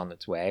it up. It's on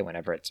its way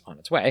whenever it's on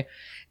its way.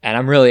 And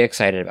I'm really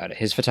excited about it.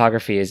 His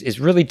photography is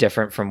really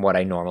different from what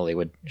I normally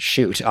would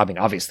shoot. I mean,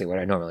 obviously what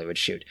I normally would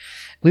shoot.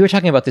 We were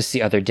talking about this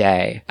the other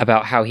day,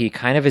 about how he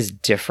kind of is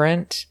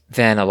different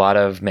than a lot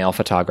of male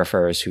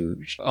photographers who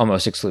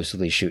almost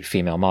exclusively shoot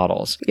female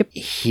models. Yep.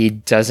 He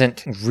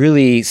doesn't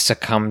really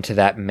succumb to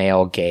that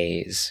male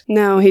gaze.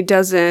 No, he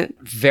doesn't.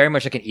 Very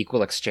much like an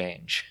equal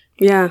exchange.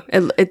 Yeah,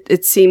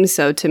 it seems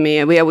so to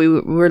me. We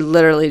were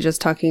literally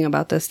just talking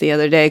about this the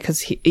other day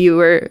because you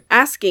were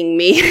asking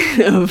me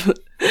of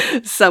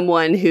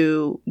someone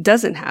who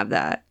doesn't have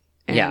that.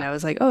 And I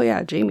was like, oh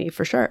yeah, Jamie,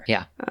 for sure.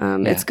 Yeah.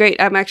 It's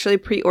great. I'm actually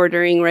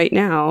pre-ordering right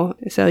now.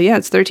 So yeah,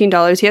 it's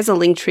 $13. He has a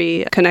link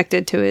tree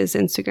connected to his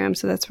Instagram,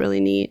 so that's really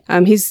neat.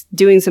 He's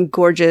doing some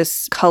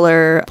gorgeous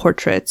color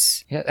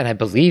portraits. Yeah, and I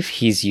believe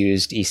he's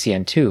used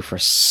ECN2 for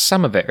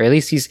some of it, or at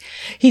least he's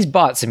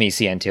bought some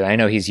ECN2. I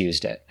know he's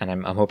used it, and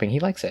I'm hoping he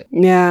likes it.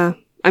 Yeah.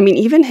 I mean,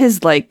 even his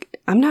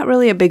I'm not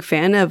really a big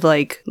fan of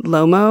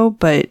Lomo,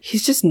 but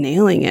he's just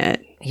nailing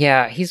it.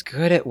 Yeah, he's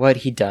good at what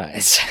he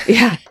does.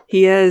 Yeah,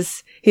 he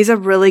is. He's a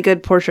really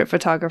good portrait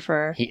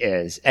photographer. He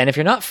is. And if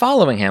you're not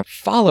following him,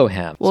 follow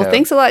him. Well,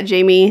 thanks a lot,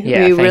 Jamie.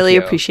 Yeah, we really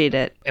appreciate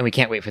it. And we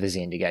can't wait for the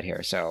zine to get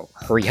here, so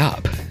hurry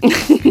up.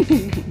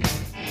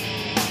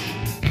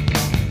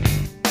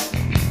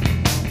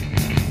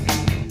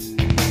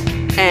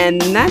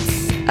 And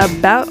that's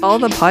about all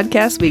the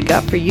podcasts we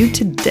got for you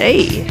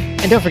today.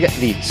 And don't forget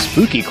the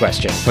spooky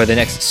question for the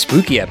next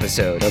spooky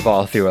episode of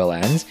All Through a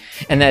Lens.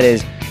 And that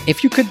is,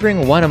 if you could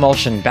bring one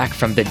emulsion back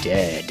from the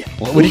dead,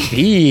 what would it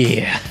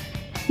be?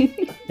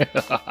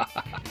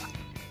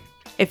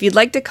 If you'd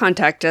like to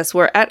contact us,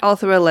 we're at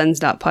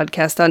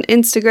allthroughalens.podcast on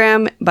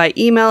Instagram. By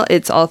email,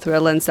 it's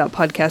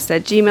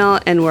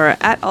allthroughalens.podcast@gmail.com, and we're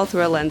at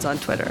allthroughalens on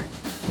Twitter.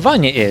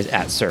 Vanya is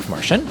at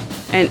SurfMartian.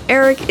 And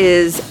Eric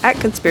is at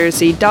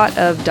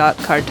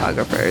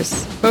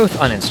conspiracy.of.cartographers. Both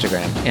on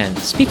Instagram. And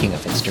speaking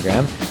of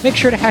Instagram, make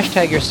sure to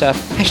hashtag your stuff,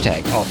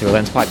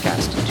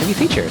 #AllThroughALensPodcast, to be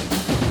featured.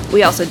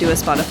 We also do a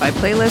Spotify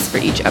playlist for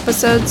each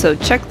episode, so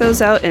check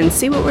those out and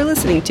see what we're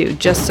listening to.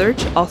 Just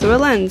search All Through a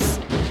Lens.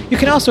 You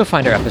can also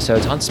find our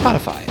episodes on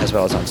Spotify, as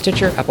well as on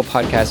Stitcher, Apple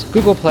Podcasts,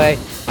 Google Play,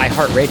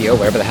 iHeartRadio,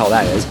 wherever the hell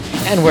that is,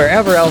 and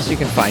wherever else you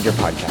can find your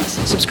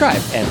podcasts. Subscribe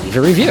and leave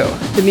a review.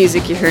 The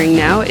music you're hearing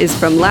now is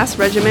from Last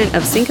Regiment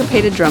of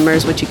Syncopated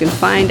Drummers, which you can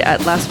find at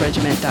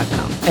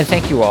lastregiment.com. And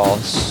thank you all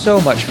so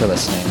much for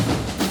listening.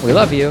 We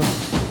love you.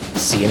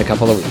 See you in a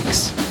couple of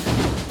weeks.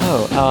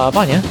 Oh,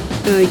 Vanya?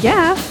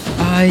 Yeah?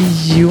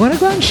 You want to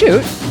go out and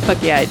shoot?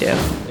 Fuck yeah, I do.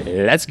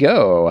 Let's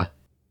go.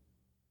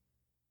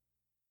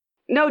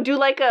 No, do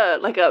like a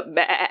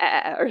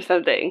meh or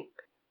something.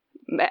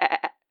 Meh.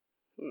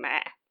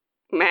 Meh.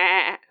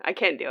 Meh. I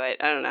can't do it.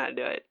 I don't know how to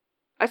do it.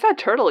 I saw a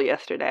turtle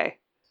yesterday.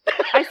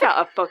 I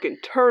saw a fucking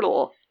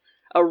turtle.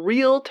 A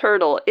real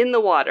turtle in the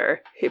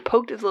water. He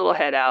poked his little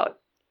head out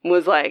and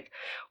was like,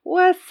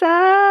 "What's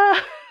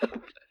up?"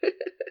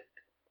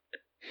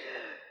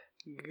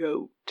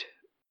 Goat.